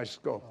you guys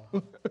go.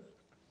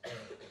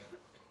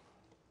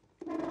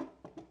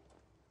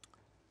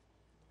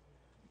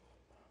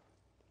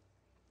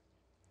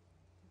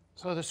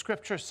 So the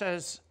scripture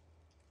says,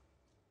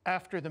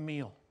 after the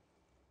meal,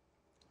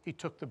 He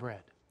took the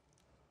bread.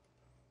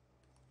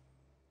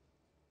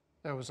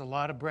 There was a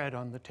lot of bread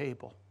on the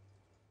table.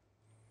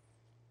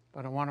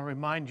 But I want to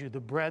remind you, the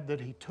bread that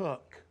He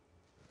took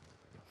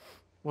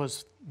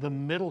was the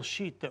middle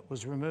sheet that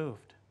was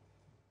removed,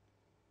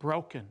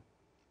 broken,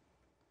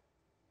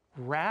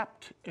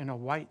 wrapped in a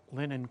white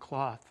linen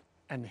cloth,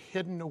 and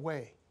hidden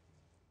away.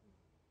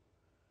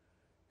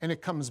 And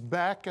it comes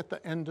back at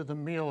the end of the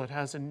meal. It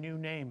has a new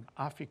name,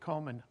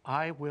 Afikomen,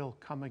 I will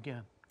come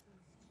again.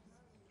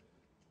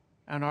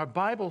 And our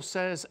Bible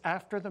says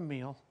after the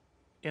meal,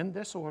 in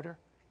this order,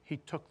 He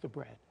took the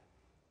bread.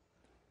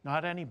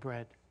 Not any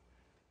bread.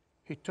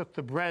 He took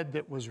the bread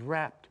that was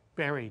wrapped,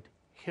 buried,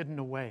 hidden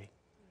away.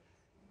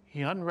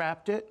 He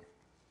unwrapped it.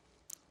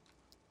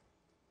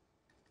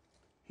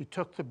 He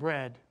took the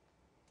bread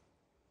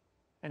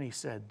and He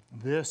said,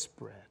 this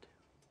bread,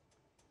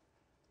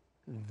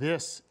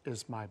 this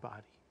is my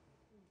body.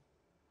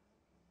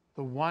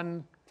 The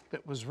one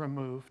that was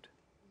removed,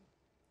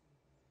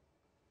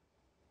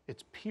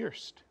 it's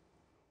pierced,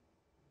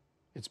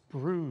 it's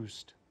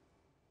bruised,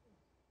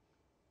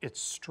 it's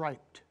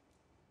striped.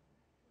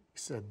 He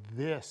said,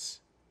 this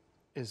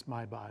is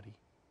my body.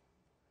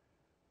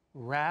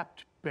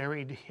 Wrapped,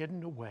 buried,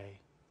 hidden away.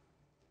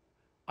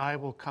 I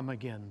will come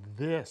again.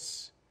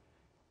 This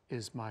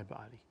is my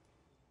body,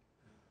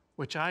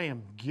 which I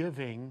am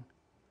giving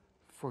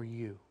for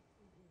you.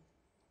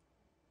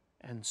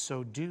 And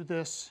so do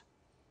this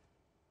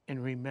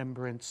in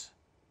remembrance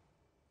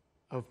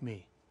of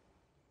me.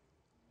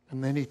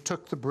 And then He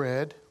took the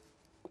bread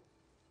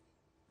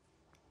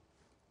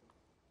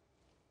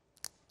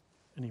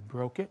and He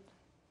broke it.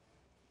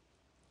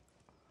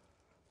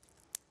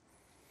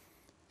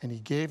 And He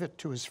gave it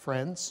to His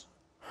friends.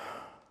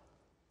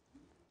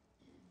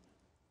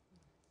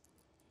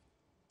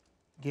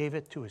 Gave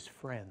it to His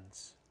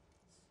friends.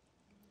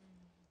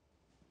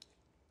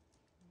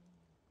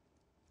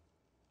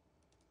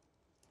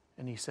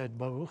 And He said,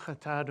 Baruch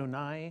atah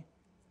Adonai,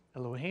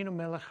 Eloheinu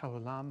melech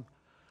haolam,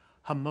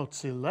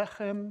 hamotzi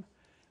lechem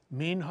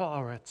min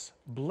haaretz.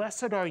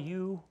 Blessed are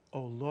you,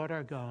 O Lord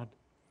our God.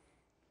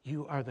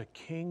 You are the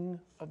King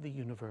of the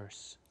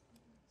universe.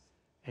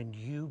 and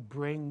you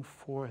bring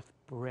forth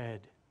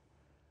bread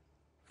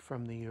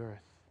from the earth.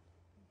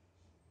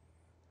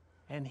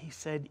 And he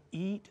said,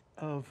 eat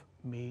of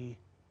me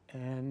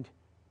and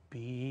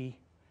be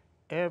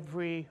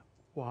every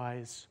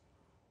wise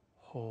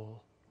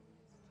whole.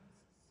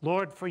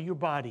 Lord, for your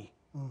body,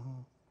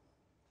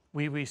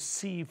 we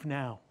receive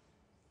now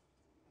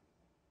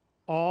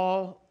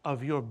all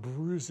of your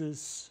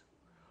bruises,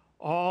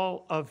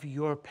 all of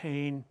your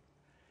pain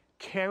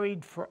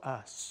carried for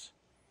us.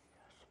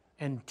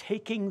 And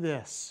taking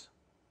this,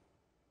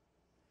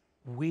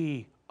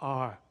 we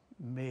are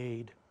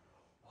made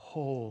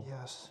whole,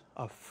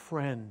 a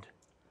friend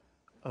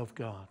of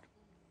God.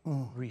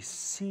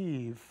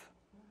 Receive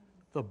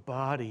the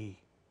body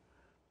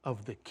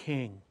of the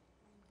King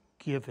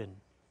given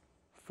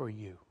for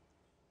you.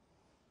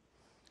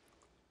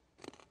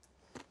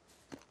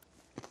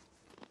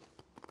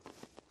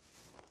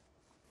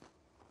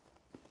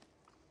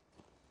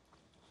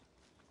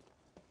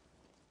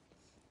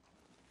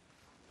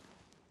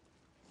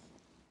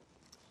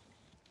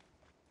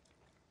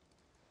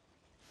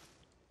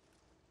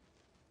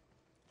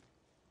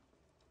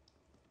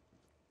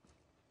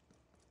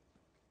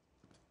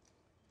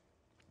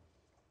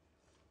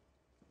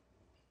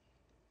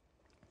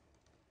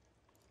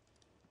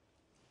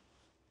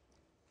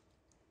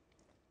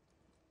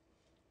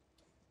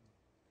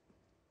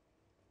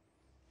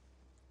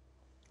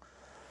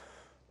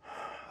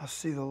 I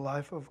see the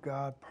life of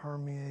God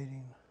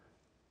permeating.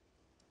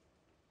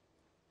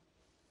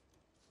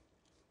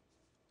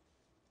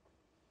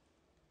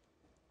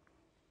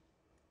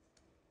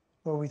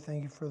 Lord, we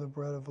thank you for the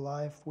bread of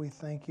life. We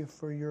thank you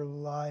for your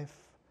life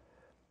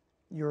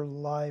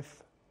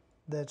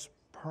that's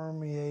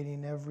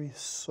permeating every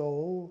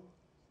soul,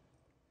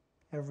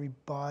 every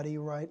body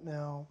right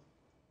now.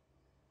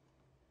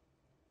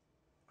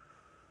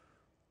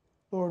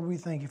 Lord, we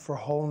thank you for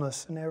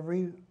wholeness in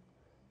every.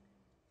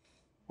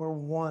 We're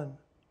one.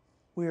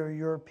 We are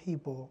your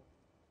people.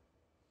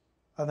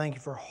 I thank you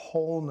for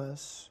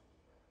wholeness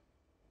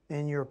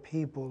in your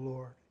people,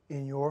 Lord,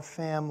 in your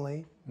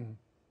family.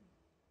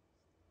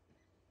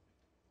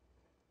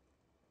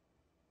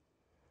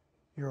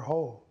 You're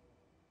whole.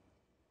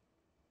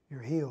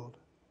 You're healed.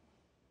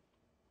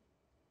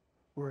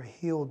 We're a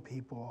healed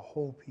people, a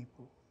whole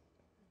people.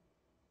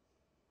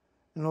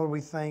 And Lord, we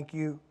thank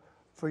you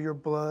for your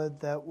blood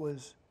that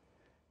was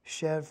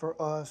shed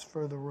for us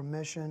for the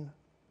remission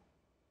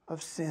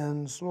of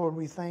sins. Lord,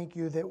 we thank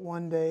you that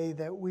one day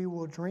that we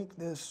will drink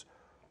this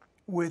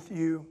with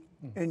you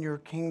in your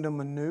kingdom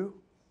anew.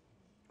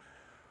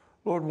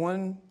 Lord,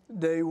 one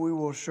day we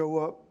will show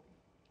up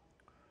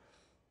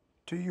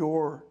to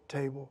your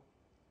table,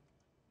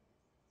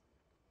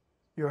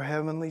 your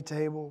heavenly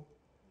table.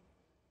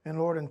 And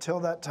Lord,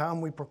 until that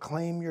time, we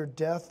proclaim your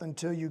death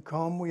until you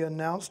come. We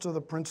announce to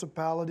the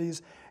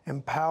principalities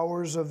and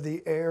powers of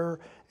the air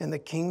and the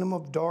kingdom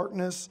of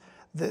darkness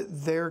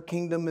that their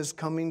kingdom is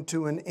coming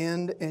to an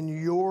end and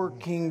your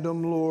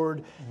kingdom,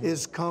 Lord,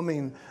 is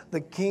coming.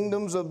 The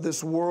kingdoms of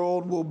this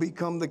world will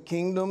become the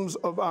kingdoms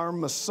of our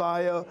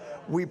Messiah.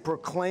 We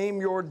proclaim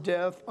your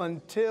death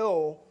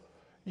until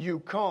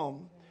you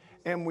come.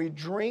 And we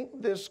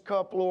drink this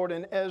cup, Lord,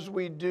 and as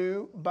we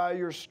do, by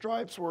your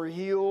stripes we're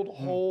healed,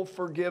 whole,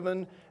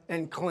 forgiven,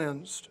 and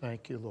cleansed.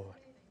 Thank you, Lord.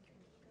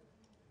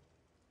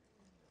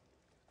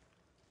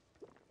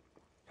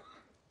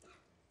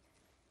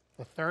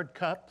 The third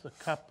cup, the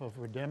cup of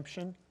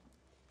redemption.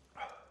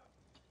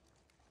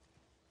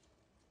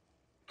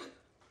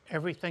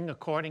 Everything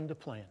according to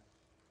plan.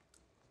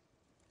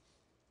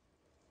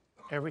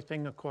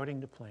 Everything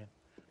according to plan.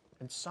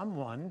 And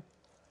someone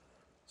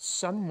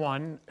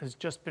has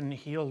just been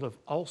healed of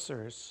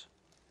ulcers,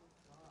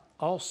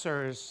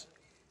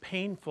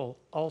 painful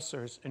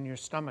ulcers in your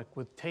stomach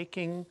with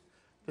taking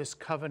this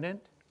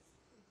covenant.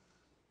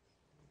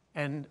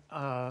 And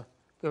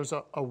there's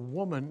a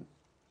woman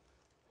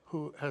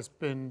who has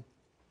been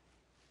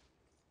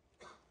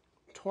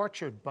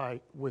tortured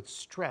with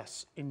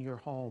stress in your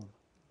home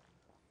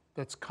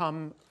that's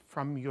come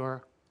from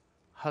your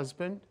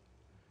husband,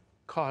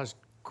 caused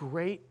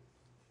great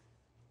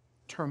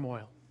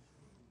turmoil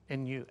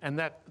in you. And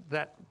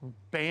that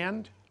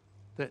band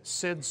that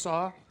Sid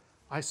saw,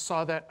 I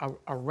saw that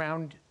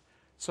around.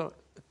 So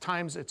at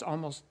times it's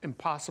almost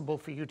impossible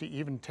for you to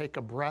even take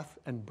a breath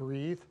and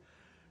breathe.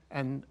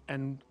 And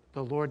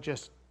the Lord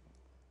just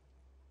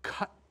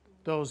cut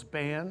those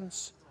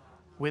bands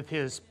with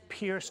his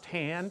pierced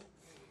hand,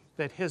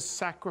 that his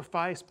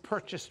sacrifice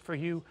purchased for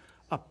you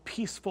a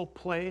peaceful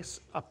place,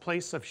 a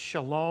place of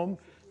shalom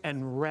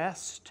and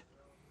rest.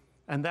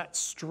 And that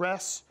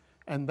stress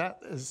and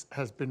that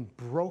has been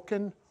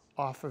broken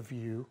off of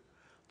you.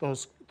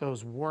 Those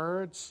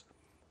words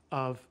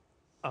of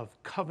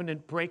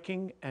covenant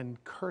breaking and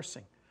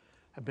cursing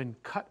have been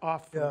cut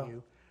off from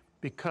you,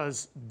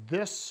 because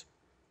this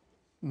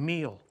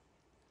meal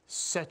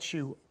sets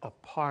you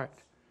apart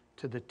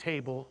to the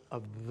table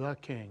of the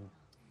King.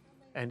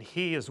 And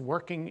he is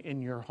working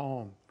in your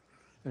home.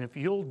 And if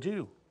you'll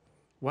do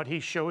what he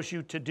shows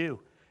you to do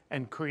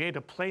and create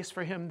a place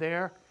for him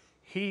there,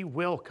 He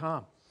will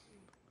come.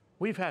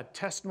 We've had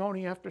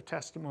testimony after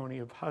testimony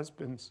of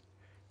husbands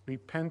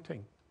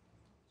repenting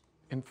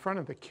in front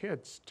of the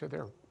kids to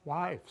their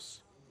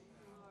wives,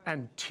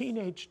 and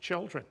teenage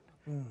children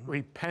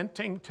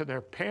repenting to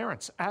their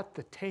parents at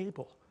the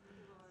table.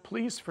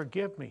 Please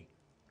forgive me.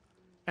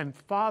 And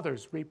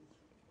fathers,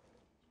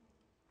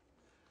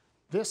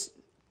 this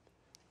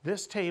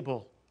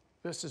table,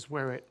 this is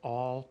where it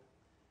all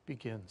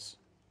begins.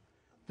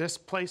 This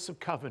place of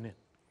covenant,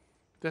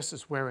 this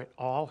is where it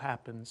all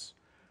happens,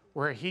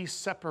 where he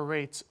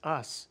separates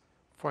us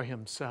for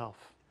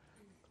himself,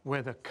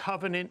 where the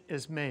covenant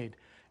is made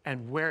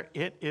and where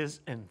it is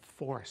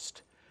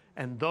enforced.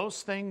 And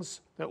those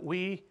things that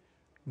we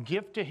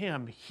give to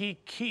him, he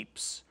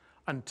keeps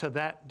unto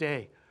that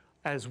day.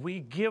 As we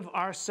give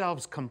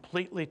ourselves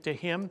completely to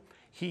him,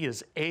 he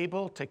is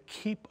able to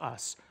keep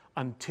us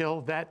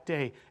until that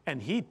day.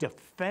 And he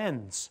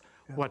defends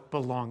what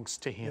belongs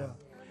to him.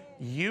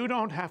 You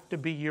don't have to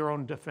be your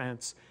own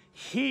defense.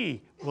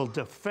 He will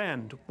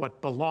defend what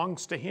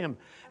belongs to him.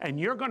 And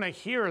you're going to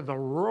hear the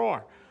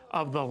roar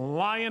of the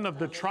Lion of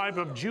the tribe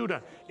of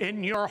Judah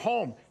in your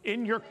home,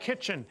 in your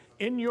kitchen,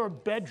 in your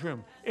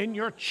bedroom, in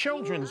your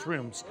children's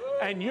rooms.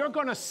 And you're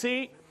going to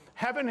see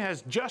heaven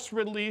has just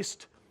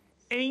released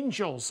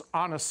angels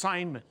on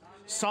assignment.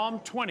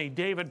 Psalm 20,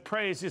 David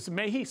prays,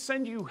 may he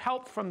send you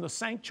help from the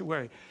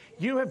sanctuary.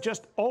 You have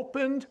just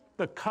opened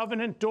the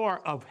covenant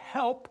door of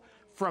help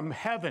from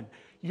heaven.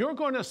 You're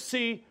going to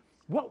see,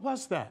 what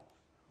was that?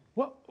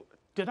 What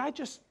did I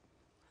just?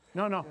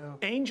 No. Yeah.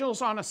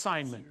 Angels on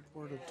assignment.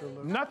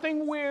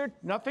 Nothing weird,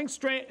 nothing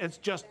strange. It's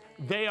just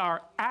they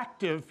are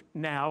active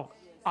now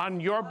on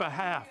your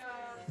behalf.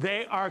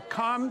 They are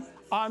come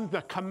on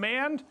the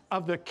command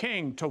of the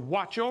king to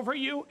watch over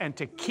you and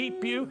to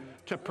keep you,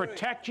 to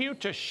protect you,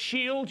 to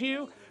shield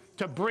you,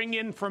 to bring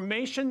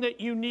information that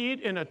you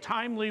need in a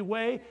timely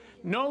way.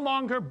 No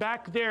longer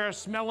back there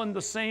smelling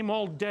the same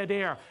old dead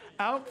air.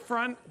 Out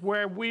front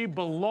where we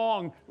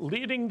belong,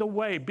 leading the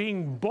way,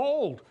 being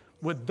bold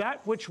with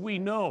that which we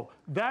know,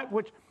 that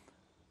which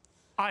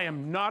I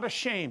am not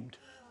ashamed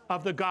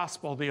of the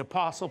gospel, the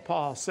Apostle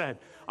Paul said.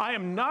 I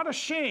am not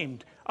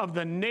ashamed of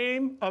the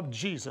name of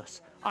Jesus.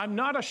 I'm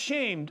not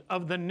ashamed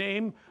of the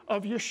name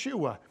of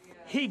Yeshua.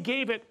 He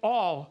gave it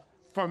all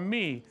for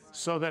me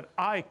so that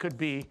I could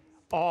be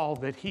all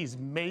that he's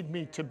made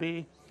me to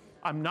be.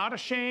 I'm not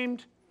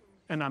ashamed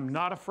and I'm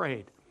not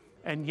afraid.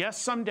 And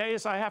yes, some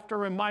days I have to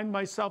remind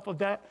myself of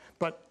that,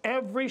 but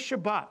every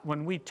Shabbat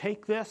when we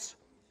take this,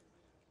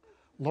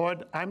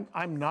 Lord,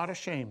 I'm not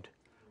ashamed.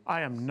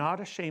 I am not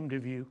ashamed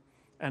of you,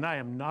 and I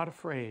am not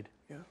afraid.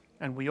 Yeah.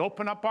 And we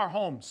open up our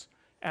homes,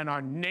 and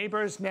our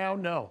neighbors now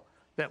know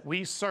that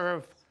we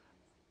serve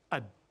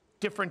a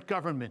different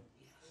government,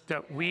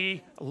 that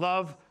we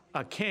love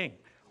a king.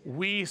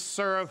 We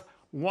serve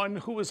one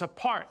who is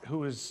apart,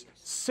 who is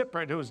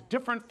separate, who is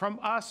different from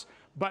us,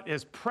 but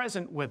is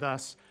present with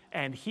us,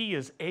 and he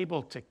is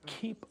able to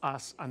keep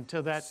us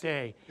until that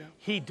day. Yeah.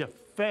 He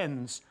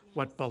defends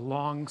what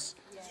belongs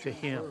to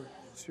him.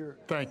 Sure.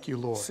 Thank you,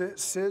 Lord.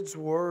 Sid's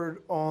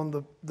word on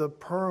the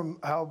Purim,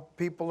 how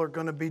people are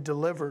going to be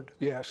delivered.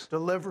 Yes.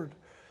 Delivered.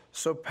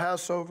 So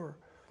Passover,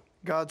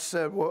 God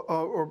said,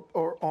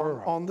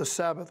 on the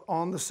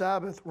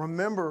Sabbath,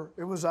 remember,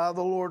 it was I,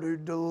 the Lord, who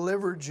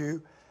delivered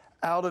you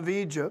out of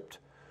Egypt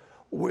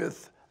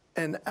with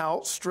an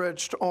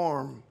outstretched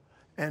arm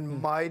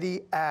and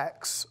mighty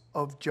acts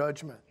of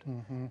judgment.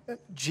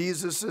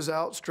 Jesus'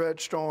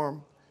 outstretched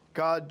arm,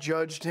 God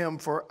judged him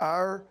for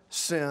our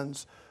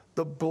sins.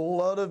 The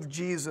blood of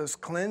Jesus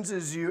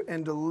cleanses you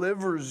and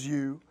delivers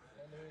you.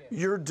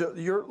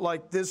 You're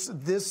like this.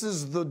 This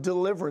is the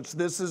deliverance.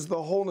 This is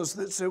the wholeness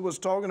that Sid was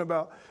talking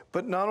about.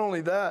 But not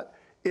only that,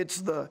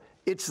 it's the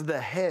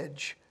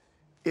hedge.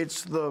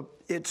 It's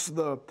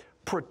the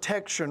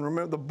protection.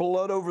 Remember the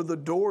blood over the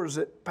doors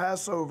at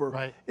Passover.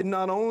 Right. And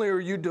not only are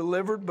you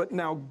delivered, but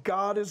now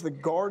God is the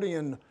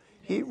guardian.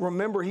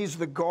 Remember, he's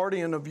the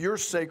guardian of your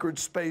sacred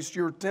space,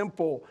 your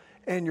temple,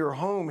 and your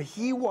home.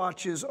 He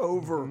watches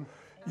over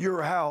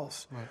your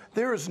house. Right.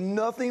 There is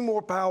nothing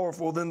more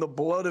powerful than the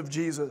blood of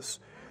Jesus.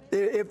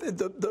 If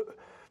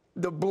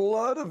the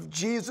blood of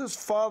Jesus,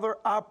 Father,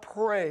 I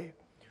pray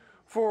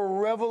for a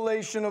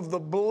revelation of the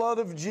blood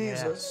of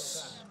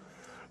Jesus. Yes.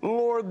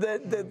 Lord,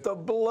 that the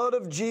blood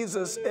of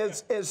Jesus,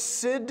 as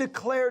Sid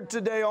declared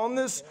today on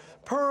this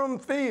Purim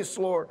feast,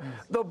 Lord,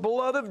 the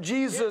blood of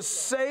Jesus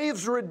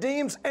saves,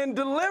 redeems, and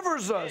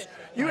delivers us.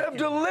 You have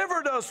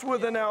delivered us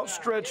with an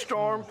outstretched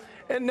arm.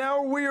 And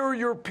now we are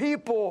your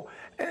people,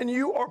 and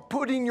you are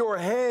putting your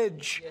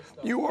hedge,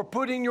 you are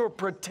putting your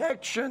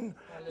protection,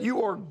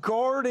 you are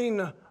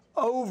guarding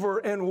over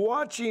and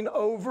watching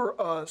over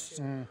us,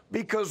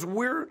 because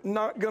we're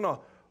not gonna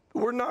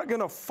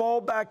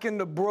fall back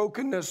into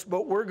brokenness,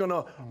 but we're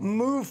gonna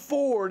move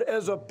forward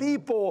as a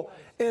people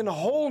in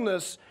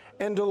wholeness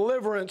and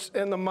deliverance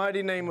in the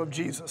mighty name of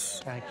Jesus.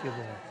 Thank you,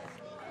 Lord.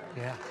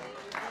 Yeah.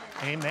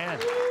 Amen.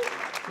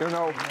 You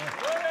know,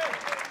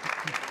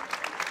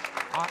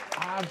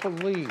 I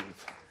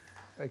believe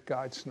that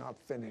God's not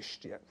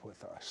finished yet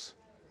with us.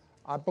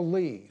 I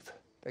believe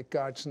that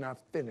God's not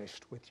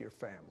finished with your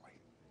family.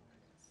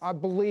 I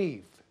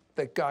believe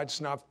that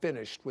God's not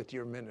finished with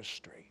your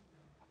ministry.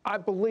 I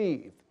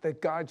believe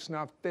that God's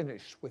not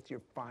finished with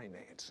your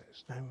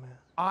finances. Amen.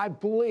 I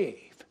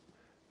believe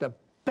the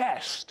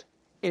best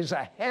is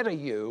ahead of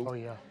you. Oh,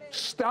 yeah.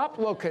 Stop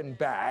looking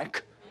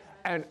back.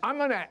 And I'm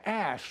going to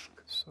ask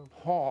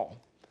Paul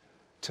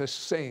to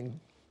sing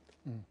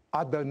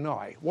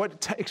Adonai.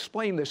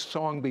 Explain this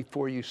song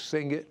before you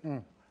sing it.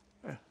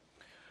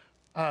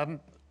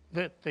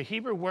 The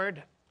Hebrew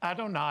word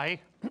Adonai,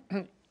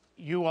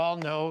 you all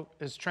know,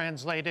 is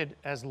translated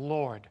as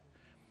Lord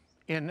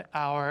in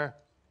our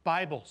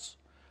Bibles.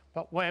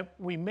 But what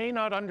we may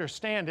not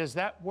understand is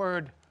that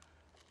word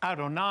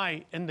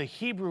Adonai in the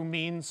Hebrew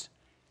means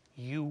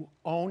you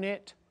own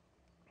it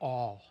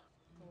all.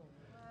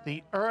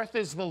 The earth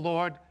is the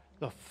Lord,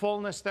 the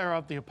fullness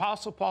thereof. The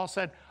Apostle Paul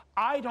said,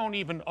 I don't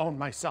even own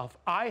myself.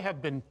 I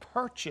have been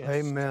purchased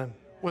Amen.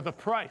 with a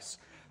price.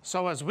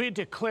 So as we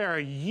declare,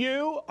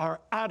 you are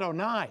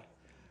Adonai,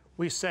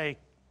 we say,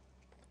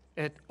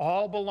 it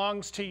all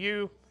belongs to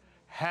you.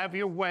 Have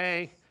your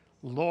way,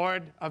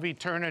 Lord of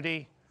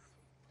eternity.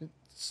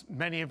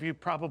 Many of you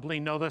probably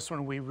know this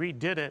when we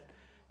redid it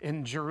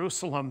in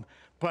Jerusalem,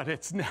 but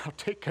it's now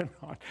taken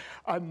on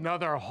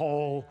another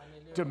whole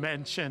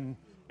dimension,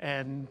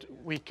 and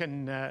we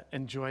can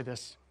enjoy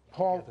this.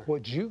 Paul,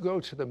 would you go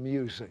to the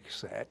music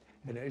set,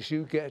 and as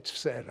you get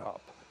set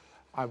up,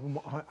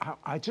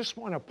 I just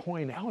want to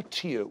point out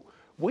to you,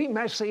 we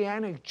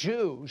Messianic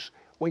Jews,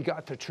 we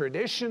got the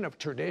tradition of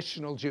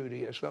traditional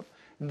Judaism,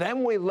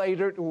 then we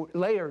layered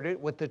it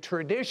with the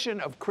tradition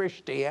of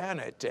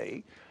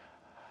Christianity,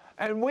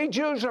 and we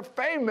Jews are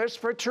famous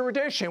for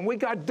tradition. We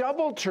got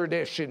double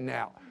tradition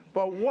now.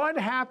 But what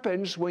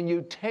happens when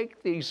you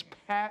take these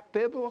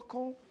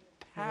biblical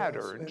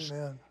patterns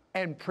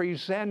and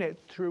present it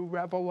through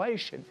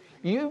revelation?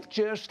 You've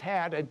just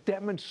had a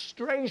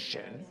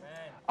demonstration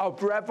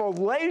of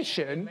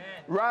revelation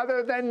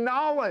rather than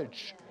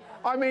knowledge.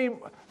 I mean,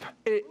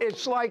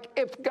 it's like,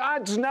 if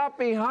God's not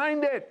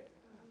behind it,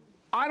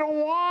 I don't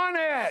want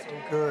it. So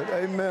good.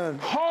 Amen.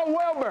 Paul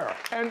Wilbur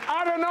and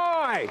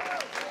Adonai.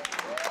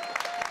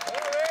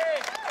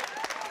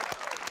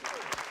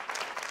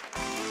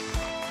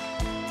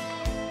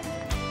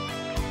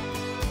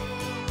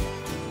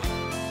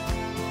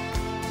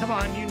 Come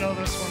on, you know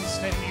this one.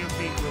 Stand to your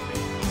feet with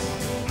me.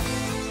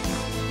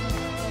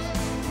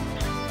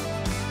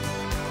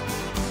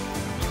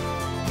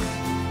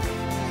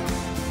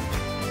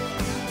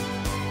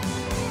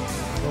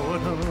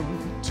 Lord of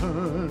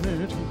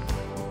eternity,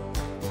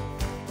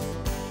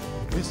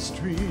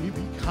 mystery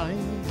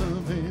behind the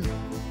veil,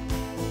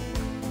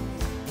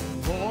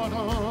 Lord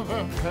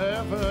of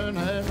heaven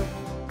and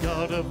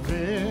God of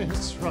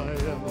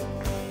Israel,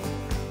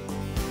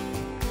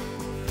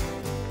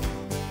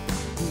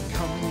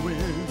 come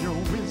with your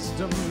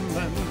wisdom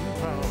and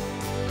power,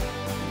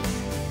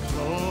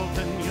 clothed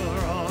in your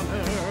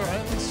honor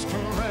and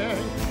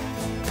strength.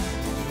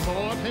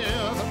 Lord,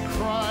 hear the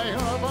cry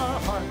of our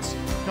hearts.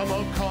 Come,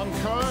 O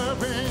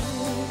conquering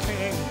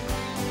King.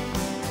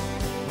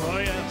 Oh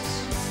yes,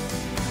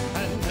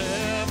 and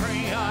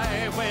every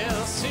eye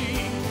will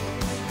see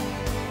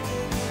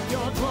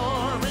your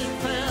glory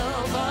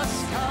fill the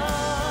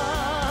sky.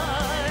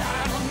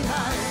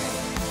 Adonai,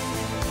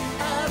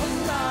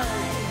 Adonai,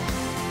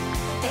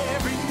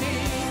 every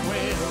knee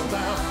will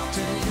bow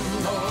to you,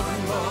 Lord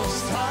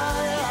Most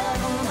High.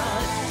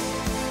 Adonai,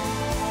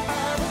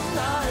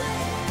 Adonai,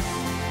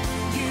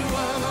 you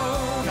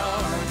alone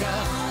are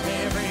God.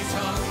 Every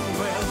tongue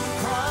will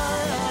cry,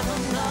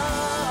 Adonai.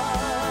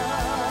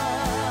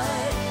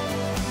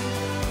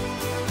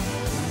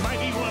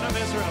 Mighty One of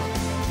Israel,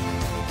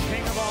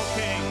 King of all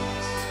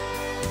kings.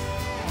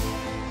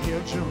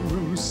 Hear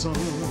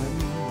Jerusalem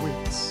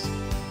waits,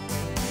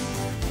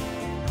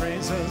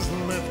 praises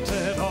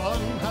lifted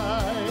on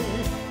high.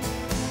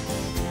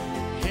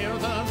 Hear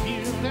the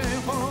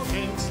beautiful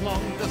kings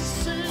long to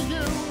see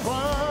you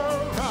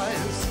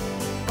arise.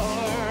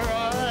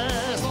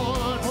 Arise,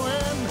 Lord,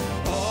 when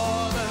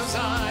all the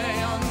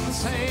Zion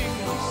sings.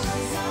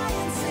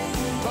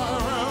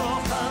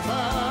 Baruch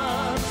haba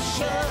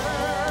Hashem.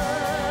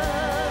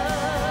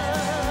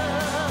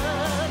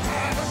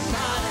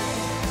 Adonai,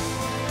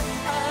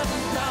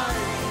 Adonai,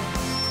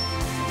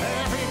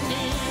 every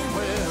knee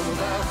will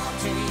bow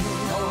to you,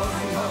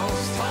 Lord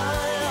Most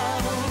High.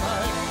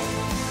 Adonai,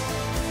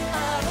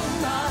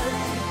 Adonai,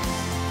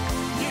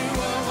 you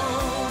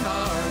alone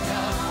are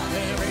God.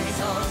 Every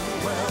tongue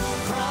will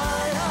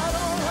cry,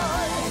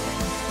 Adonai,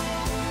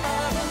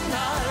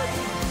 Adonai,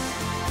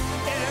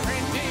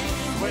 every knee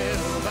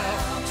will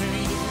bow to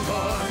you,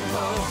 Lord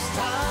Most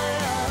High.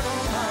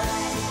 Adonai,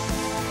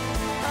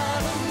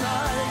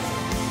 Adonai,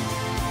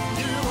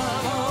 you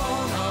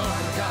alone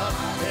are God.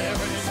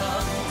 Every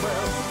tongue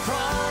will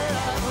cry,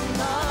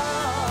 Adonai.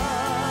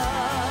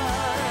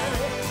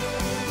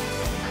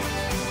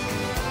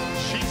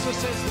 Jesus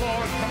is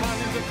Lord. Come on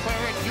and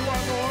declare it. You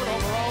are Lord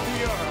over all the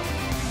earth.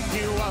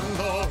 You are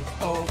Lord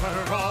over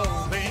all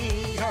the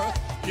earth.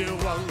 You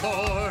are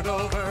Lord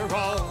over all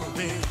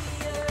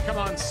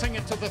Come on, sing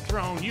it to the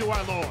throne. You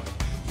are Lord.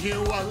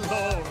 You are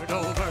Lord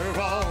over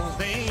all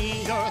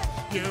the earth.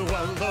 You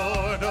are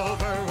Lord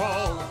over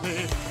all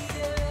the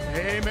earth.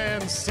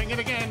 Amen. Sing it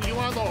again. You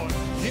are Lord.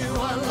 You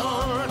are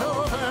Lord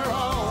over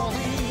all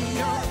the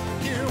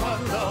earth. You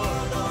are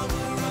Lord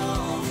over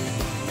all the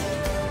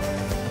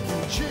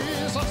earth.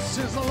 Jesus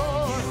is the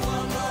Lord. You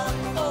are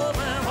Lord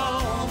over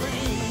all the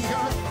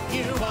earth.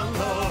 You are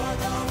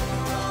Lord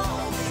over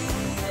all the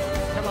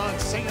earth. Come on,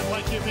 sing it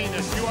like you mean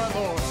it. You are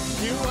Lord.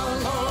 You are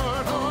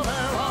Lord over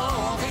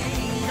all the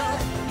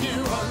earth.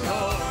 You are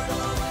Lord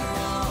over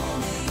all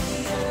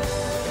the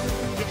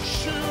earth.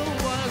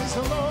 Yeshua is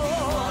the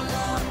Lord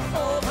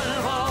over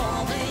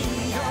all the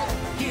earth.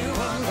 You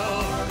are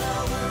Lord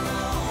over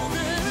all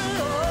the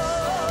earth.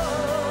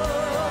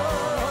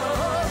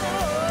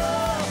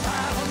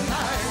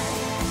 Adonai,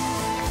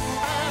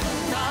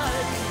 Adonai,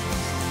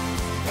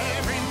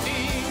 every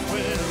knee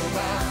will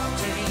bow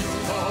to you,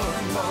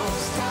 Lord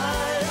Most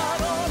High.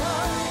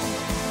 Adonai,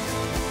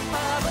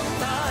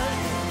 Adonai,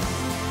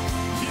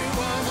 you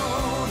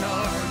alone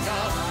are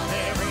God.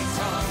 Every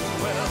tongue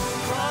will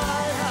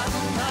cry.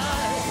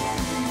 Adonai,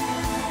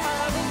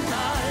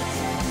 Adonai,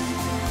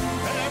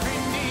 every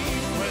knee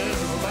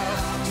will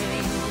bow to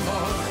you,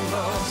 Lord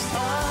Most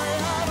High.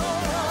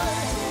 Adonai,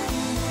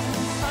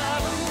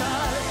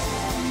 Adonai,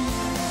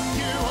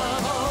 you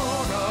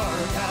alone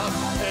are God.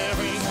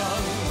 Every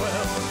tongue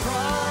will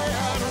cry.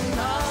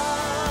 Adonai.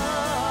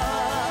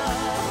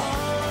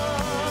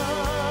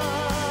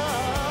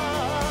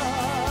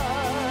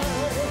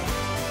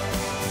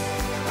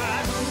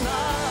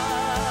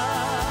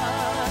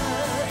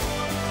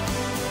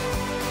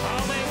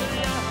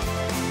 Hallelujah.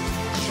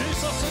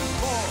 Jesus is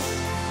Lord.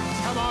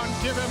 Come on,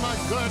 give him a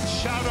good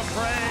shout of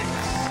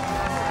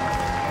praise.